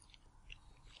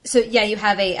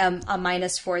have a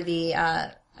minus for the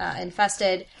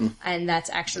infested, and that's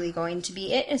actually going to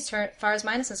be it as far as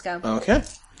minuses go. Okay.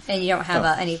 And you don't have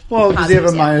any. Well, because you have a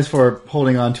positives yet. minus for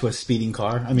holding on to a speeding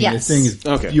car. I mean, Yes. the thing is,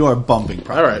 Okay. you are bumping All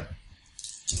probably.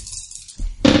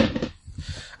 right.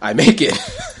 I make it.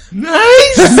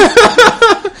 Nice!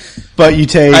 But you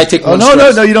take... I take Oh, one no,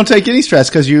 stress. no, you don't take any stress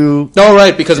because you... No,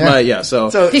 right, because Yeah.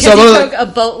 So- Because so you I'm took a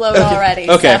boatload already.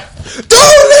 Okay. so-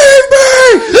 Don't leave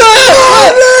me!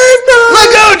 Don't leave me! Let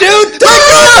go, dude! Don't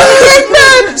leave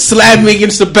me! Slam me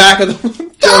against the back of the. Don't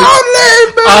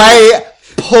leave me! I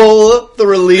pull the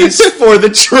release for the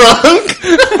trunk.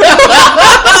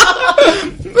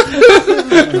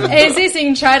 Hey, Zeus, you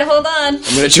can try to hold on. I'm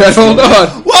gonna try to hold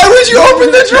on. Why would you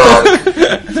open the trunk?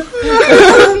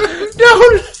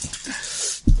 Don't.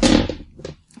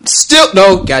 Still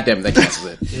no. Goddamn, that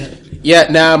cancels it. Yeah,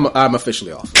 now I'm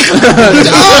officially off. Don't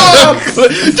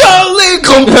leave!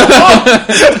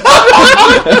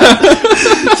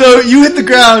 So you hit the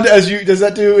ground does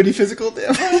that do any physical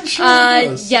damage?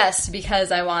 Yes,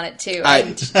 because I want it to. I-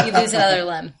 And you lose another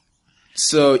limb.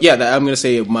 So yeah, I'm gonna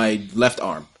say my left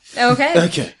arm. Okay.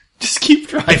 Okay. Just keep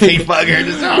driving, bugger.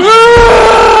 Just,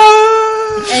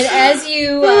 And as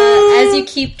you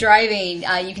keep driving,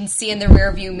 you can see in the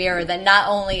rearview mirror that not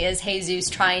only is Jesus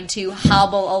trying to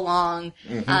hobble along,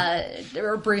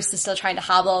 or Bruce is still trying to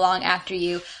hobble along after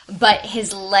you, but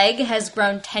his leg has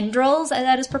grown tendrils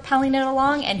that is propelling it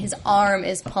along, and his arm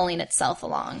is pulling itself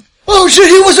along. Oh shit,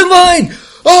 he wasn't lying!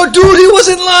 Oh dude, he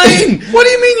wasn't lying! What do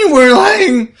you mean you weren't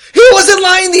lying? He wasn't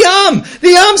lying, the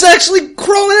arm's actually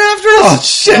crawling after us! oh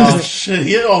shit! Oh shit!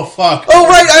 Yeah, oh fuck! Oh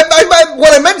right, I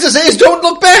what I meant to say is don't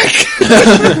look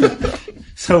back!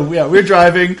 So yeah, we're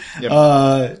driving. We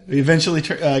eventually,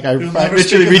 I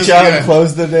eventually reach out and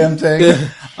close the damn thing.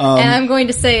 And I'm going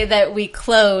to say that we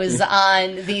close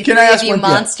on the Can three I of ask you one-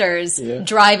 monsters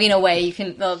driving away. You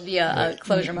can, there'll be a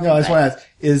closure moment. No, I just want to ask: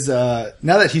 is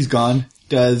now that he's gone,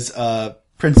 does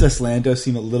Princess Lando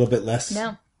seem a little bit less?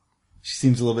 No. She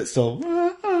seems a little bit still.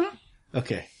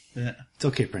 Okay, it's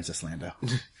okay, Princess Lando.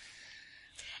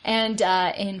 And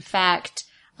in fact,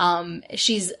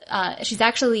 she's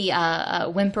actually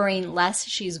whimpering less.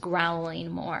 She's growling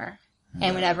more.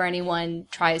 And whenever anyone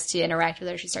tries to interact with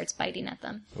her, she starts biting at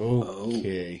them.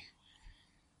 Okay.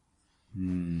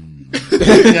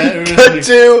 Yeah, Cut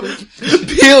to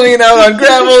peeling out on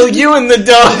gravel, you and the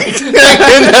dog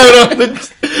hanging out on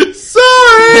the...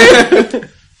 Sorry!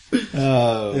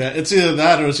 yeah, it's either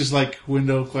that or it's just like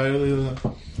window quietly.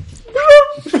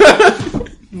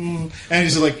 And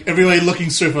he's like everybody looking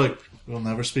surfer like we'll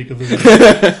never speak of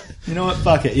it. You know what?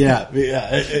 Fuck it. Yeah.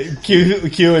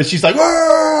 Q, and she's like,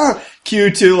 "Arr!"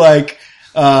 Q to like,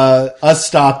 us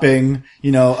stopping,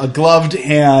 a gloved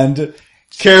hand,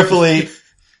 carefully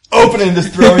opening this,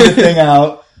 throwing the thing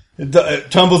out. It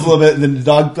tumbles a little bit, and then the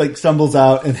dog like stumbles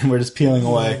out, and then we're just peeling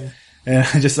away. And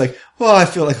I'm just like, well, I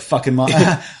feel like a fucking mom.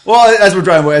 Well, as we're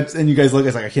driving away, and you guys look,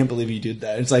 it's like, I can't believe you did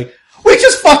that. It's like, we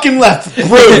just fucking left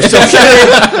Bruce,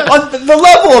 okay? On the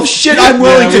level of shit I'm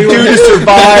willing to do to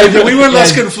survive. We were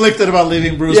less and- conflicted about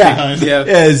leaving Bruce yeah, behind. Yeah.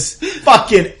 is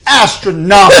fucking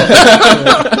astronomical.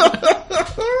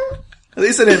 At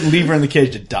least I didn't leave her in the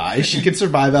cage to die. She could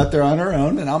survive out there on her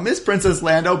own, and I'll miss Princess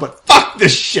Lando, but fuck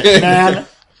this shit, man.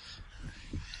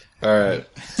 Alright.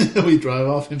 We drive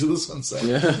off into the sunset.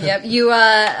 Yep. You,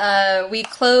 we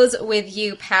close with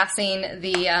you passing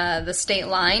the state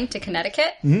line to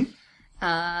Connecticut. Mm-hmm.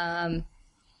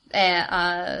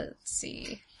 Let's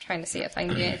see. Trying to see if I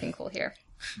can do anything cool here.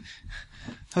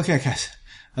 Okay, guys.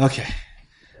 Okay.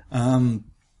 Then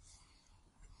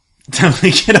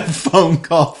we get a phone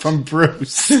call from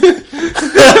Bruce.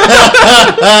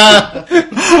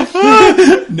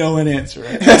 No one answer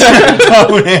it.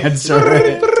 Don't answer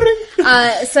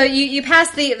it. So you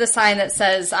pass the sign that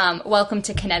says, welcome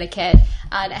to Connecticut.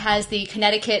 It has the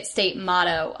Connecticut state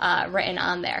motto, written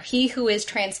on there. He who is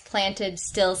transplanted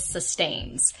still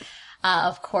sustains.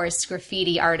 Of course,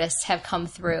 graffiti artists have come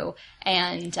through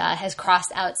and, has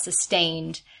crossed out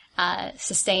sustained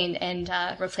and,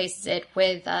 replaces it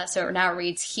with, so it now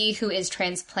reads, he who is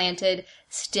transplanted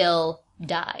still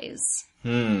dies.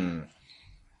 To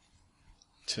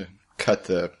cut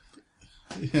the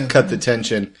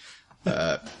tension,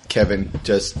 Kevin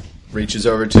just reaches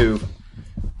over to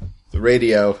the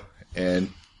radio and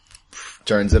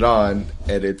turns it on,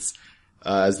 and it's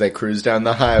as they cruise down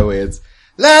the highway, it's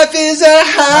life is a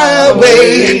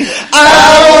highway,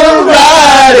 I wanna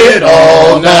ride it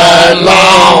all night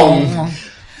long.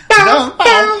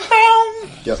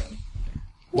 Yep.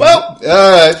 Well,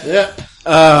 alright. Yeah.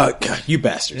 God, you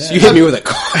bastards. You hit me with a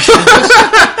car.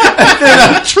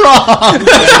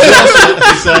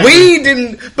 We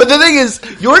didn't, but the thing is,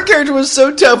 your character was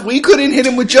so tough, we couldn't hit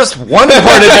him with just one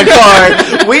part of the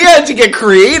car. We had to get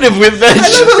creative with that I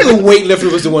shit. love how the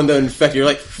weightlifter was the one that infected. You're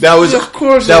like, That was, Of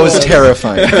course that it was was.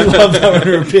 terrifying. I love that when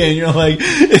you're peeing. You're like,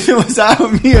 if it was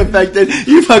me affected,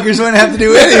 you fuckers wouldn't have to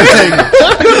do anything.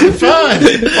 Fine.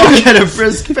 I'll get a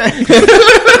brisk pay.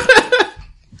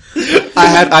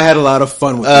 I had a lot of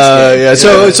fun with this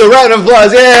game. Yeah, so round of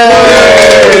applause,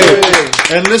 yay!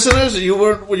 And listeners, you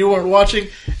weren't watching.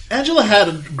 Angela had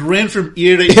a grin from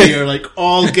ear to ear, like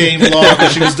all game long,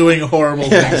 because she was doing horrible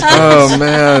things. Oh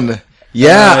man.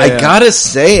 Yeah, I gotta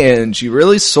say, and she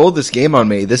really sold this game on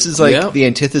me. This is like Yeah. the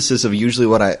antithesis of usually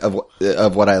what I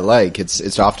like.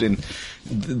 It's often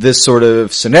this sort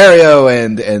of scenario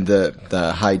and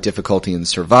the high difficulty in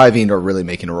surviving or really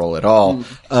making a roll at all.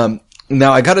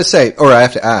 Now I gotta say, or I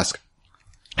have to ask,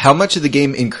 how much of the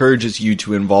game encourages you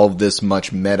to involve this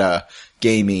much meta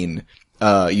gaming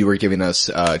you were giving us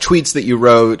tweets that you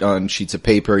wrote on sheets of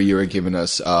paper. You were giving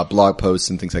us blog posts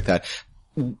and things like that.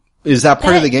 Is that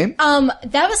part of the game?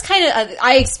 That was kind of,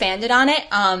 I expanded on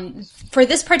it. For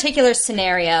this particular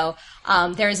scenario,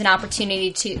 there is an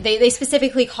opportunity to, they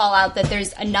specifically call out that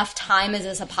there's enough time as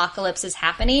this apocalypse is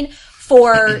happening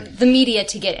for the media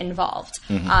to get involved.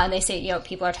 And they say,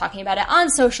 people are talking about it on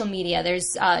social media.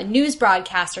 There's news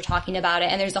broadcasts are talking about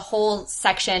it, and there's a whole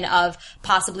section of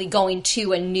possibly going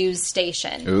to a news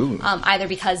station, either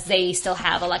because they still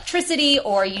have electricity,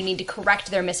 or you need to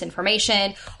correct their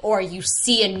misinformation, or you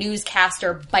see a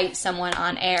newscaster bite someone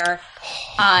on air.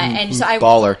 And so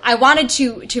I wanted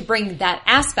to bring that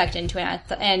aspect into it,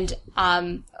 and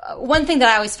one thing that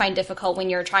I always find difficult when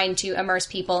you're trying to immerse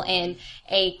people in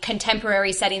a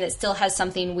contemporary setting that still has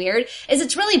something weird is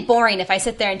it's really boring if I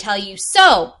sit there and tell you,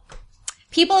 so,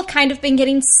 people have kind of been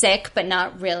getting sick, but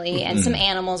not really, and some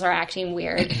animals are acting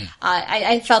weird.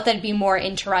 I felt that it'd be more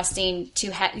interesting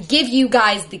to give you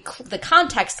guys the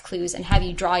context clues and have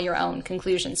you draw your own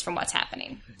conclusions from what's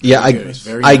happening. Yeah,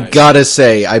 I gotta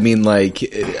say, I mean, like,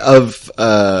 of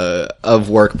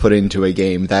work put into a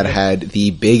game that had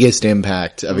the biggest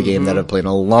impact of a game that I've played in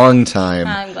a long time.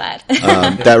 I'm glad.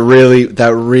 That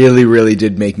really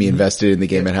did make me invested in the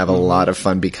game and have a lot of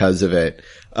fun because of it.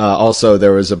 Also,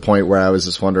 there was a point where I was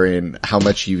just wondering how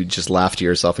much you just laughed to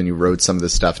yourself and you wrote some of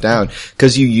this stuff down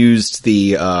because you used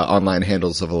the online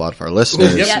handles of a lot of our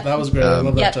listeners. Yep, that was great. I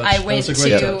love that touch. I went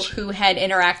to who had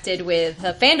interacted with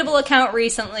a Fandible account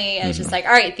recently, and it's just like,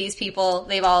 all right, these people,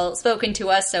 they've all spoken to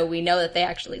us, so we know that they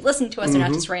actually listen to us. They're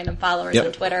not just random followers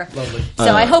on Twitter. Lovely.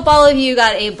 So I hope all of you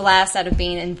got a blast out of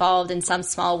being involved in some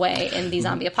small way in the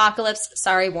zombie apocalypse.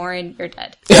 Sorry, Warren, you're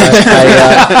dead.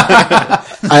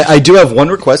 I do have one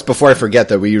request before I forget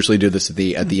that we usually do this at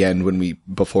the end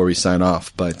before we sign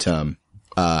off, but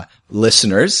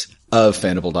listeners of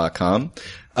Fandible.com,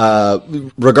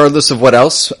 regardless of what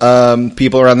else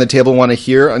people around the table want to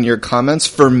hear on your comments,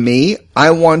 for me,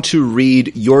 I want to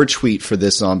read your tweet for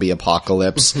this zombie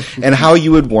apocalypse and how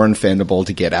you would warn Fandible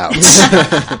to get out.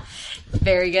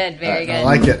 Very good, very good. I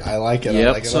like it. I like it. Yep.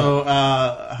 I like it. So,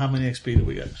 how many XP do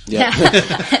we get?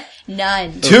 Yeah.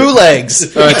 None. 2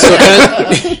 legs. All right,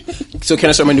 so can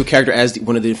I start my new character as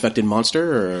one of the infected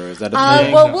monster, or is that a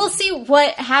thing? Well, we'll see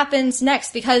what happens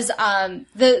next because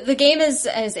the game is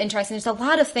interesting. There's a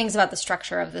lot of things about the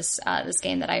structure of this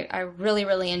game that I really,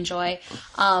 really enjoy.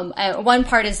 One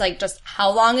part is like just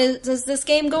how long is this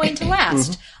game going to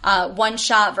last? One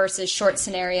shot versus short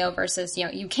scenario versus,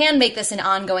 you can make this an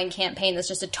ongoing campaign that's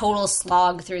just a total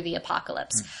slog through the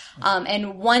apocalypse.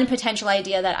 And one potential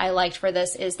idea that I liked for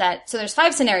this is that, so there's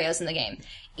 5 scenarios in the game,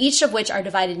 each of which are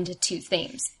divided into 2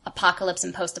 themes, apocalypse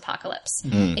and post-apocalypse.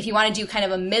 If you want to do kind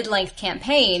of a mid-length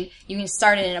campaign, you can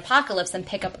start in an apocalypse and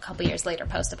pick up a couple years later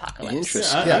post-apocalypse.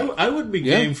 Interesting. I would be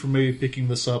game for maybe picking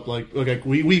this up. Like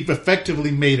we've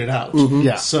effectively made it out.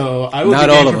 Yeah. So I would Not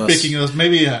be game all for of us. picking this.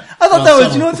 Maybe. I thought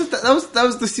that was, that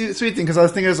was the sweet thing because I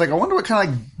was thinking, I wonder what kind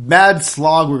of like mad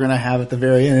slog we're gonna have at the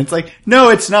very end. It's like, no,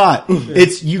 it's not.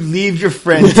 It's you leave your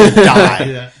friend to die.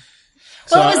 Yeah.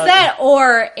 Well, it was that,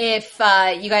 or if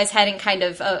you guys hadn't kind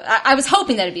of, I was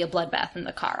hoping that it'd be a bloodbath in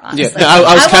the car. Honestly,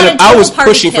 Yeah, I was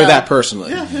pushing kill. for that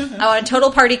personally. I want a total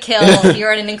party kill.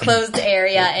 You're in an enclosed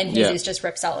area, and Jesus just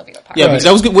rips all of you apart. Yeah, because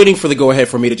I was waiting for the go ahead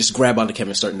for me to just grab onto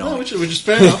Kevin and start gnawing. Which is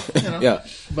fair enough. Yeah.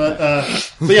 But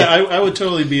yeah, I would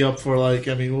totally be up for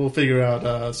we'll figure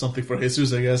out something for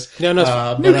Jesus, I guess. Yeah,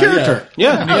 no, New character.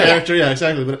 Yeah. New character, yeah,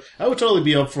 exactly. But I would totally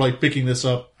be up for picking this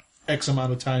up X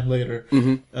amount of time later,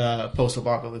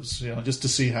 post-apocalypse, just to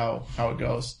see how it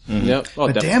goes. Yep. Oh,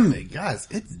 But definitely. damn it, guys,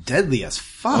 it's deadly as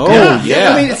fuck. Oh, yeah.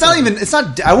 I mean,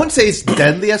 I wouldn't say it's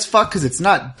deadly as fuck because it's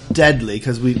not deadly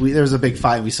because there was a big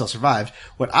fight and we still survived.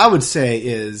 What I would say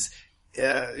is,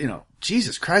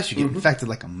 Jesus Christ, you get infected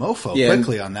like a mofo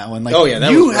quickly on that one. Like,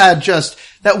 you had just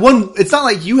that one. It's not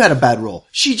like you had a bad roll.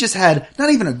 She just had not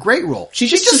even a great roll. She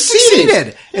just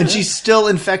succeeded, and she still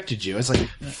infected you. It's like,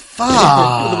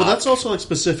 fuck. But that's also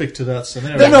specific to that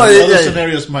scenario. Other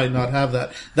scenarios might not have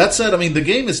that. That said, I mean, the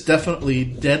game is definitely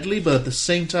deadly, but at the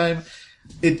same time,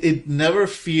 it never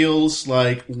feels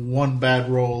like one bad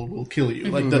roll will kill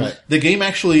you. Like the game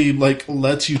actually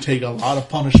lets you take a lot of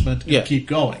punishment and keep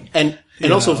going.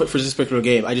 And also for this particular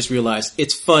game, I just realized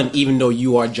it's fun even though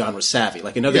you are genre savvy.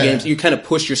 Like in other games, you kind of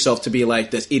push yourself to be like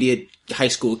this idiot high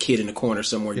school kid in a corner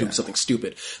somewhere doing something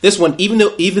stupid. This one, even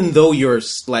though you're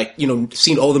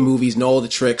seen all the movies, know all the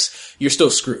tricks, you're still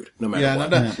screwed no matter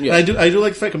what. I do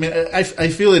like the fact. I mean, I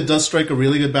feel it does strike a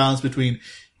really good balance between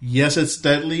yes, it's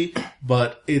deadly,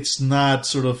 but it's not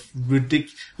sort of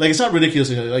ridiculous. Like, it's not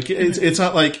ridiculously deadly. Like, it's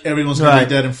not like everyone's going to be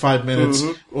dead in 5 minutes,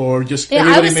 or just Yeah, I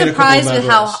everybody was made surprised a couple with of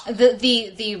bad how rolls.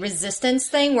 the resistance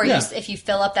thing, where Yeah. if you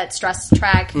fill up that stress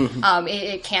track,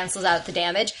 it cancels out the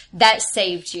damage. That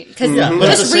saved you because but at the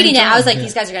just same reading it, I was time, like,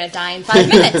 these guys are going to die in 5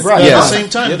 minutes. Right. But Yeah. at the same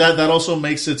time, that also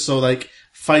makes it so, like,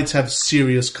 fights have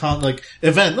serious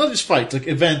not just fights, like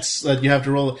events that you have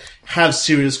to roll have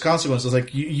serious consequences. Like,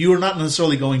 you're not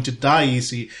necessarily going to die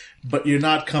easy, but you're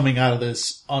not coming out of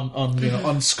this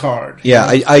unscarred. Yeah,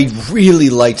 I really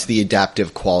liked the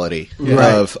adaptive quality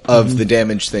of the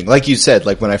damage thing. Like you said,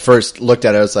 like when I first looked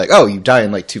at it, I was like, oh, you die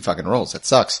in like 2 fucking rolls. That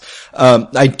sucks.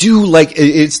 I do like,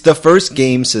 it's the first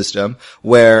game system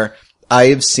where I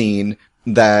have seen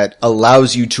that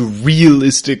allows you to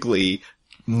realistically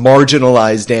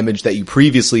marginalize damage that you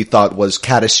previously thought was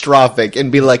catastrophic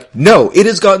and be like, no, it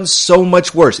has gotten so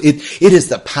much worse. It is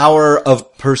the power of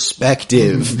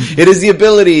perspective. It is the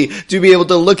ability to be able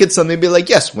to look at something and be like,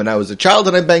 yes, when I was a child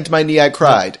and I banged my knee, I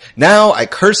cried. Now I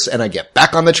curse and I get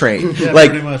back on the train. Yeah, Like,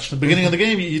 pretty much. The beginning of the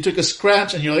game, you took a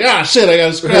scratch and you're like, ah, shit, I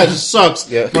got a scratch. It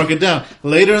sucks. Mark it down.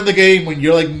 Later in the game, when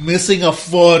you're like missing a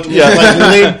foot,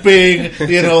 like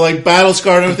limping, like battle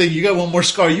scar and everything, you got one more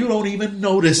scar. You don't even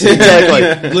notice it.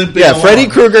 Exactly. Limping yeah, along. Freddy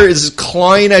Krueger is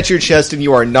clawing at your chest and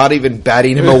you are not even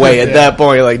batting him away at that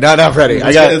point. You're like, no, Freddy,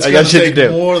 I got gonna shit to take do.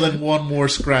 more than one more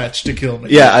scratch to kill me.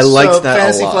 Yeah, I liked So that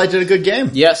Fantasy a lot. Flight did a good game.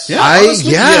 Yes.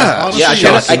 Honestly, Yeah, I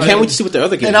honestly, can't wait to see what the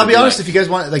other games And I'll be will honest, like. if you guys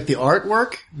want, like, the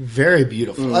artwork, very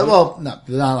beautiful. Well, not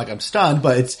like I'm stunned,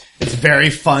 but it's very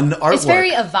fun artwork. It's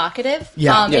very evocative.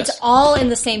 Yeah. Yes. It's all in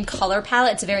the same color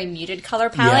palette. It's a very muted color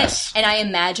palette. Yes. And I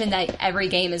imagine that every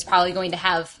game is probably going to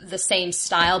have the same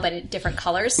style, but in different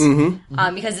colors.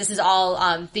 Because this is all,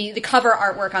 the cover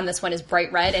artwork on this one is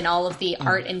bright red, and all of the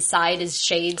art inside is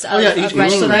shades of, Oh yeah, of each red and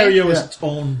gray. scenario is its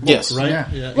own book, Yes. right?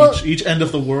 Yeah. Well, each end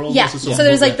of the world Yeah, is its own so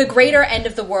there's book. like the greater end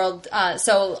of the world.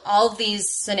 So all of these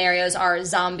scenarios are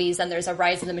zombies, and there's a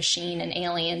Rise of the Machine, and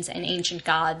aliens, and ancient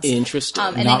gods. Interesting.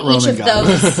 And Not then each Roman of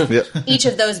gods. those, each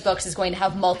of those books is going to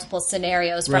have multiple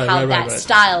scenarios for Right, how right, that right.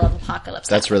 style of apocalypse.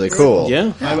 That's happens. really cool.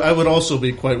 Yeah. I would also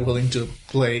be quite willing to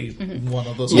play one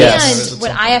of those. Yes. scenarios And at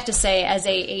what some I have to say as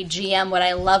a GM, what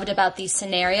I loved about these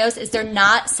scenarios is they're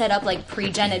not set up like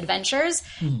pre-gen adventures.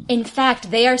 In fact,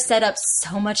 they are set up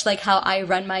so much like how I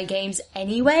run my games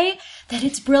anyway that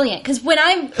it's brilliant. Because when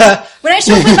I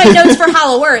show up with my notes for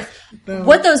Hollow Earth,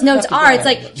 what those notes are, it's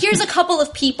like, here's a couple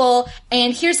of people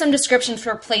and here's some descriptions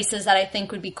for places that I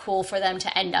think would be cool for them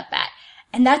to end up at.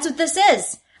 And that's what this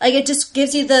is. Like, it just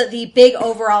gives you the big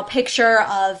overall picture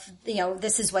of,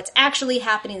 this is what's actually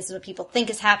happening. This is what people think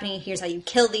is happening. Here's how you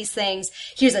kill these things.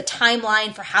 Here's a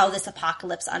timeline for how this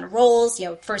apocalypse unrolls,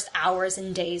 first hours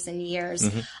and days and years.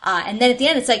 And then at the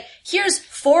end, it's like, here's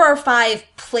 4 or 5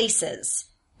 places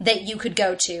that you could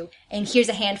go to, and here's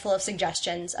a handful of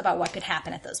suggestions about what could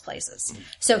happen at those places.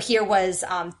 So here was,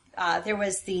 there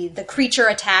was the creature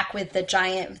attack with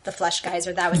the flesh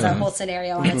geyser. That was a whole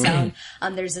scenario on its own.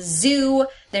 There's a zoo,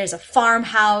 there's a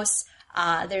farmhouse,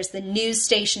 there's the news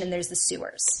station, and there's the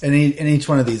sewers. And in each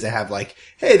one of these, they have like,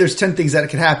 hey, there's 10 things that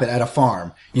could happen at a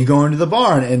farm. You go into the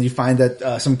barn and you find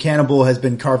that some cannibal has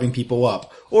been carving people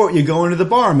up. Or you go into the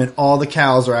barn and all the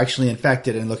cows are actually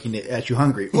infected and looking at you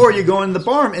hungry. Or you go into the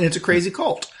barn and it's a crazy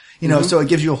cult. So it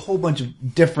gives you a whole bunch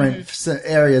of different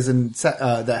areas and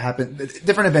that happen,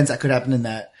 different events that could happen in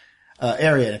that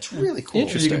area, and it's really cool.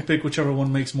 You can pick whichever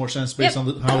one makes more sense based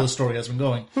on how the story has been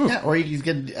going. Yeah, or you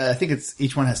can get, I think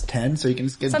each one has 10, so you can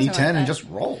just get Something D10 like that. and just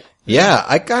roll. Yeah,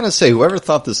 I gotta say, whoever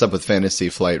thought this up with Fantasy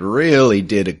Flight really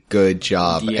did a good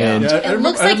job. Yeah. And Yeah, It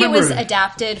looks like it was remember-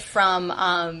 adapted from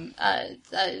a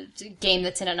game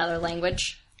that's in another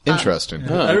language. interesting.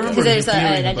 I remember Because there's hearing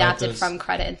an about adapted this. from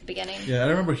credit at the beginning. Yeah, I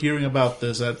remember hearing about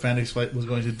this, that Fantasy Flight was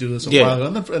going to do this a Yeah.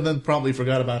 while ago, and then probably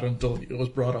forgot about it until it was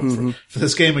brought up for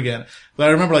this game again. But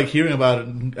I remember like hearing about it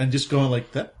and just going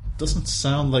like, that doesn't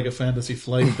sound like a Fantasy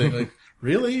Flight thing. Like,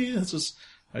 really? It's just,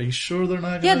 are you sure they're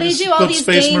not Yeah, gonna they just do all put these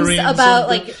Space games Marines about on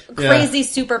like the- Yeah. crazy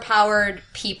superpowered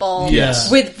people.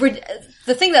 Yes. With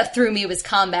the thing that threw me was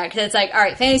combat, because it's like, all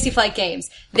right, Fantasy Flight games,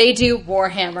 they do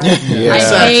Warhammer. Yeah.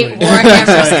 I hate Exactly.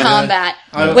 Warhammer's combat.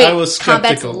 I was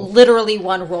combat's skeptical. literally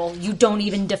one roll. You don't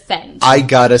even defend. I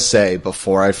gotta say,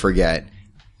 before I forget,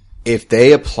 if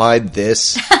they applied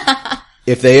this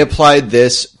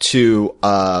to,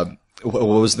 what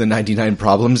was the 99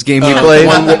 Problems game you played?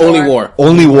 Only War.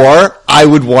 Only War, I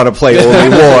would want to play only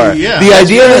war. Yeah, the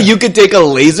idea that you could take a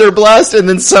laser blast and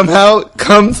then somehow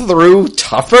come through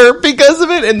tougher because of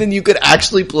it, and then you could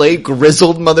actually play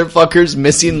grizzled motherfuckers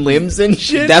missing limbs and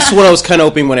shit. That's what I was kind of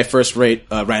hoping when I first ran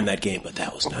that game, but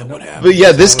that was not what happened. But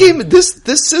yeah, this game,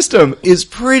 this system is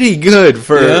pretty good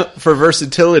for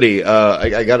versatility.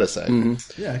 I gotta say.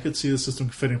 Mm-hmm. Yeah, I could see the system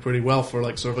fitting pretty well for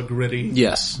like sort of a gritty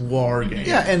Yes. war game.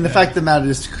 Yeah, and the fact of the matter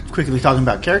is, quickly talking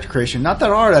about character creation, not that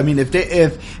hard. I mean,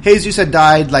 if Jesus had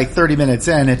died like 30 minutes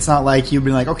in, it's not like you'd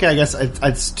be like, okay, I guess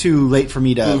it's too late for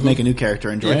me to make a new character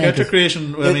and join. Character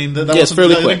creation, I mean, that it's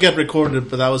fairly didn't quick. get recorded,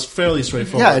 but that was fairly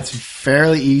straightforward. Yeah, it's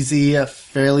fairly easy,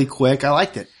 fairly quick. I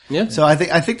liked it. Yeah. So I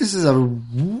think this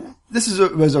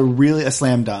was really a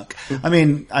slam dunk. I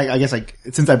mean, I guess like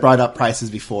since I brought up prices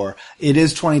before, it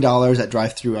is $20 at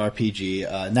Drive-Thru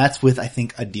RPG, and that's with I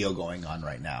think a deal going on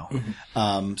right now.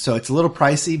 So it's a little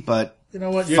pricey, but You know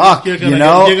what? Fuck, you're you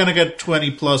know? gonna get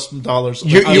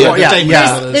 $20+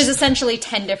 Yeah. There's essentially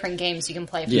 10 different games you can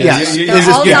play. For Yeah. this. You- They're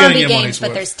you're all getting zombie your games, money's but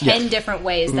worth. there's 10 different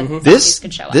ways that zombies This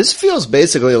could show up. this feels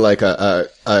basically like a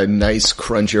nice,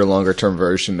 crunchier, longer term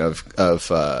version of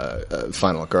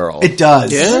Final Girl. it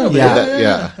does.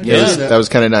 Yeah. That was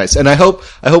kind of nice. And I hope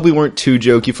we weren't too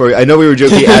jokey for you. I know we were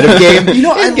jokey out of game. You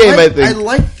know, in game, I think. I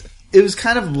liked. It was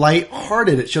kind of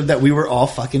lighthearted. It showed that we were all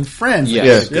fucking friends. Like,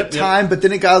 Yeah. it was a good time, but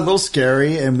then it got a little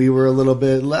scary, and we were a little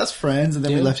bit less friends, and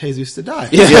then we left Jesus to die.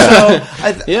 So,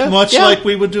 Much like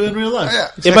we would do in real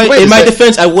life. In my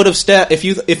defense, I would have stabbed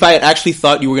if I had actually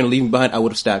thought you were going to leave me behind. I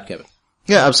would have stabbed Kevin.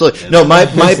 Yeah, absolutely. No, my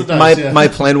yeah. my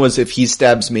plan was if he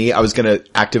stabs me, I was gonna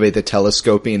activate the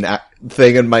telescoping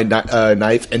thing on my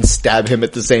knife and stab him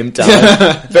at the same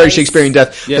time. Very Shakespearean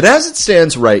death. Yeah. But as it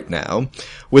stands right now,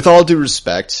 with all due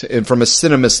respect, and from a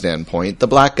cinema standpoint, the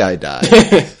black guy died.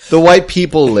 The white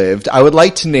people lived. I would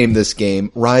like to name this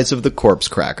game Rise of the Corpse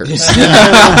Crackers. Nicely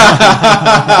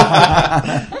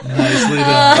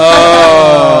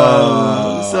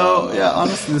done. So yeah,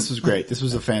 honestly, this was great. This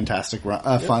was a fantastic run,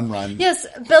 fun run. Yes,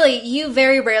 Billy, you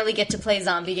very rarely get to play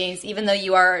zombie games, even though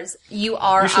you are Usually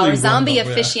our run zombie them,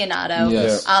 yeah. aficionado.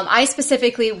 Yes. I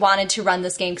specifically wanted to run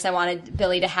this game because I wanted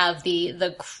Billy to have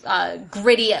the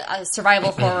gritty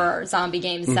survival horror zombie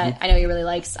games that I know he really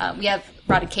likes. We have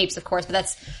Rotted Capes, of course, but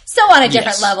that's so on a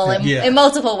different level in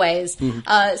multiple ways.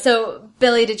 So,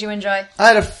 Billy, did you enjoy? I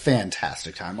had a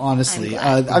fantastic time, honestly.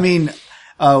 I'm glad. I mean,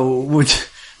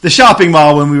 the shopping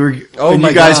mall when you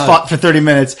guys fought for 30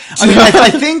 minutes. I mean, I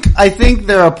think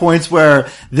there are points where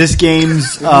this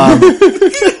game's, I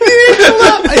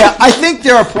think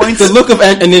there are points. The look of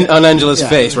on Angela's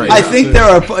face right now. I think there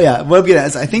are, what I'm getting at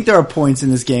is I think there are points in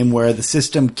this game where the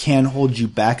system can hold you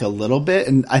back a little bit,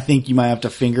 and I think you might have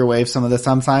to finger wave some of this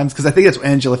sometimes, because I think that's what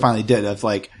Angela finally did. Of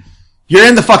like, you're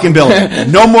in the fucking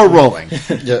building, no more rolling.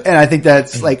 And I think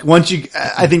that's like,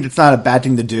 I think it's not a bad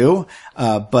thing to do,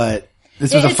 but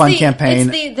this was a fun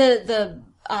campaign. It's the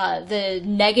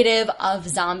negative of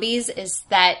zombies is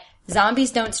that zombies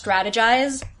don't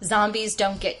strategize. Zombies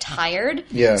don't get tired.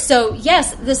 Yeah. So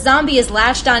yes, the zombie is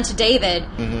latched onto David,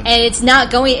 and it's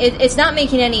not going. It's not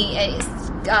making any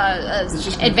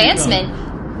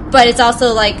advancement. But it's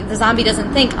also like the zombie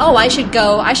doesn't think, oh, I should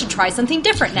try something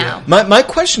different now. My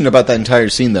question about that entire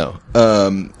scene though,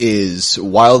 is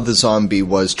while the zombie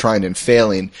was trying and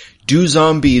failing, do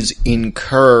zombies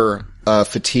incur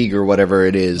fatigue or whatever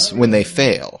it is when they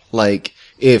fail? Like,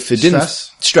 if it didn't...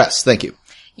 Stress, thank you.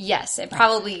 Yes, it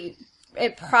probably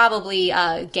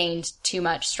gained too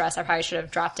much stress. I probably should have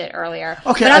dropped it earlier.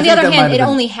 Okay, but I on the think other that hand, might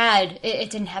have it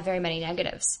didn't have very many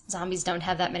negatives. Zombies don't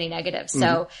have that many negatives.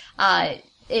 So, as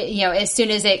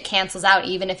soon as it cancels out,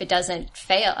 even if it doesn't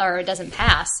fail or it doesn't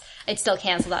pass, it still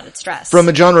cancels out its stress. From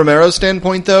a John Romero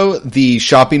standpoint though, the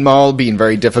shopping mall being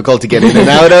very difficult to get in and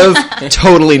out of,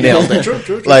 totally nailed it.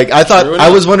 True. Like, I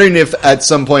was wondering if at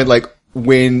some point, like,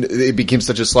 when it became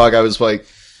such a slog, I was like,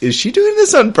 is she doing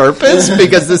this on purpose?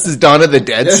 Because this is Dawn of the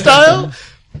Dead style?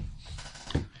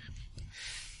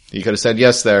 You could have said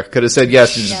yes there. Could have said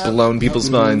yes and just blown people's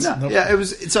minds. Yeah, it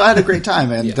was. So I had a great time,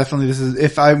 and definitely this is.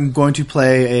 If I'm going to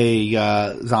play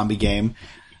a zombie game,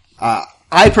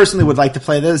 I personally would like to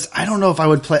play this. I don't know if I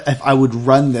would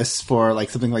run this for like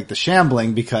something like The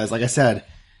Shambling, because, like I said,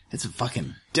 it's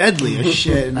fucking deadly as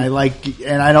shit, and I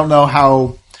don't know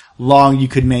how long you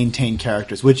could maintain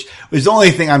characters, which is the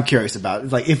only thing I'm curious about.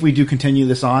 Like, if we do continue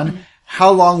this on,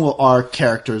 how long will our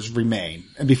characters remain?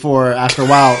 And after a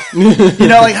while,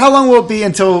 like, how long will it be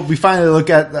until we finally look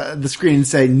at the screen and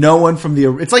say, no one from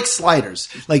it's like Sliders.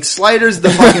 Like, Sliders,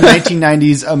 the fucking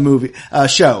 1990s movie,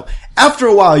 show. after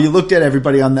a while, you looked at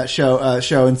everybody on that show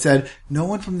and said, "No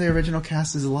one from the original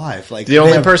cast is alive." Like The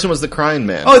only person was the crying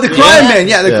man. Oh, the crying man.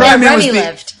 Yeah, the crying man was Remy the.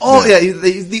 lived. Oh, yeah,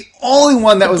 he's the only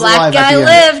one that was alive. Black guy at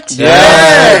the end. lived. Yeah,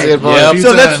 that's a good point. Yep.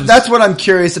 So Sometimes. that's what I'm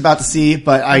curious about to see,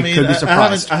 but I could be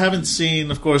surprised. I haven't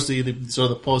seen, of course, the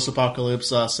sort of the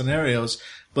post-apocalypse scenarios,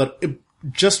 but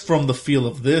just from the feel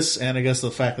of this, and I guess the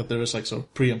fact that there is like sort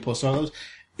of pre and post-apocalypse,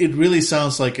 it really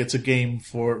sounds like it's a game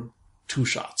for two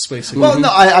shots, basically. Well, no,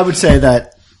 I would say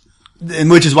that, and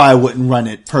which is why I wouldn't run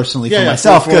it personally for Yeah,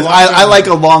 myself, for a because long-term I like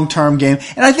a long-term game.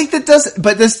 And I think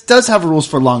but this does have rules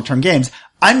for long-term games.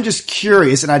 I'm just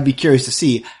curious, and I'd be curious to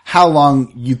see how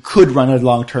long you could run a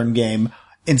long-term game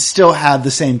and still have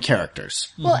the same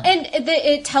characters. Well, and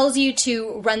it tells you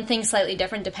to run things slightly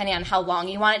different depending on how long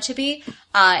you want it to be.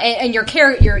 And your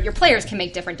players can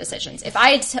make different decisions. If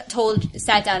I had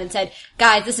sat down and said,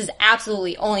 guys, this is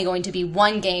absolutely only going to be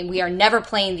one game. We are never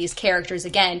playing these characters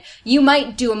again. You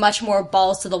might do a much more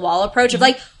balls to the wall approach of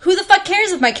like, who the fuck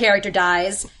cares if my character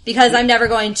dies? Because I'm never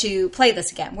going to play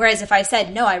this again. Whereas if I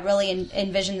said, no, I really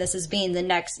envision this as being the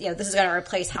next, this is going to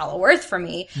replace Hollow Earth for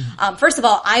me. First of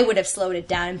all, I would have slowed it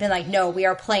down and been like, no, we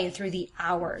are playing through the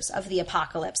hours of the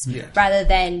apocalypse rather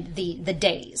than the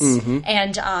days.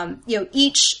 And,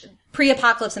 each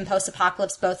pre-apocalypse and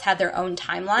post-apocalypse both had their own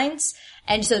timelines.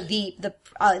 And so the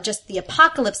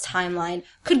apocalypse timeline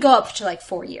could go up to like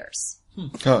 4 years.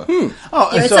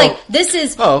 It's like, this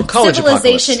is,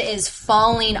 civilization is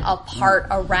falling apart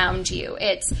around you.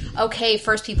 It's, okay,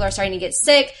 first people are starting to get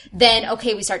sick, then,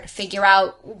 okay, we start to figure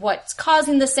out what's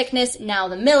causing the sickness, now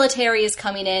the military is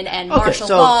coming in and martial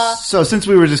law. So since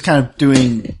we were just kind of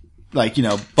doing,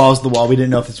 balls to the wall, we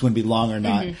didn't know if this was going to be long or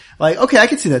not. Like, okay, I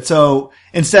could see that. So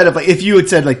instead of, if you had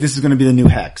said, this is going to be the new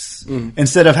Hex,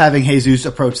 instead of having Jesus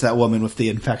approach that woman with the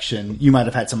infection, you might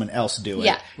have had someone else do it.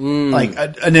 Yeah. Like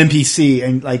an NPC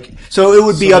and so it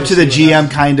would be up to the GM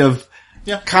kind of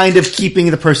keeping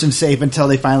the person safe until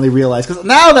they finally realize. Because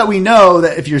now that we know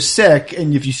that if you're sick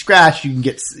and if you scratch, you can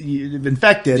get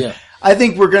infected. Yeah. I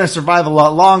think we're going to survive a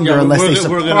lot longer unless they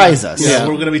surprise us. Yeah,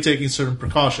 we're going to be taking certain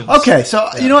precautions. Okay, so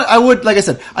you know what? I would, like I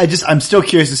said, I'm still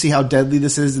curious to see how deadly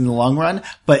this is in the long run,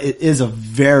 but it is a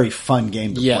very fun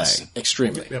game to play. Yes,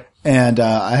 extremely. Yep. And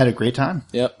I had a great time.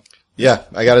 Yep. Yeah,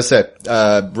 I gotta say,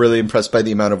 really impressed by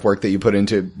the amount of work that you put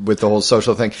into with the whole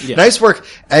social thing. Yeah. Nice work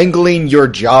angling your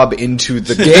job into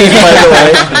the game, by the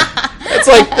way.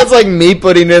 It's like me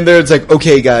putting in there, it's like,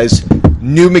 okay guys,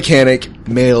 new mechanic,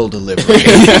 mail delivery.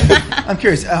 I'm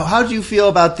curious, how do you feel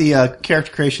about the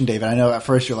character creation, David? I know at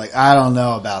first you're like, I don't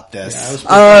know about this. Yeah,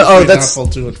 I was that's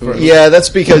to it first. Yeah, that's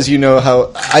because you know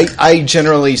how I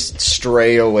generally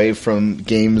stray away from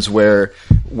games where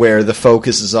the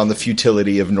focus is on the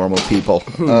futility of normal people.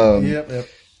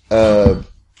 And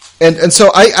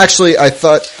so I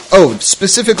thought,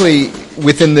 specifically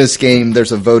within this game,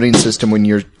 there's a voting system when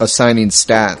you're assigning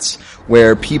stats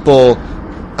where people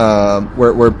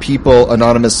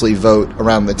anonymously vote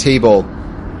around the table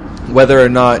whether or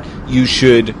not you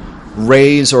should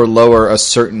raise or lower a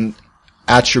certain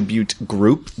attribute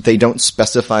group. They don't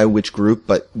specify which group,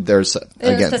 but they don't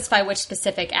specify which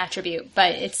specific attribute,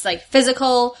 but it's like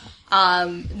physical.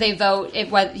 They vote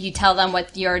whether you tell them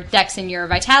what your dex and your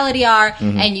vitality are,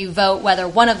 and you vote whether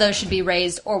one of those should be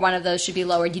raised or one of those should be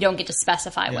lowered. You don't get to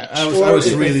specify which. I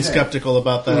was really skeptical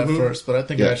about that at first, but I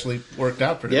think it actually worked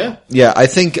out pretty well. Yeah, I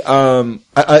think,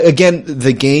 again,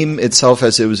 the game itself,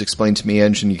 as it was explained to me,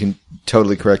 Engine, you can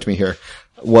totally correct me here,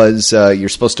 was, you're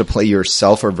supposed to play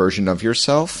yourself or version of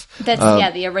yourself.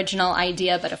 That's, the original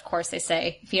idea, but of course they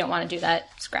say, if you don't want to do that,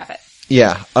 scrap it.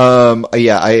 Yeah.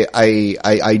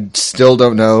 I still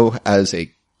don't know as a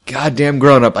goddamn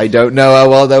grown up. I don't know how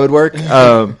well that would work.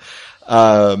 Though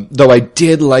I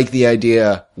did like the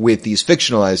idea with these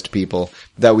fictionalized people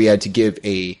that we had to give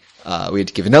an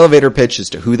elevator pitch as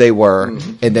to who they were,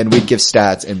 and then we'd give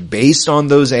stats, and based on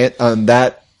those, on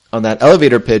that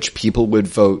elevator pitch, people would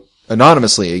vote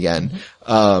anonymously again,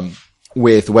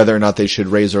 with whether or not they should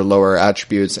raise or lower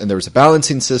attributes, and there was a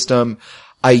balancing system.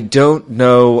 I don't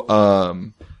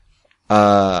know,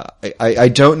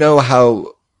 I don't know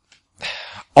how,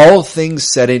 all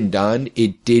things said and done,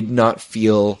 it did not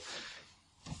feel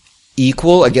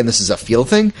equal. Again, this is a feel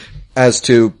thing as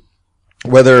to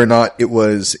whether or not it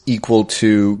was equal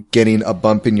to getting a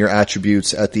bump in your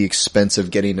attributes at the expense of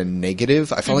getting a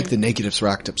negative. I felt like the negatives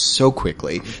racked up so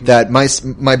quickly that my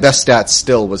best stats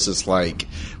still was just like,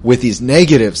 with these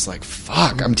negatives, like,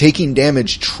 fuck, I'm taking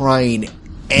damage trying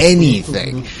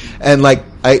anything. And like,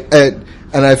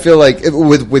 I feel like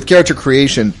with character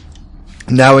creation,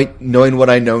 knowing what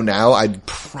I know now, I'd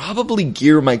probably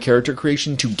gear my character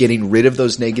creation to getting rid of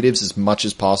those negatives as much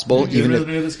as possible. Even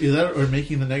or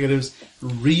making the negatives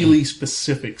really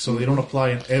specific so they don't apply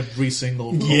in every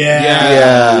single role.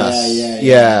 Yeah.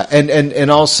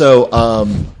 And also,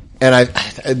 and I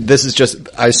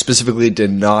specifically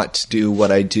did not do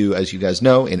what I do, as you guys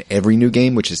know, in every new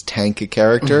game, which is tank a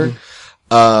character.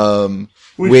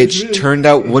 Which turned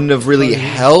out wouldn't have really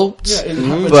helped.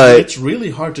 Yeah, but it's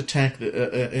really hard to tank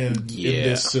in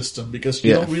this system because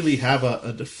you don't really have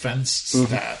a defense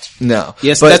stat. No.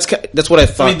 Yes, but that's what I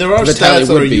thought. I mean, there are Vitaly stats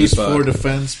that would are be, used but- for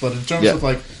defense, but in terms of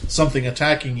like something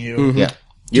attacking you,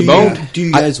 You're boned. Do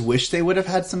you guys wish they would have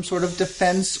had some sort of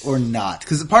defense or not?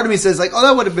 Because part of me says like, oh,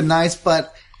 that would have been nice,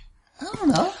 but I don't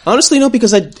know. Honestly, no,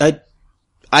 because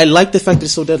I like the fact that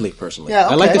it's so deadly, personally. Yeah,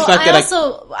 I like the okay. fact that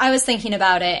I was thinking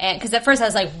about it, and because at first I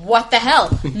was like, "What the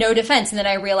hell? No defense," and then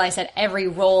I realized that every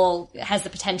roll has the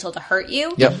potential to hurt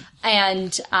you. Yep.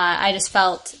 And I just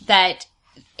felt that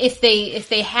if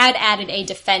they had added a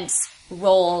defense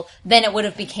roll, then it would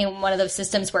have became one of those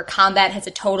systems where combat has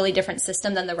a totally different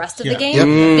system than the rest of the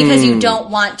game because you don't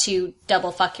want to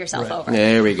double fuck yourself over.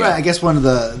 There we go. Right, I guess one of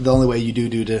the only way you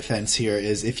do defense here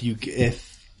is if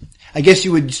I guess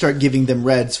you would start giving them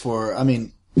reds for, I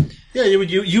mean... Yeah,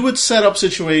 you would set up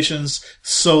situations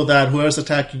so that whoever's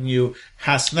attacking you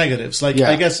has negatives. Like,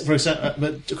 I guess, for example,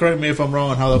 but correct me if I'm wrong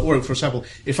on how that works. For example,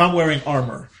 if I'm wearing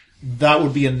armor, that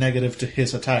would be a negative to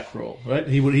his attack roll, right?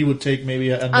 He would take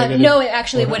maybe a negative. No, it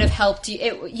actually would have helped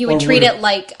you. You would treat it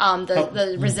like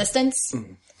the resistance.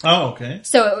 Oh, okay.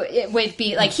 So it would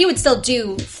be like he would still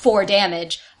do 4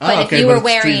 damage, but if you were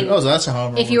wearing, that's how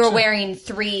armor if you were works, wearing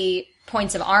 3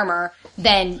 points of armor,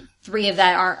 then 3 of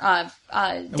that are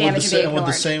damage would be ignored. Would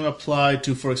the same apply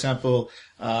to, for example,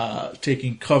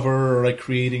 taking cover or like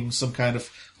creating some kind of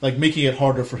like making it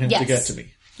harder for him to get to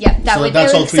me? Yeah,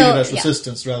 that's all treated as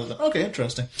resistance rather than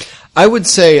interesting. I would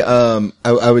say,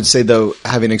 I would say though,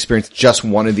 having experienced just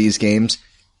one of these games,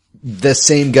 the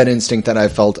same gut instinct that I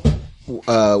felt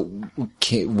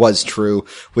was true,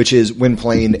 which is when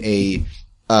playing a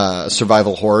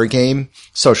survival horror game,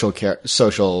 social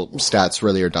stats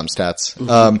really are dumb stats.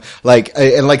 Like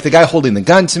the guy holding the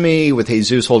gun to me with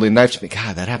Jesus holding the knife to me.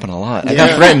 God, that happened a lot. I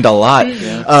got threatened a lot.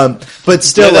 But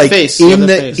still, like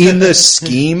in the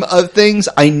scheme of things,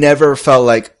 I never felt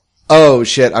like, oh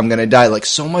shit, I'm gonna die. Like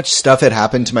so much stuff had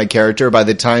happened to my character by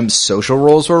the time social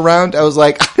roles were around. I was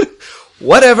like,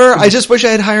 whatever. I just wish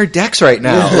I had higher decks right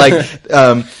now. Like,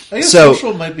 I guess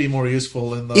social might be more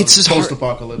useful in the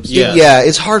post-apocalypse. Yeah,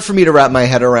 it's hard for me to wrap my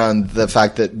head around the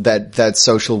fact that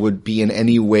social would be in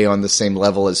any way on the same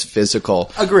level as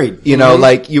physical. Agreed. You know,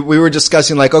 like we were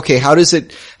discussing, like, okay, how does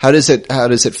it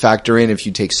factor in if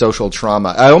you take social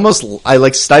trauma? I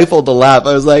like stifled a laugh.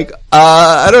 I was like,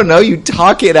 I don't know. You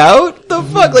talk it out. The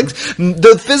fuck, like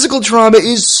the physical trauma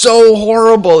is so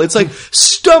horrible. It's like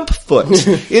stump foot.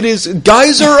 It is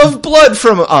geyser of blood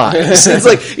from eyes. It's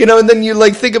like, you know, and then you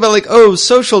like think about like, oh,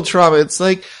 social trauma. It's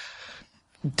like,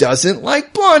 doesn't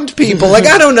like blonde people. Like,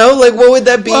 I don't know. Like, what would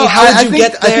that be? Well, How did you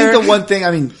get there? I think the one thing,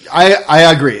 I mean,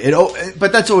 I agree.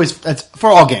 But that's for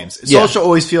all games. Social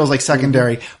always feels like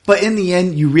secondary. But in the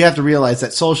end, you have to realize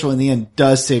that social in the end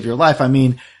does save your life. I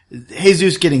mean,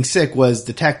 Jesus getting sick was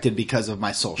detected because of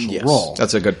my social role.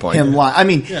 That's a good point. I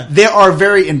mean, there are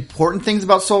very important things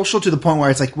about social to the point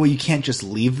where it's like, well, you can't just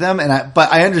leave them.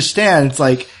 But I understand. It's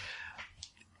like,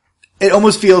 it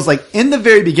almost feels like in the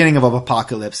very beginning of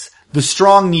Apocalypse, the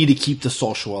strong need to keep the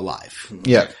social alive.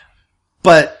 Yeah.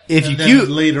 But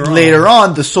later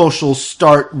on, the socials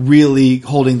start really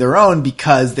holding their own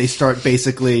because they start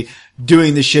basically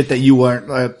doing the shit that you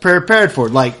weren't prepared for,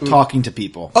 like talking to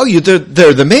people. Oh,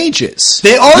 they're the mages.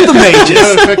 They are the mages.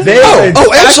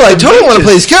 Actually, I totally want to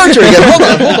play this character again. Hold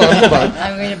on.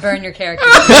 I'm going to burn your character.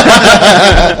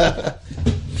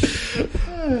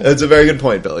 That's a very good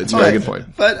point, Billy. It's a very good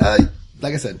point. But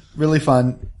like I said, really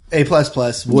fun. A++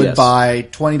 would buy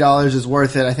 $20 is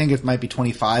worth it. I think it might be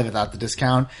 $25 without the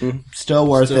discount. Still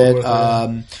worth it.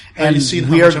 And you've seen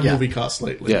how much a movie costs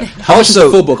lately. Yeah. How much is the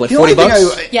full book? Like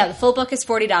 $40? Yeah, the full book is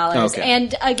 $40. Okay.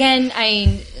 And again,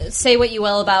 I say what you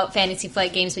will about Fantasy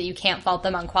Flight games, but you can't fault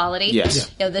them on quality.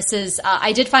 Yes. You know, this is,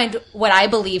 I did find what I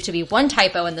believe to be one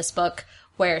typo in this book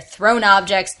where thrown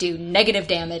objects do negative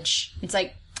damage. It's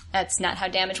like, that's not how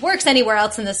damage works anywhere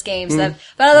else in this game. So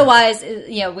but otherwise,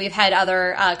 you know, we've had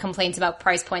other complaints about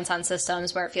price points on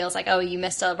systems where it feels like, oh, you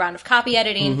missed a round of copy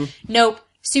editing. Nope.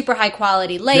 super high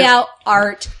quality layout,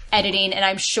 art, editing, and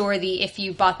I'm sure if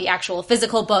you bought the actual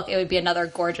physical book, it would be another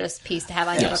gorgeous piece to have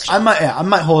on your bookshelf. I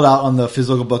might hold out on the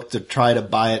physical book to try to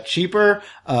buy it cheaper,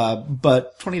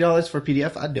 but $20 for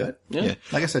PDF, I'd do it. Yeah.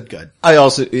 Like I said, good.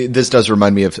 This does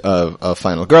remind me of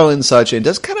Final Girl and such. It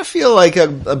does kind of feel like a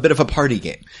bit of a party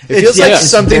game. It feels like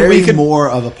something very we could, more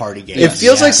of a party game. it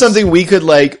feels like something we could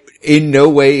like, in no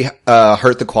way,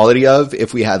 hurt the quality of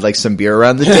if we had like some beer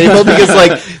around the table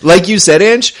because like you said,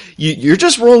 Ange, you're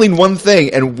just rolling one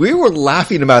thing and we were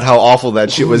laughing about how awful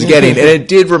that shit was getting. And it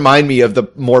did remind me of the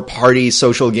more party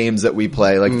social games that we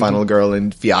play, like Final Girl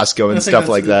and Fiasco and stuff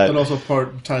like that. That also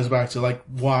ties back to like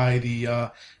why the,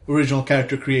 original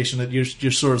character creation that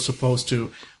you're sort of supposed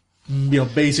to,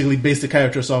 basically base the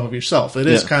characters off of yourself. It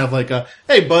is kind of like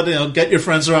hey bud, get your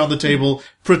friends around the table,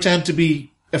 pretend to be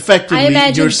effectively I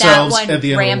imagine yourselves that one at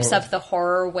the end ramps of the world. up the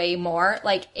horror way more.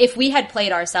 Like, if we had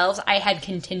played ourselves, I had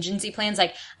contingency plans.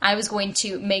 Like, I was going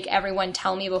to make everyone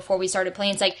tell me before we started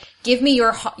playing. It's like, give me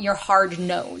your hard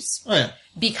nose. Oh yeah.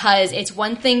 Because it's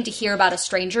one thing to hear about a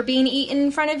stranger being eaten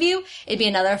in front of you. It'd be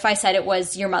another if I said it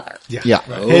was your mother. Yeah.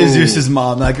 Jesus'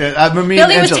 mom. Like,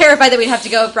 Billy was terrified that we'd have to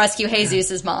go rescue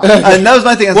Jesus' mom. And that was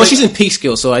my thing. I was Well, like, she's in peak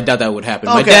skill, so I doubt that would happen.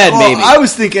 My okay, dad, well, maybe. I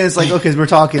was thinking, it's like, okay, we're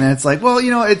talking, and it's like, well,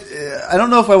 I don't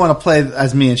know if I want to play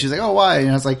as me. And she's like, oh, why?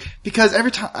 And I was like, because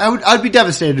every time, I'd be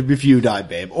devastated if you died,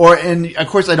 babe. And of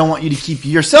course, I don't want you to keep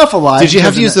yourself alive. Did you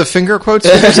have to use the finger quotes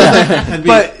or something?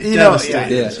 But,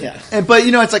 devastated. yeah. And, but,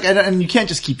 it's like, and you can't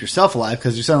just keep yourself alive,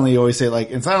 because you suddenly always say, like,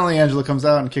 and suddenly Angela comes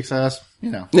out and kicks ass,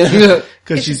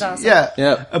 because she's, awesome.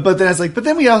 yeah. But then it's like, but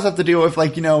then we also have to deal with,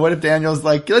 like, what if Daniel's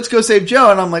like, let's go save Joe?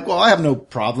 And I'm like, well, I have no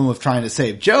problem with trying to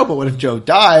save Joe, but what if Joe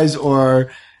dies,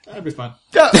 or, That'd be fun.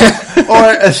 yeah. Or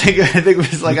I think it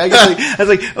was like, I was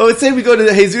like, oh, let's say we go to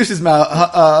Jesus'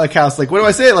 house. Like, what do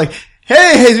I say? Like,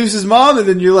 hey, Jesus' mom. And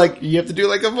then you have to do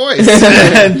like a voice.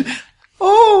 And,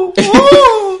 oh.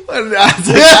 And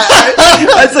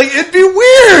I was like, it'd be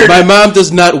weird. My mom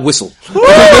does not whistle.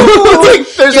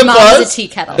 There's Your a mom pause. is a tea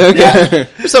kettle.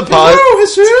 There's a pause. Oh,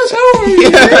 Jesus, how are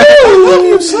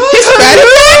you?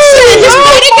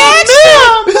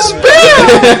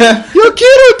 Yo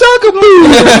quiero taco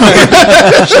boo.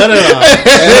 Shut it up.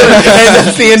 And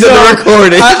that's the end of the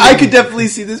recording. I could definitely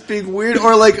see this being weird.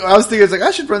 Or like, I was thinking, it's like,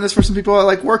 I should run this for some people at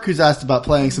like work who's asked about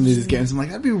playing some of these games. I'm like,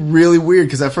 that'd be really weird.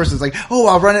 Cause at first it's like, oh,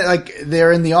 I'll run it like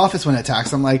they're in the office when it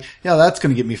attacks. I'm like, yeah, that's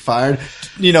gonna get me fired.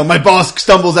 My boss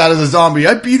stumbles out as a zombie.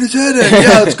 I beat his head in.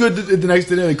 Yeah, it's good. The next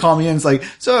day they call me in. It's like,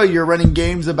 so you're running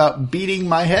games about beating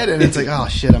my head? And it's like, oh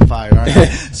shit, I'm fired. Aren't I?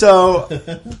 So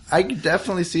I could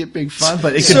definitely see it being fun,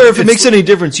 but Sir, if it makes any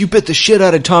difference, you bet the shit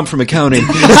out of Tom from accounting.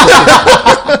 but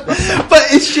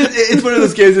it's one of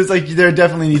those games. It's like there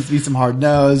definitely needs to be some hard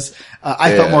nose.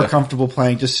 I felt more comfortable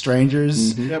playing just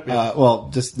strangers. Well,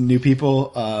 just new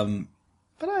people.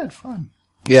 But I had fun.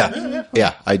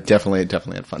 Yeah, I definitely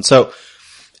had fun. So,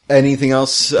 anything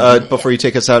else before you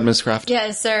take us out, Ms. Kraft?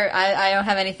 Yeah, sir. I don't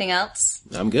have anything else.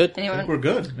 I'm good. I Anyone? think we're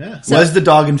good. Yeah. Was the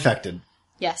dog infected?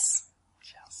 Yes.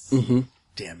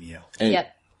 Damn you. And-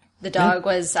 Yep. The dog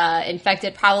was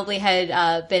infected. Probably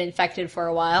had been infected for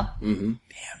a while. Damn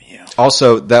you.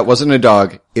 Also, that wasn't a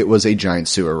dog; it was a giant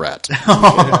sewer rat.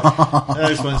 That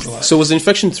explains a lot. So was the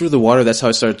infection through the water? That's how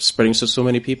it started spreading to so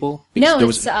many people? No, there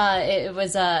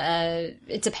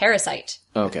it's a parasite.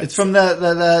 Okay. It's from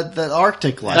the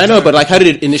Arctic life. I know, but like, how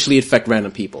did it initially affect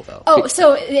random people, though? Oh,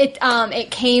 so it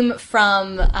came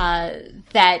from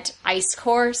that ice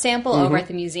core sample over at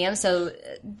the museum. So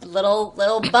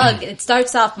little bug. It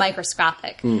starts off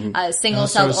microscopic, single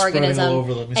celled starts spreading organism, all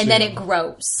over the and then it museum.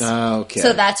 grows. Okay.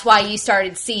 So that's why you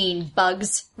started seeing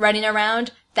bugs running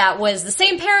around. That was the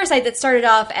same parasite that started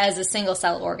off as a single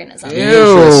cell organism. Ew.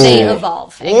 They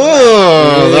evolve. and grow.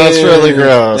 Oh, that's really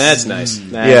gross. That's nice.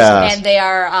 Yeah. And they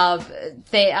are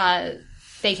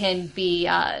they can be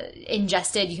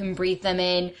ingested. You can breathe them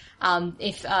in.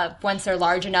 If once they're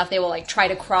large enough, they will like try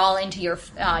to crawl into your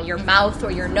mouth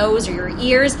or your nose or your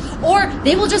ears, or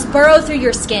they will just burrow through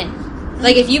your skin.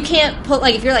 Like if you can't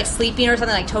if you're like sleeping or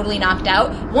something, like totally knocked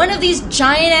out, one of these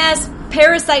giant ass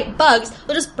parasite bugs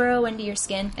will just burrow into your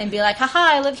skin and be like,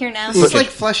 haha, I live here now. It's like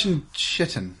flesh and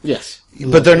shitting. Yes.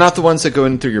 But they're not the ones that go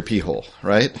in through your pee hole,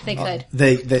 right? They could.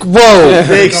 They Whoa!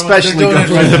 they especially They're go doing it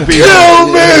through right. the beard.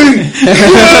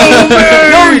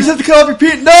 No, you just have to cut off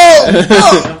your pee.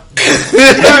 No!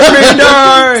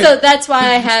 So that's why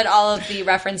I had all of the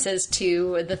references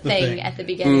to the thing at the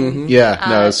beginning. Yeah,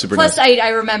 no, it's super plus, nice. I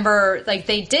remember, like,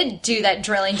 they did do that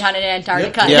drilling down in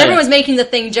Antarctica. And Yeah. everyone was making the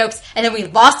thing jokes, and then we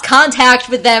lost contact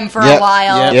with them for Yep. a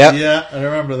while. Yep. Yeah, I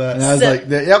remember that. And I was So- like,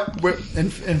 yep, we're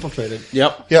infiltrated.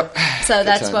 Yep. Yep. So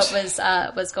that's times.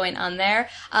 what was going on there.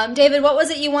 David, what was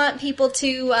it you want people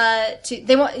to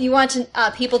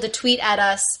people to tweet at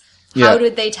us? How Yeah.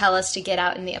 would they tell us to get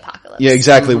out in the apocalypse? Yeah,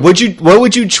 exactly. What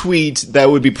would you tweet that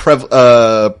would be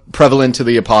prevalent to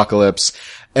the apocalypse,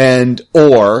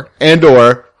 or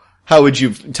how would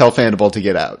you tell Fandible to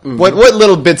get out? What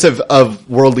little bits of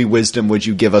worldly wisdom would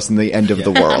you give us in the end of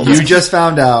the world? You just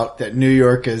found out that New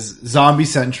York is zombie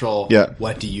central. Yeah.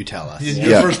 What do you tell us? Your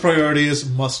Yeah. first priority is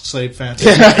must save fantasy.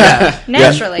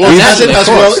 Naturally. Well, as Of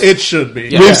well, course. it should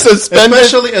be. We've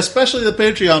suspended. Especially the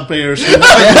Patreon payers. Who,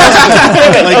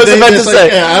 I was about to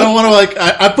say. I don't want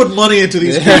to I put money into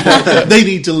these people. They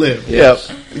need to live. Yep,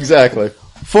 exactly.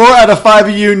 4 out of 5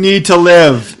 of you need to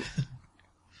live.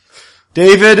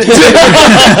 David.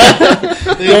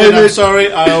 David, I'm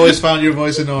sorry. I always found your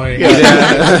voice annoying.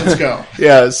 Let's go.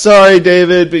 Yeah, sorry,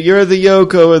 David, but you're the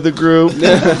Yoko of the group.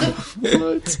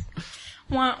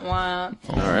 Wah, wah.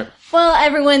 All right. Well,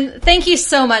 everyone, thank you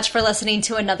so much for listening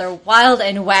to another wild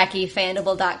and wacky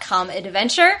Fandible.com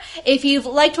adventure. If you've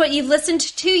liked what you've listened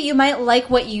to, you might like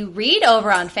what you read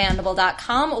over on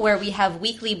Fandible.com, where we have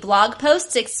weekly blog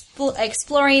posts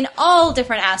exploring all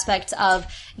different aspects of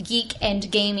geek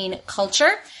and gaming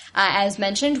culture. As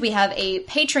mentioned, we have a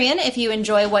Patreon if you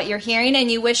enjoy what you're hearing and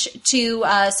you wish to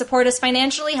support us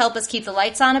financially, help us keep the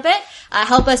lights on a bit,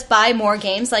 help us buy more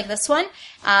games like this one.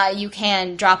 You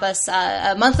can drop us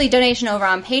a monthly donation over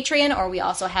on Patreon, or we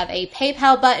also have a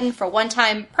PayPal button for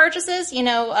one-time purchases,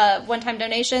 one-time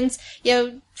donations.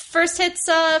 First hits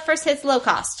low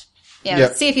cost.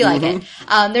 Yep. See if you like it.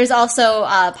 There's also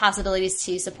possibilities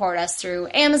to support us through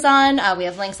Amazon. We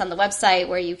have links on the website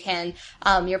where you can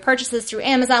your purchases through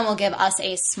Amazon will give us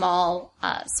a small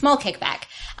kickback.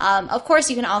 Of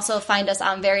course, you can also find us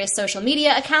on various social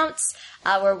media accounts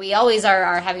where we always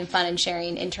are having fun and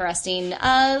sharing interesting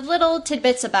little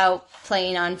tidbits about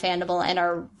playing on Fandible and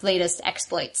our latest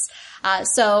exploits.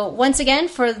 So once again,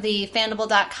 for the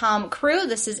Fandible.com crew,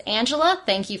 this is Angela.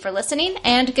 Thank you for listening,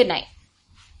 and good night.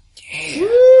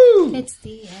 It's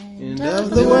the end of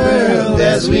the world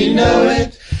as we know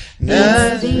it.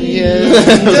 Not the end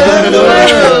of the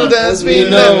world as we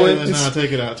know it. No,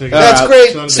 take it out. Take it That's out.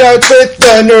 great. Starts with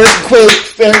an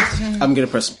earthquake. I'm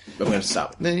gonna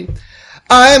stop.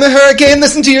 I'm a hurricane.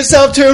 Listen to yourself. Turn